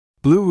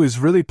 Blue is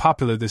really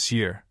popular this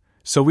year,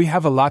 so we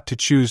have a lot to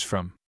choose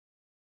from.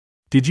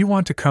 Did you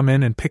want to come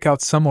in and pick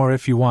out some, or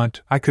if you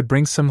want, I could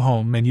bring some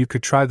home and you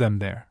could try them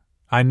there.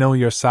 I know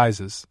your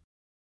sizes.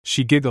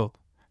 She giggled.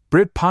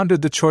 Britt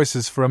pondered the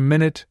choices for a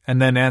minute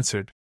and then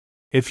answered,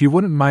 If you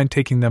wouldn't mind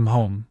taking them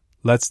home,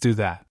 let's do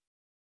that.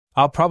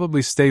 I'll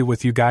probably stay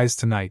with you guys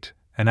tonight,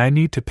 and I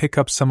need to pick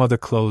up some other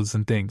clothes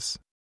and things.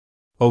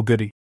 Oh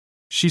goody.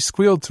 She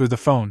squealed through the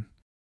phone.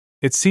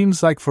 It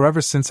seems like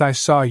forever since I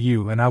saw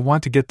you, and I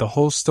want to get the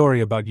whole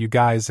story about you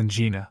guys and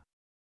Gina.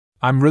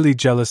 I'm really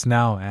jealous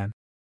now, Anne.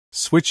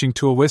 Switching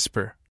to a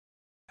whisper.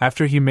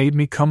 After he made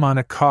me come on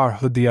a car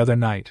hood the other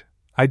night,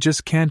 I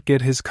just can't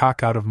get his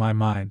cock out of my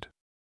mind.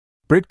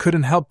 Britt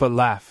couldn't help but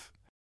laugh.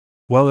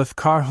 Well, if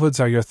car hoods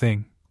are your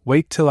thing,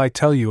 wait till I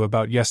tell you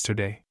about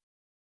yesterday.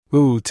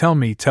 Ooh, tell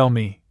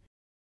me.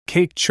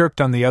 Kate chirped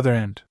on the other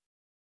end.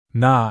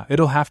 Nah,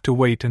 it'll have to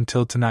wait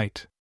until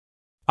tonight.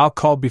 I'll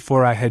call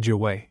before I head your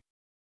way.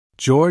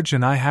 George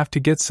and I have to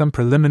get some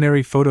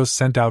preliminary photos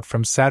sent out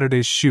from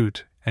Saturday's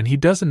shoot, and he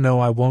doesn't know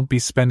I won't be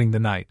spending the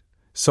night,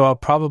 so I'll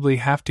probably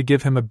have to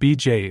give him a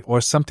BJ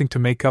or something to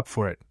make up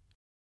for it.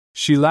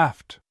 She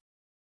laughed.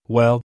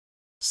 Well,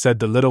 said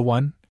the little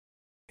one,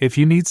 if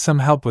you need some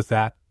help with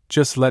that,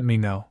 just let me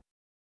know.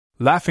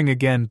 Laughing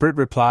again, Britt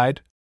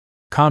replied,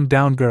 Calm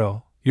down,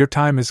 girl, your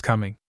time is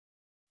coming.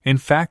 In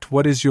fact,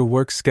 what is your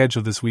work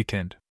schedule this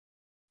weekend?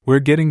 We're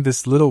getting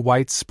this little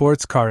white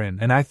sports car in,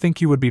 and I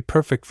think you would be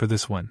perfect for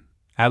this one.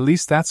 At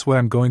least that's what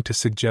I'm going to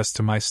suggest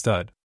to my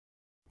stud.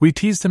 We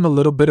teased him a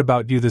little bit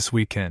about you this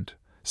weekend,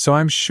 so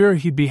I'm sure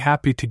he'd be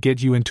happy to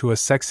get you into a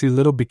sexy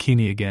little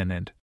bikini again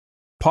and,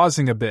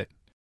 pausing a bit,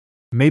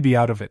 maybe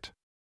out of it.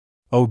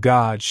 Oh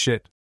God,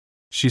 shit,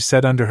 she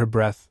said under her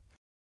breath.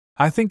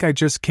 I think I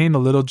just came a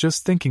little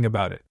just thinking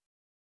about it.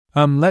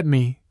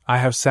 I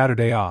have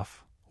Saturday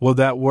off. Will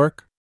that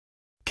work?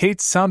 Kate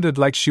sounded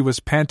like she was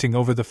panting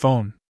over the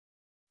phone.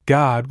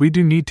 God, we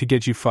do need to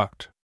get you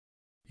fucked.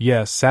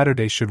 Yes,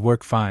 Saturday should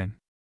work fine.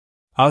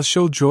 I'll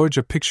show George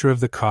a picture of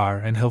the car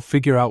and he'll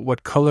figure out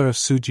what color of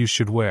suit you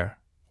should wear,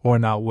 or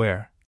not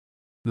wear.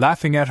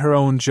 Laughing at her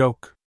own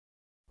joke.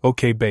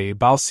 Okay,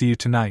 babe, I'll see you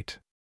tonight.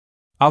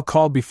 I'll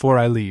call before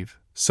I leave,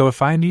 so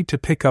if I need to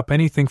pick up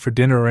anything for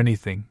dinner or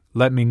anything,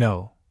 let me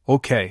know,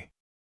 okay?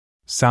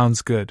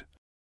 Sounds good.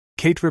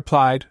 Kate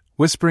replied,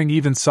 whispering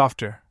even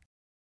softer.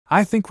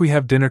 I think we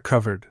have dinner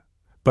covered,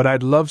 but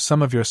I'd love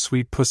some of your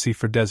sweet pussy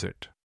for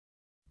dessert.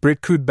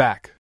 Brit cooed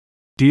back.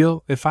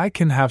 Deal, if I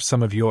can have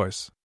some of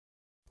yours.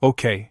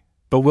 Okay,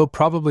 but we'll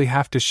probably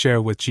have to share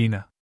with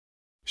Gina.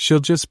 She'll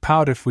just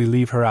pout if we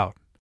leave her out.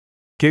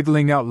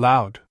 Giggling out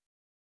loud.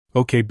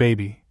 Okay,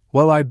 baby,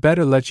 well, I'd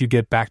better let you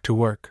get back to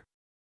work.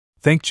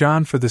 Thank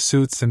John for the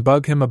suits and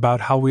bug him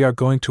about how we are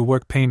going to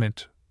work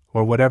payment,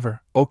 or whatever,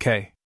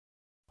 okay.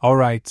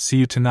 Alright, see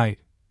you tonight,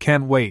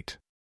 can't wait.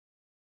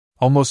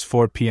 Almost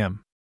 4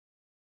 p.m.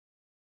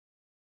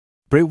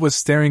 Brit was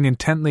staring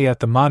intently at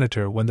the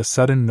monitor when the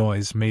sudden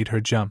noise made her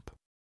jump.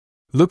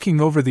 Looking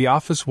over the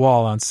office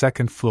wall on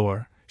second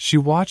floor, she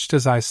watched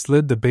as I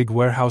slid the big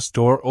warehouse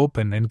door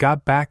open and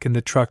got back in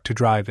the truck to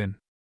drive in.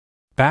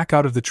 Back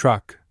out of the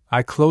truck,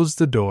 I closed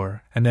the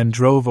door and then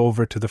drove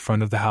over to the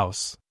front of the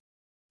house.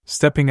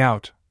 Stepping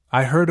out,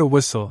 I heard a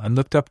whistle and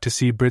looked up to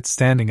see Brit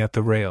standing at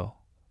the rail,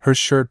 her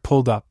shirt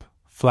pulled up,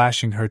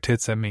 flashing her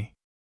tits at me.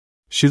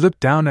 She looked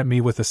down at me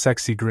with a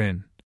sexy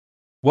grin.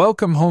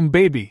 Welcome home,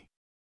 baby!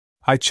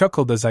 I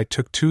chuckled as I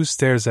took 2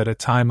 stairs at a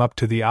time up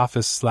to the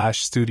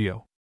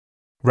office/studio.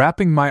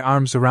 Wrapping my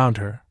arms around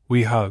her,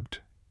 we hugged,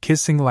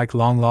 kissing like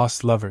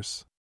long-lost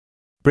lovers.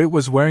 Brit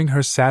was wearing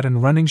her satin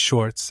running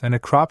shorts and a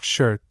cropped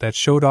shirt that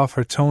showed off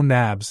her toned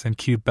abs and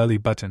cute belly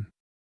button.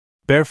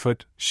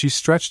 Barefoot, she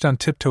stretched on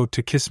tiptoe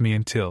to kiss me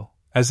until,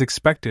 as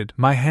expected,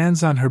 my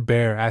hands on her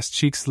bare ass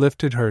cheeks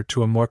lifted her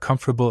to a more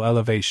comfortable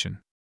elevation.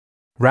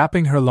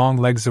 Wrapping her long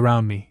legs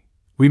around me,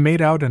 we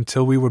made out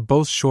until we were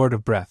both short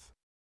of breath.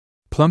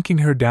 Plunking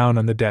her down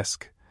on the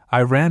desk,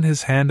 I ran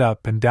his hand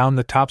up and down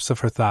the tops of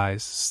her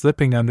thighs,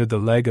 slipping under the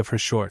leg of her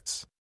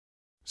shorts.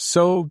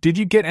 So, did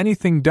you get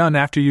anything done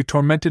after you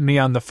tormented me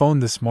on the phone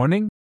this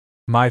morning?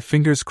 My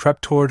fingers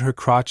crept toward her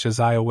crotch as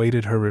I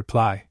awaited her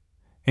reply.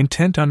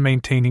 Intent on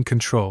maintaining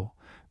control,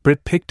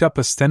 Brit picked up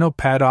a steno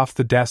pad off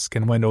the desk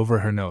and went over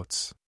her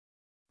notes.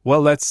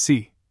 Well, let's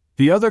see.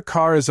 The other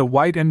car is a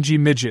white MG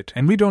midget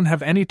and we don't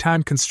have any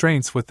time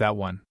constraints with that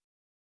one.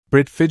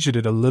 Brit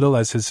fidgeted a little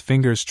as his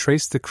fingers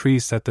traced the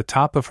crease at the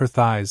top of her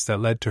thighs that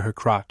led to her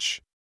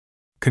crotch.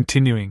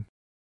 Continuing.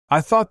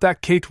 I thought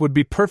that Kate would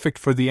be perfect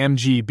for the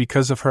MG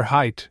because of her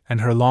height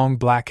and her long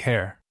black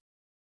hair.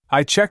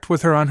 I checked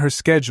with her on her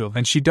schedule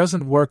and she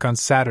doesn't work on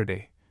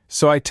Saturday,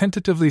 so I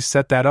tentatively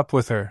set that up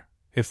with her,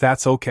 if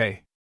that's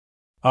okay.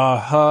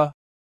 I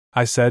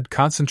said,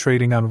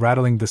 concentrating on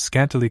rattling the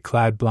scantily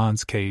clad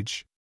blonde's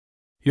cage.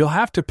 You'll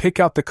have to pick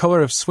out the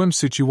color of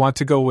swimsuit you want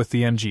to go with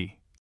the MG.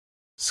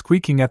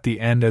 Squeaking at the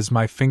end as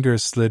my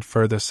fingers slid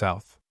further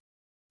south.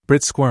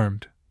 Brit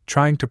squirmed,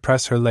 trying to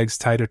press her legs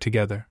tighter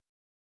together.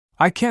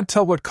 I can't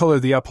tell what color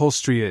the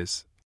upholstery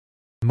is.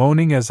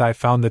 Moaning as I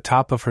found the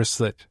top of her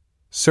slit,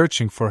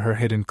 searching for her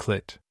hidden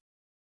clit.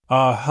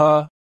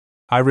 I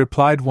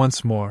replied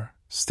once more,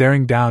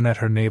 staring down at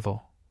her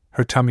navel,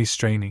 her tummy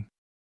straining.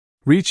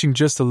 Reaching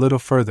just a little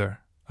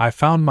further, I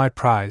found my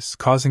prize,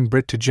 causing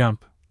Brit to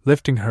jump,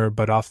 lifting her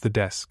butt off the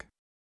desk.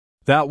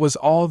 That was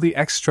all the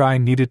extra I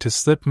needed to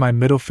slip my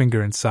middle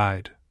finger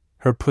inside,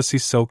 her pussy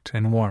soaked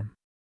and warm.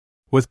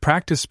 With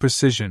practiced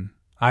precision,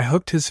 I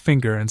hooked his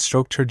finger and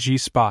stroked her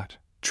G-spot,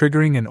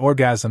 triggering an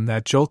orgasm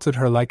that jolted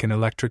her like an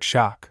electric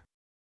shock.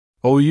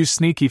 Oh, you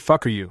sneaky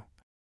fucker, you!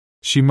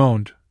 She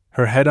moaned,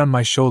 her head on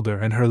my shoulder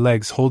and her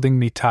legs holding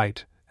me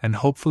tight and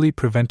hopefully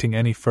preventing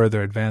any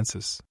further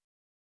advances.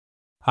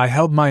 I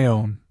held my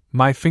own,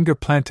 my finger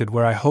planted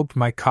where I hoped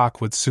my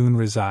cock would soon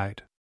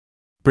reside.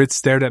 Brit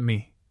stared at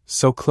me,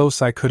 so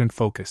close I couldn't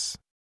focus.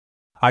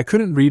 I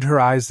couldn't read her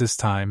eyes this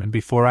time, and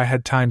before I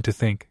had time to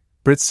think,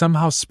 Brit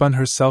somehow spun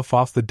herself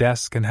off the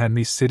desk and had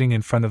me sitting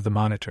in front of the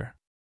monitor.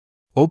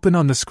 Open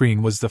on the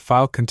screen was the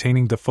file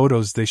containing the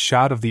photos they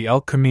shot of the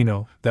El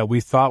Camino that we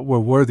thought were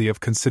worthy of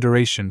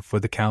consideration for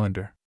the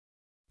calendar.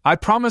 I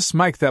promised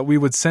Mike that we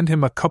would send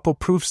him a couple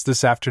proofs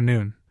this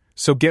afternoon,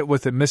 so get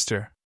with it,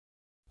 mister.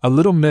 A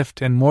little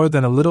miffed and more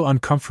than a little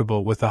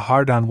uncomfortable with a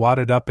hard-on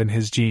wadded up in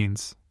his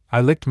jeans, I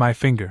licked my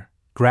finger,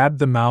 grabbed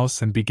the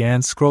mouse and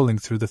began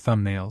scrolling through the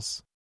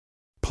thumbnails.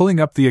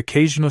 Pulling up the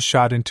occasional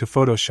shot into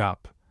Photoshop,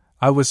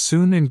 I was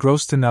soon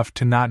engrossed enough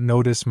to not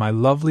notice my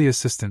lovely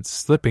assistant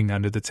slipping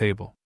under the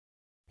table.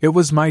 It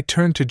was my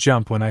turn to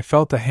jump when I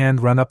felt a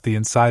hand run up the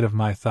inside of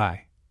my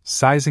thigh,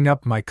 sizing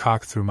up my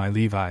cock through my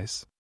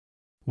Levi's.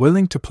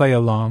 Willing to play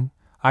along,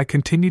 I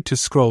continued to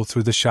scroll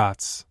through the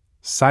shots,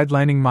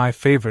 sidelining my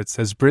favorites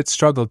as Brit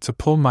struggled to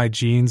pull my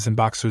jeans and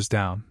boxers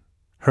down,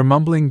 her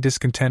mumbling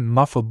discontent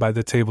muffled by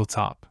the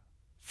tabletop.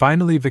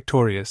 Finally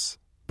victorious,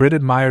 Brit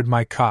admired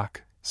my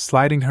cock,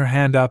 sliding her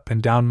hand up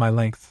and down my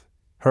length,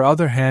 her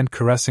other hand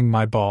caressing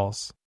my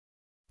balls.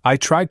 I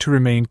tried to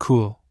remain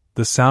cool,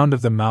 the sound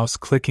of the mouse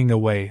clicking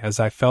away as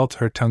I felt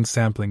her tongue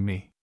sampling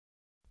me.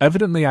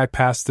 Evidently I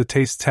passed the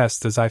taste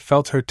test as I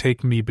felt her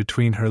take me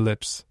between her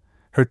lips,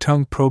 her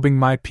tongue probing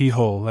my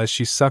pee-hole as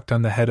she sucked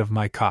on the head of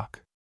my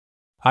cock.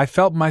 I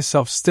felt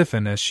myself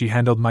stiffen as she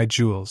handled my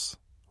jewels,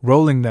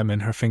 rolling them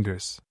in her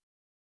fingers.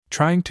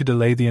 Trying to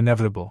delay the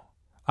inevitable,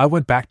 I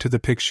went back to the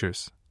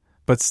pictures,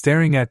 but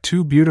staring at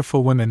two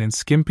beautiful women in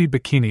skimpy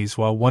bikinis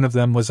while one of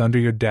them was under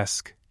your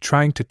desk,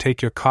 trying to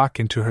take your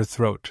cock into her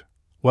throat.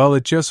 Well,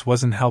 it just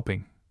wasn't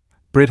helping.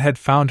 Brit had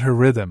found her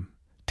rhythm,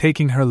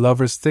 taking her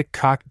lover's thick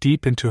cock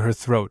deep into her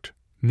throat,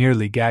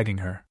 nearly gagging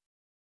her.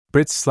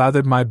 Brit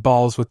slathered my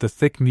balls with the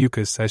thick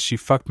mucus as she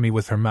fucked me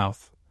with her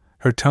mouth,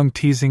 her tongue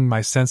teasing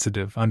my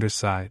sensitive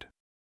underside.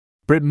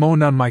 Brit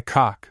moaned on my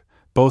cock,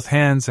 both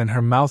hands and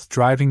her mouth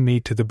driving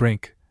me to the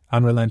brink,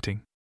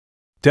 unrelenting.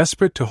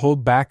 Desperate to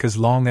hold back as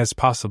long as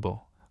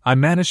possible, I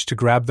managed to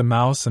grab the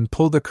mouse and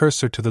pull the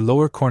cursor to the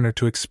lower corner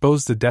to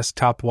expose the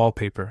desktop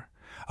wallpaper,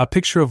 a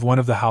picture of one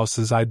of the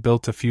houses I'd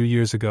built a few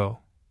years ago.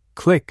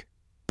 Click!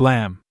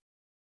 Blam!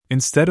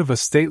 Instead of a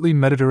stately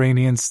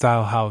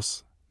Mediterranean-style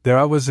house, there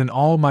I was in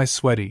all my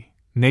sweaty,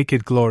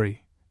 naked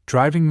glory,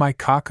 driving my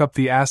cock up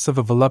the ass of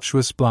a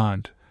voluptuous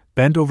blonde,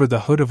 bent over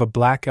the hood of a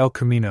black El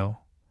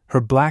Camino,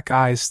 her black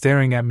eyes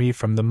staring at me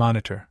from the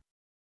monitor.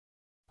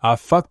 Ah,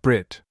 fuck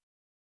Brit!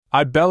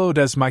 I bellowed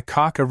as my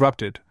cock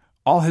erupted,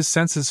 all his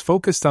senses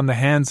focused on the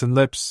hands and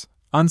lips,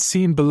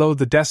 unseen below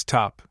the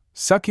desktop,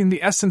 sucking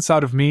the essence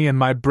out of me and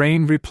my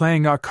brain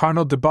replaying our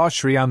carnal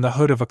debauchery on the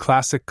hood of a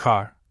classic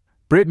car.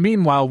 Brit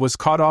meanwhile was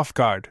caught off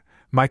guard,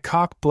 my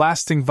cock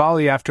blasting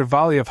volley after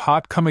volley of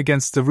hot cum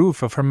against the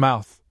roof of her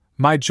mouth,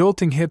 my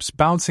jolting hips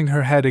bouncing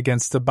her head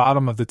against the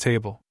bottom of the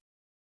table.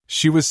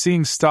 She was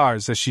seeing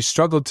stars as she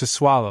struggled to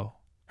swallow,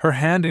 her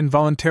hand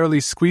involuntarily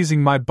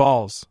squeezing my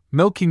balls,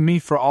 milking me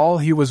for all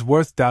he was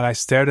worth. I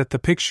stared at the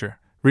picture,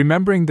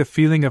 remembering the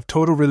feeling of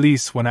total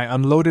release when I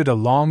unloaded a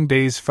long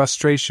day's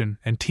frustration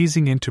and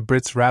teasing into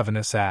Brit's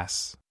ravenous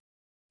ass.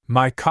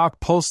 My cock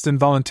pulsed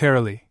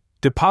involuntarily,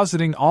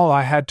 depositing all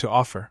I had to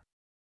offer.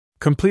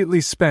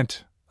 Completely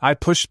spent, I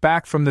pushed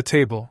back from the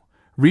table,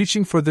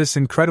 reaching for this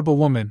incredible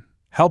woman,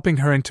 helping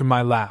her into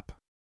my lap.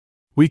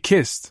 We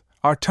kissed,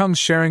 our tongues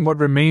sharing what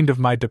remained of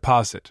my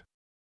deposit.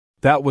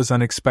 That was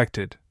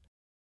unexpected,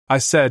 I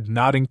said,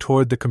 nodding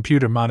toward the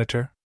computer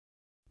monitor.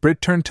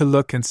 Brit turned to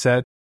look and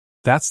said,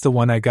 "That's the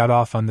one I got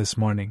off on this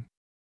morning.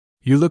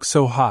 You look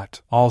so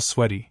hot, all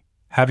sweaty,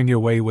 having your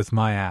way with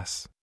my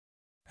ass.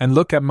 And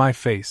look at my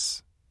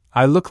face.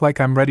 I look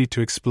like I'm ready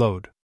to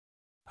explode.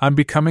 I'm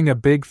becoming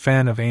a big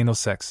fan of anal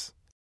sex,"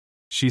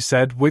 she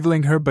said,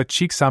 wiggling her butt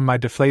cheeks on my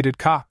deflated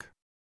cock.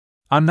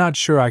 "I'm not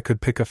sure I could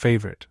pick a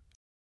favorite,"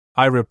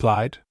 I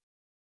replied.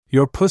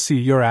 "Your pussy,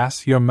 your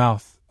ass, your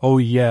mouth, oh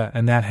yeah,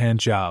 and that hand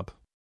job.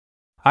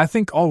 I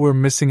think all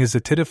we're missing is a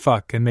tit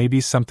fuck and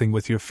maybe something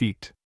with your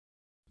feet."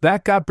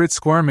 That got Brit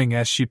squirming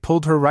as she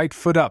pulled her right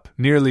foot up,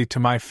 nearly to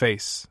my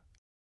face.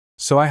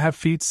 "So I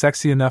have feet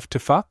sexy enough to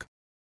fuck?"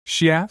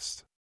 she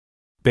asked.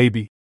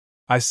 "Baby,"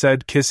 I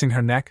said, kissing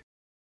her neck,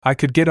 "I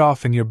could get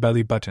off in your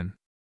belly button."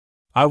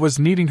 I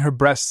was kneading her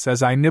breasts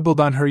as I nibbled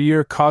on her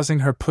ear, causing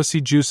her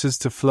pussy juices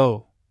to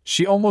flow.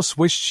 She almost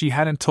wished she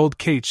hadn't told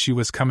Kate she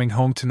was coming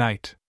home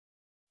tonight.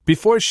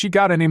 Before she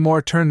got any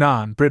more turned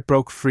on, Brit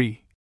broke free.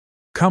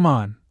 "Come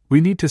on, we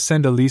need to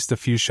send at least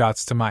a few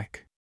shots to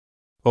Mike."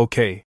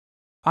 "Okay,"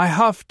 I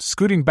huffed,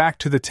 scooting back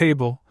to the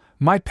table,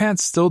 my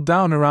pants still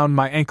down around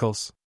my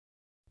ankles.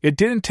 It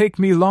didn't take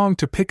me long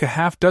to pick a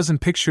half-dozen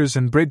pictures,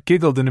 and Brit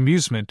giggled in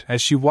amusement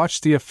as she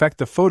watched the effect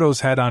the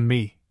photos had on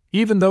me,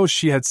 even though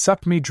she had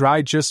sucked me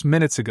dry just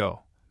minutes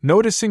ago.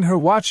 Noticing her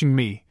watching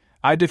me,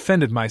 I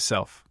defended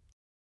myself.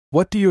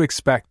 "What do you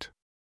expect?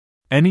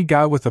 Any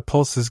guy with a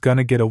pulse is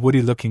gonna get a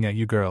woody looking at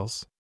you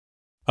girls."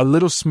 A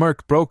little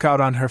smirk broke out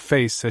on her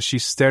face as she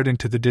stared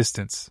into the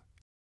distance.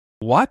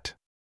 "What?"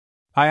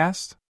 I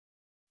asked.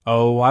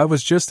 "Oh, I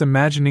was just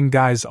imagining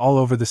guys all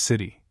over the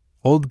city.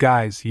 Old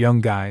guys,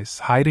 young guys,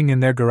 hiding in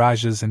their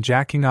garages and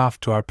jacking off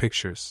to our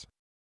pictures.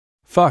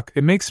 Fuck,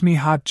 it makes me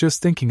hot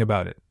just thinking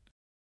about it."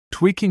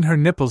 Tweaking her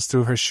nipples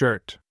through her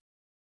shirt.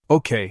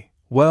 "Okay,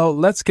 well,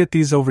 let's get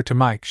these over to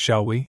Mike,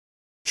 shall we?"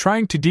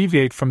 Trying to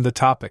deviate from the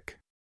topic.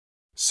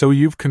 "So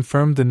you've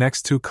confirmed the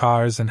next 2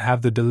 cars and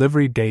have the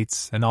delivery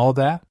dates and all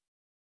that?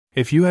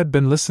 If you had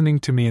been listening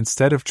to me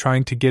instead of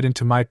trying to get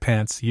into my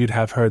pants, you'd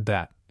have heard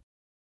that."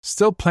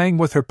 Still playing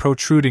with her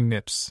protruding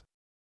nips.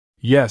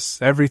 "Yes,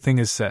 everything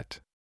is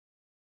set."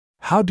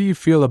 "How do you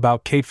feel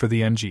about Kate for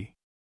the MG?"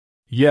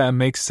 "Yeah, it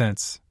makes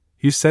sense.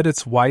 You said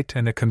it's white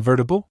and a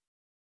convertible?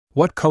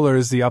 What color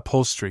is the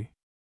upholstery?"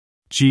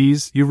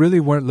 "Geez, you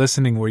really weren't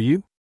listening, were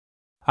you?"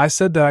 "I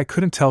said that I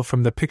couldn't tell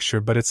from the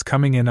picture, but it's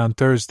coming in on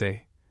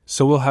Thursday,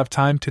 so we'll have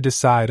time to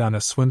decide on a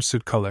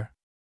swimsuit color."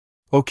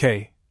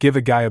 "Okay, give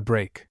a guy a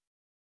break.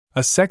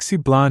 A sexy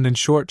blonde in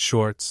short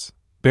shorts,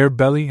 bare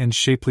belly and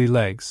shapely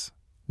legs.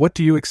 What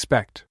do you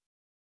expect?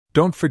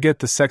 Don't forget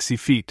the sexy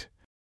feet,"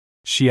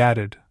 she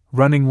added,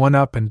 running one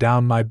up and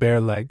down my bare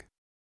leg.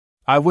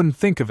 "I wouldn't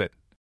think of it,"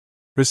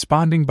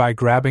 responding by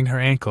grabbing her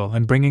ankle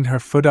and bringing her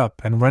foot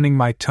up and running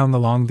my tongue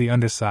along the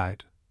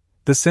underside.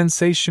 The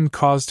sensation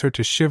caused her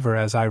to shiver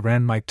as I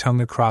ran my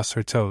tongue across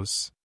her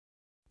toes.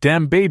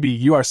 "Damn baby,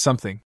 you are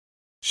something,"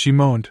 she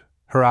moaned,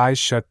 her eyes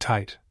shut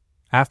tight.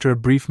 After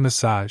a brief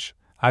massage,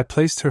 I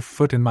placed her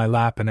foot in my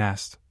lap and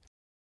asked,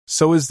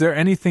 "So is there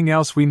anything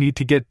else we need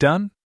to get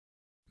done?"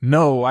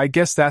 "No, I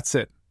guess that's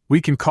it. We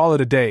can call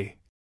it a day,"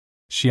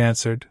 she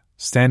answered,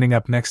 standing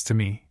up next to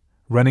me,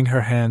 running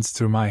her hands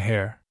through my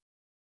hair.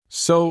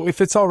 So, if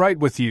it's all right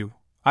with you,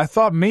 I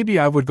thought maybe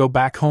I would go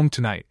back home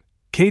tonight.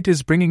 Kate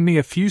is bringing me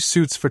a few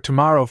suits for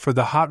tomorrow for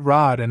the hot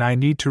rod and I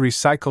need to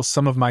recycle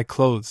some of my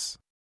clothes.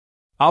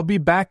 I'll be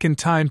back in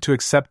time to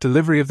accept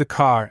delivery of the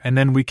car and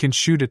then we can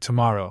shoot it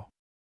tomorrow.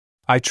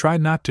 I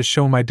tried not to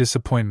show my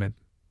disappointment,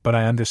 but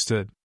I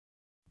understood.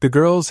 The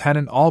girls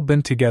hadn't all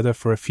been together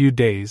for a few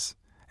days,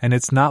 and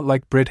it's not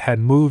like Britt had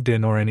moved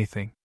in or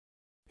anything.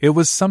 It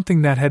was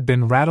something that had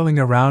been rattling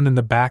around in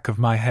the back of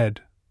my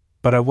head,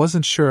 but I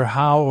wasn't sure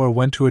how or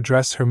when to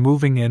address her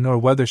moving in or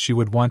whether she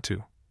would want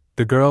to.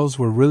 The girls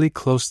were really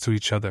close to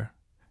each other.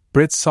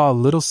 Britt saw a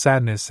little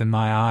sadness in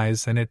my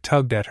eyes and it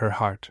tugged at her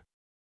heart.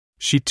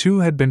 She too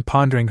had been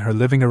pondering her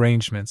living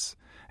arrangements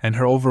and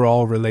her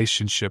overall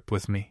relationship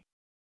with me.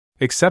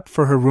 Except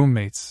for her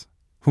roommates,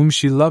 whom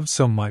she loved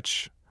so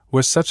much,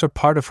 were such a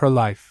part of her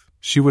life,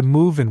 she would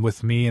move in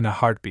with me in a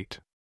heartbeat.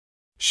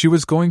 She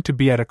was going to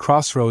be at a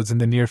crossroads in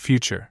the near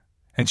future,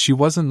 and she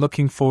wasn't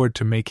looking forward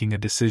to making a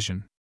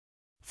decision.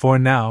 For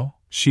now,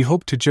 she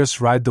hoped to just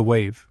ride the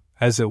wave,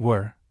 as it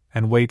were,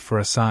 and wait for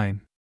a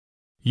sign.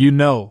 You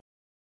know,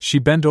 she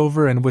bent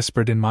over and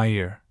whispered in my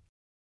ear.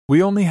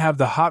 We only have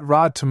the hot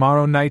rod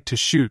tomorrow night to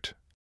shoot.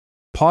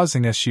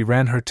 Pausing as she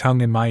ran her tongue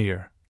in my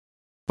ear.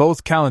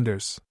 Both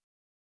calendars.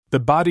 The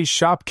body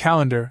shop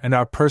calendar and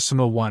our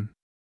personal one.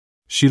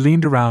 She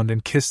leaned around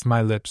and kissed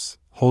my lips,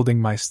 holding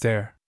my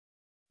stare.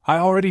 I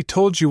already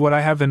told you what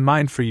I have in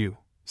mind for you,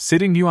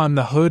 sitting you on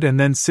the hood and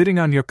then sitting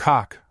on your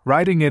cock,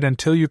 riding it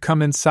until you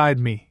come inside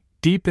me,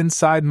 deep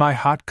inside my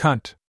hot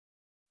cunt.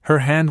 Her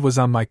hand was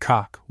on my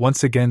cock,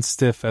 once again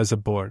stiff as a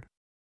board.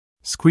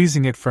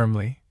 Squeezing it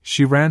firmly,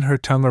 she ran her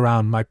tongue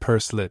around my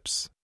pursed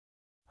lips.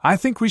 I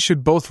think we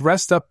should both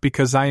rest up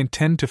because I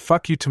intend to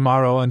fuck you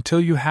tomorrow until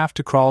you have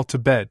to crawl to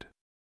bed.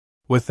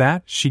 With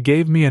that, she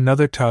gave me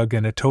another tug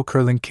and a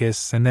toe-curling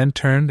kiss and then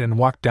turned and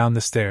walked down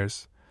the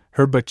stairs,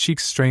 her butt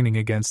cheeks straining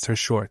against her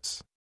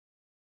shorts.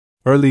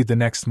 Early the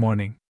next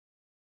morning.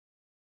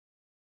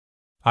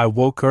 I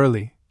woke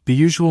early, the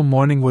usual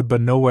morning wood,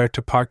 but nowhere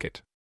to park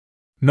it.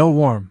 No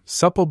warm,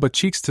 supple butt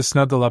cheeks to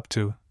snuggle up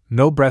to,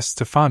 no breasts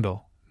to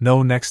fondle,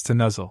 no necks to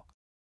nuzzle.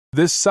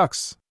 This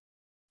sucks,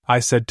 I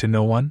said to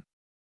no one.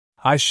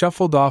 I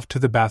shuffled off to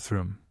the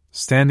bathroom,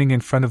 standing in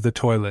front of the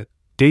toilet,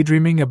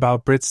 daydreaming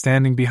about Britt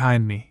standing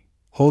behind me,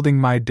 holding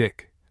my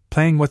dick,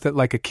 playing with it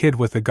like a kid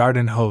with a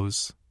garden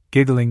hose,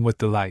 giggling with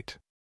delight.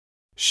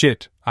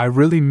 Shit, I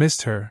really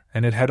missed her,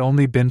 and it had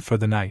only been for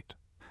the night.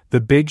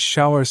 The big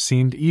shower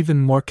seemed even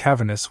more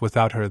cavernous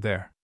without her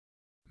there.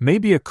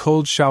 Maybe a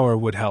cold shower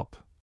would help.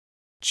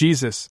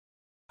 Jesus,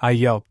 I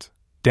yelped,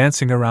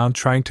 dancing around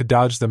trying to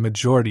dodge the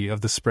majority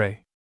of the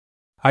spray.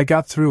 I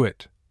got through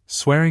it,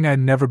 swearing I'd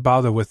never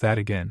bother with that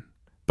again.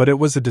 But it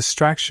was a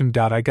distraction.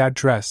 I got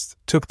dressed,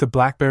 took the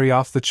BlackBerry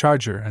off the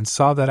charger and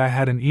saw that I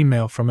had an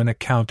email from an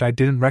account I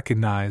didn't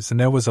recognize and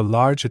there was a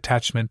large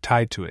attachment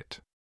tied to it.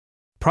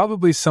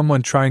 Probably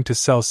someone trying to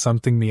sell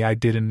something me I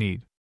didn't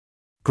need.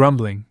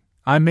 Grumbling,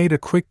 I made a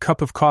quick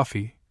cup of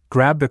coffee,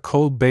 grabbed a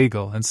cold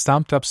bagel and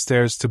stomped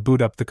upstairs to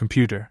boot up the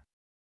computer.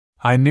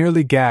 I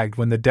nearly gagged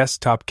when the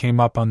desktop came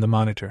up on the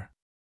monitor.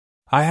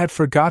 I had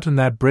forgotten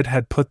that Britt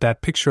had put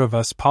that picture of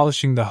us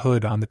polishing the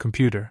hood on the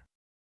computer.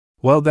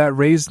 Well, that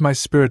raised my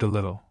spirit a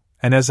little,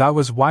 and as I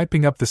was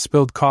wiping up the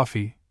spilled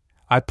coffee,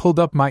 I pulled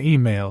up my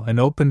email and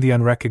opened the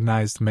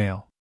unrecognized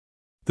mail.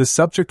 The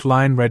subject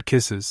line read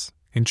kisses,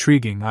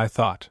 intriguing, I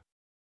thought.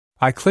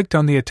 I clicked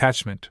on the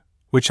attachment,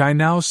 which I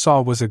now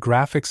saw was a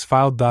graphics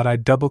file. I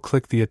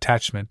double-clicked the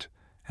attachment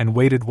and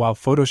waited while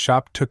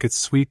Photoshop took its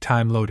sweet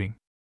time loading.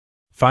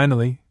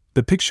 Finally,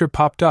 the picture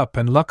popped up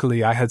and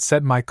luckily I had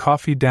set my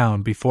coffee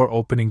down before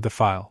opening the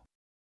file.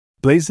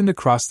 Blazoned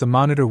across the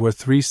monitor were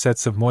 3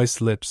 sets of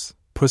moist lips,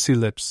 pussy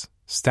lips,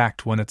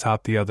 stacked one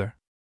atop the other.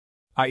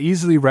 I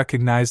easily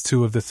recognized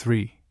 2 of the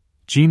 3.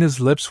 Gina's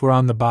lips were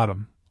on the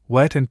bottom,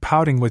 wet and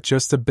pouting with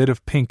just a bit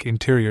of pink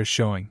interior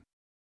showing.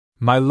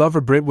 My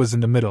lover Britt was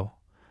in the middle.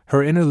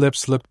 Her inner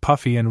lips looked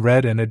puffy and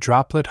red and a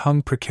droplet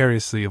hung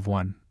precariously of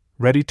one,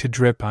 ready to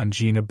drip on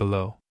Gina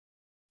below.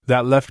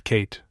 That left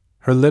Kate,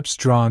 her lips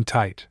drawn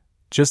tight,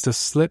 just a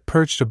slit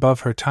perched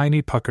above her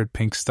tiny puckered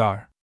pink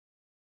star.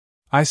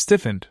 I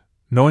stiffened,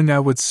 knowing I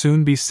would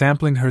soon be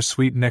sampling her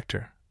sweet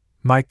nectar,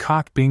 my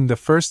cock being the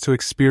first to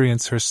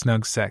experience her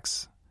snug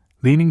sex.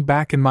 Leaning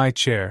back in my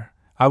chair,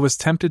 I was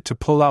tempted to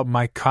pull out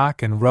my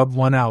cock and rub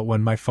one out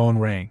when my phone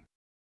rang.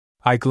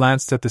 I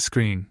glanced at the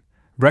screen,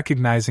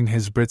 recognizing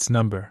his Britt's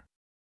number.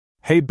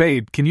 Hey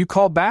babe, can you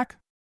call back?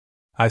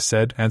 I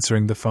said,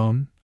 answering the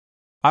phone.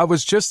 I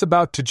was just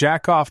about to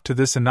jack off to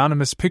this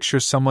anonymous picture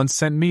someone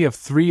sent me of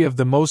 3 of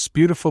the most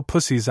beautiful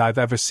pussies I've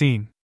ever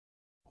seen.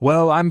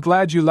 Well, I'm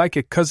glad you like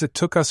it 'cause it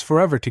took us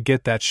forever to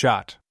get that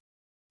shot.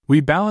 We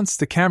balanced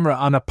the camera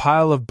on a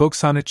pile of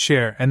books on a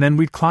chair and then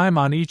we'd climb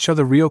on each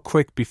other real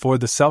quick before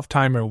the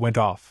self-timer went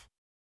off.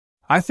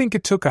 I think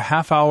it took a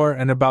half hour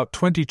and about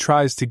 20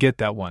 tries to get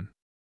that one.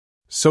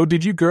 So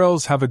did you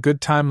girls have a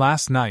good time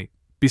last night,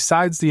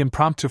 besides the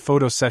impromptu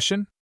photo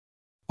session?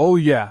 Oh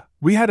yeah,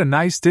 we had a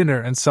nice dinner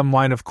and some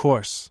wine, of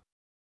course.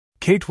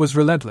 Kate was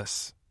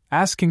relentless,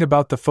 asking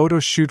about the photo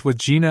shoot with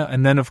Gina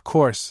and then, of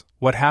course,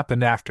 what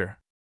happened after.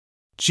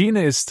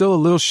 Gina is still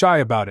a little shy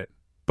about it,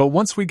 but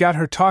once we got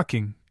her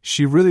talking,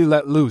 she really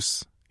let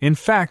loose. In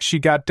fact, she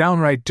got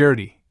downright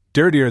dirty,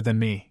 dirtier than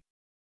me.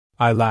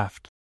 I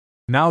laughed.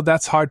 Now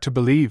that's hard to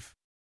believe.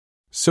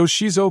 So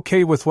she's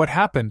okay with what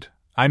happened,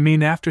 I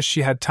mean after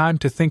she had time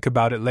to think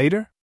about it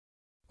later?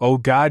 Oh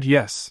God,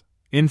 yes.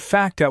 In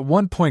fact, at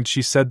one point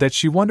she said that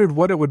she wondered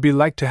what it would be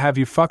like to have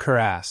you fuck her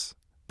ass.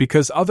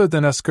 Because other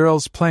than us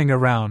girls playing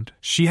around,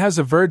 she has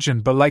a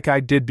virgin but like I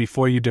did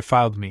before you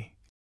defiled me.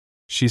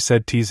 She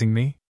said, teasing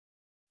me.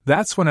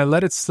 That's when I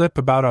let it slip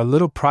about our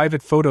little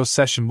private photo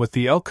session with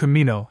the El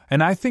Camino,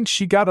 and I think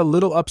she got a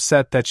little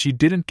upset that she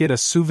didn't get a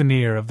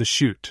souvenir of the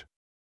shoot.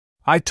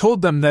 I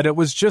told them that it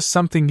was just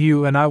something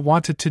you and I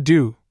wanted to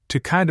do, to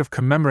kind of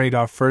commemorate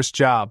our first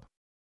job.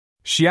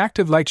 She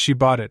acted like she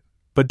bought it,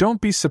 but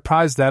don't be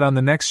surprised that on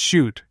the next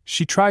shoot,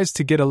 she tries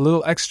to get a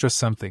little extra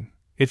something,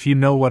 if you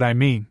know what I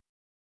mean.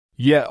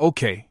 Yeah,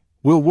 okay,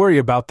 we'll worry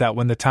about that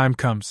when the time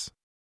comes.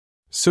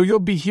 So you'll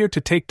be here to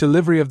take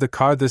delivery of the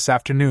car this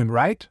afternoon,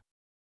 right?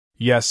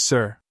 Yes,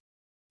 sir.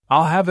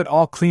 I'll have it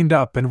all cleaned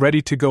up and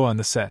ready to go on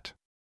the set.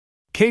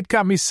 Kate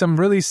got me some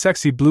really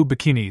sexy blue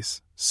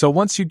bikinis, so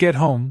once you get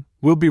home,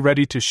 we'll be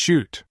ready to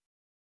shoot.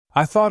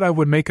 I thought I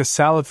would make a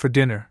salad for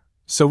dinner,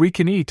 so we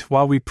can eat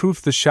while we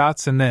proof the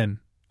shots, and then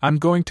I'm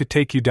going to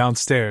take you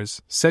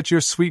downstairs, set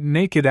your sweet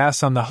naked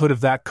ass on the hood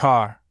of that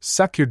car,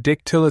 suck your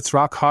dick till it's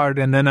rock hard,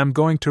 and then I'm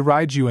going to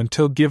ride you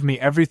until give me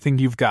everything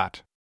you've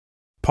got.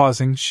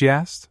 Pausing, she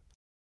asked.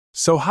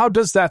 So how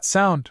does that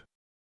sound?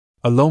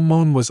 A low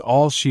moan was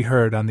all she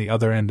heard on the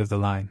other end of the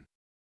line.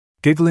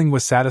 Giggling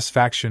with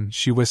satisfaction,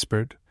 she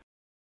whispered,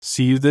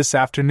 See you this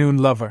afternoon,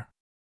 lover.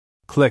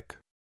 Click.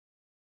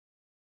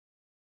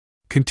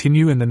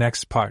 Continue in the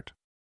next part.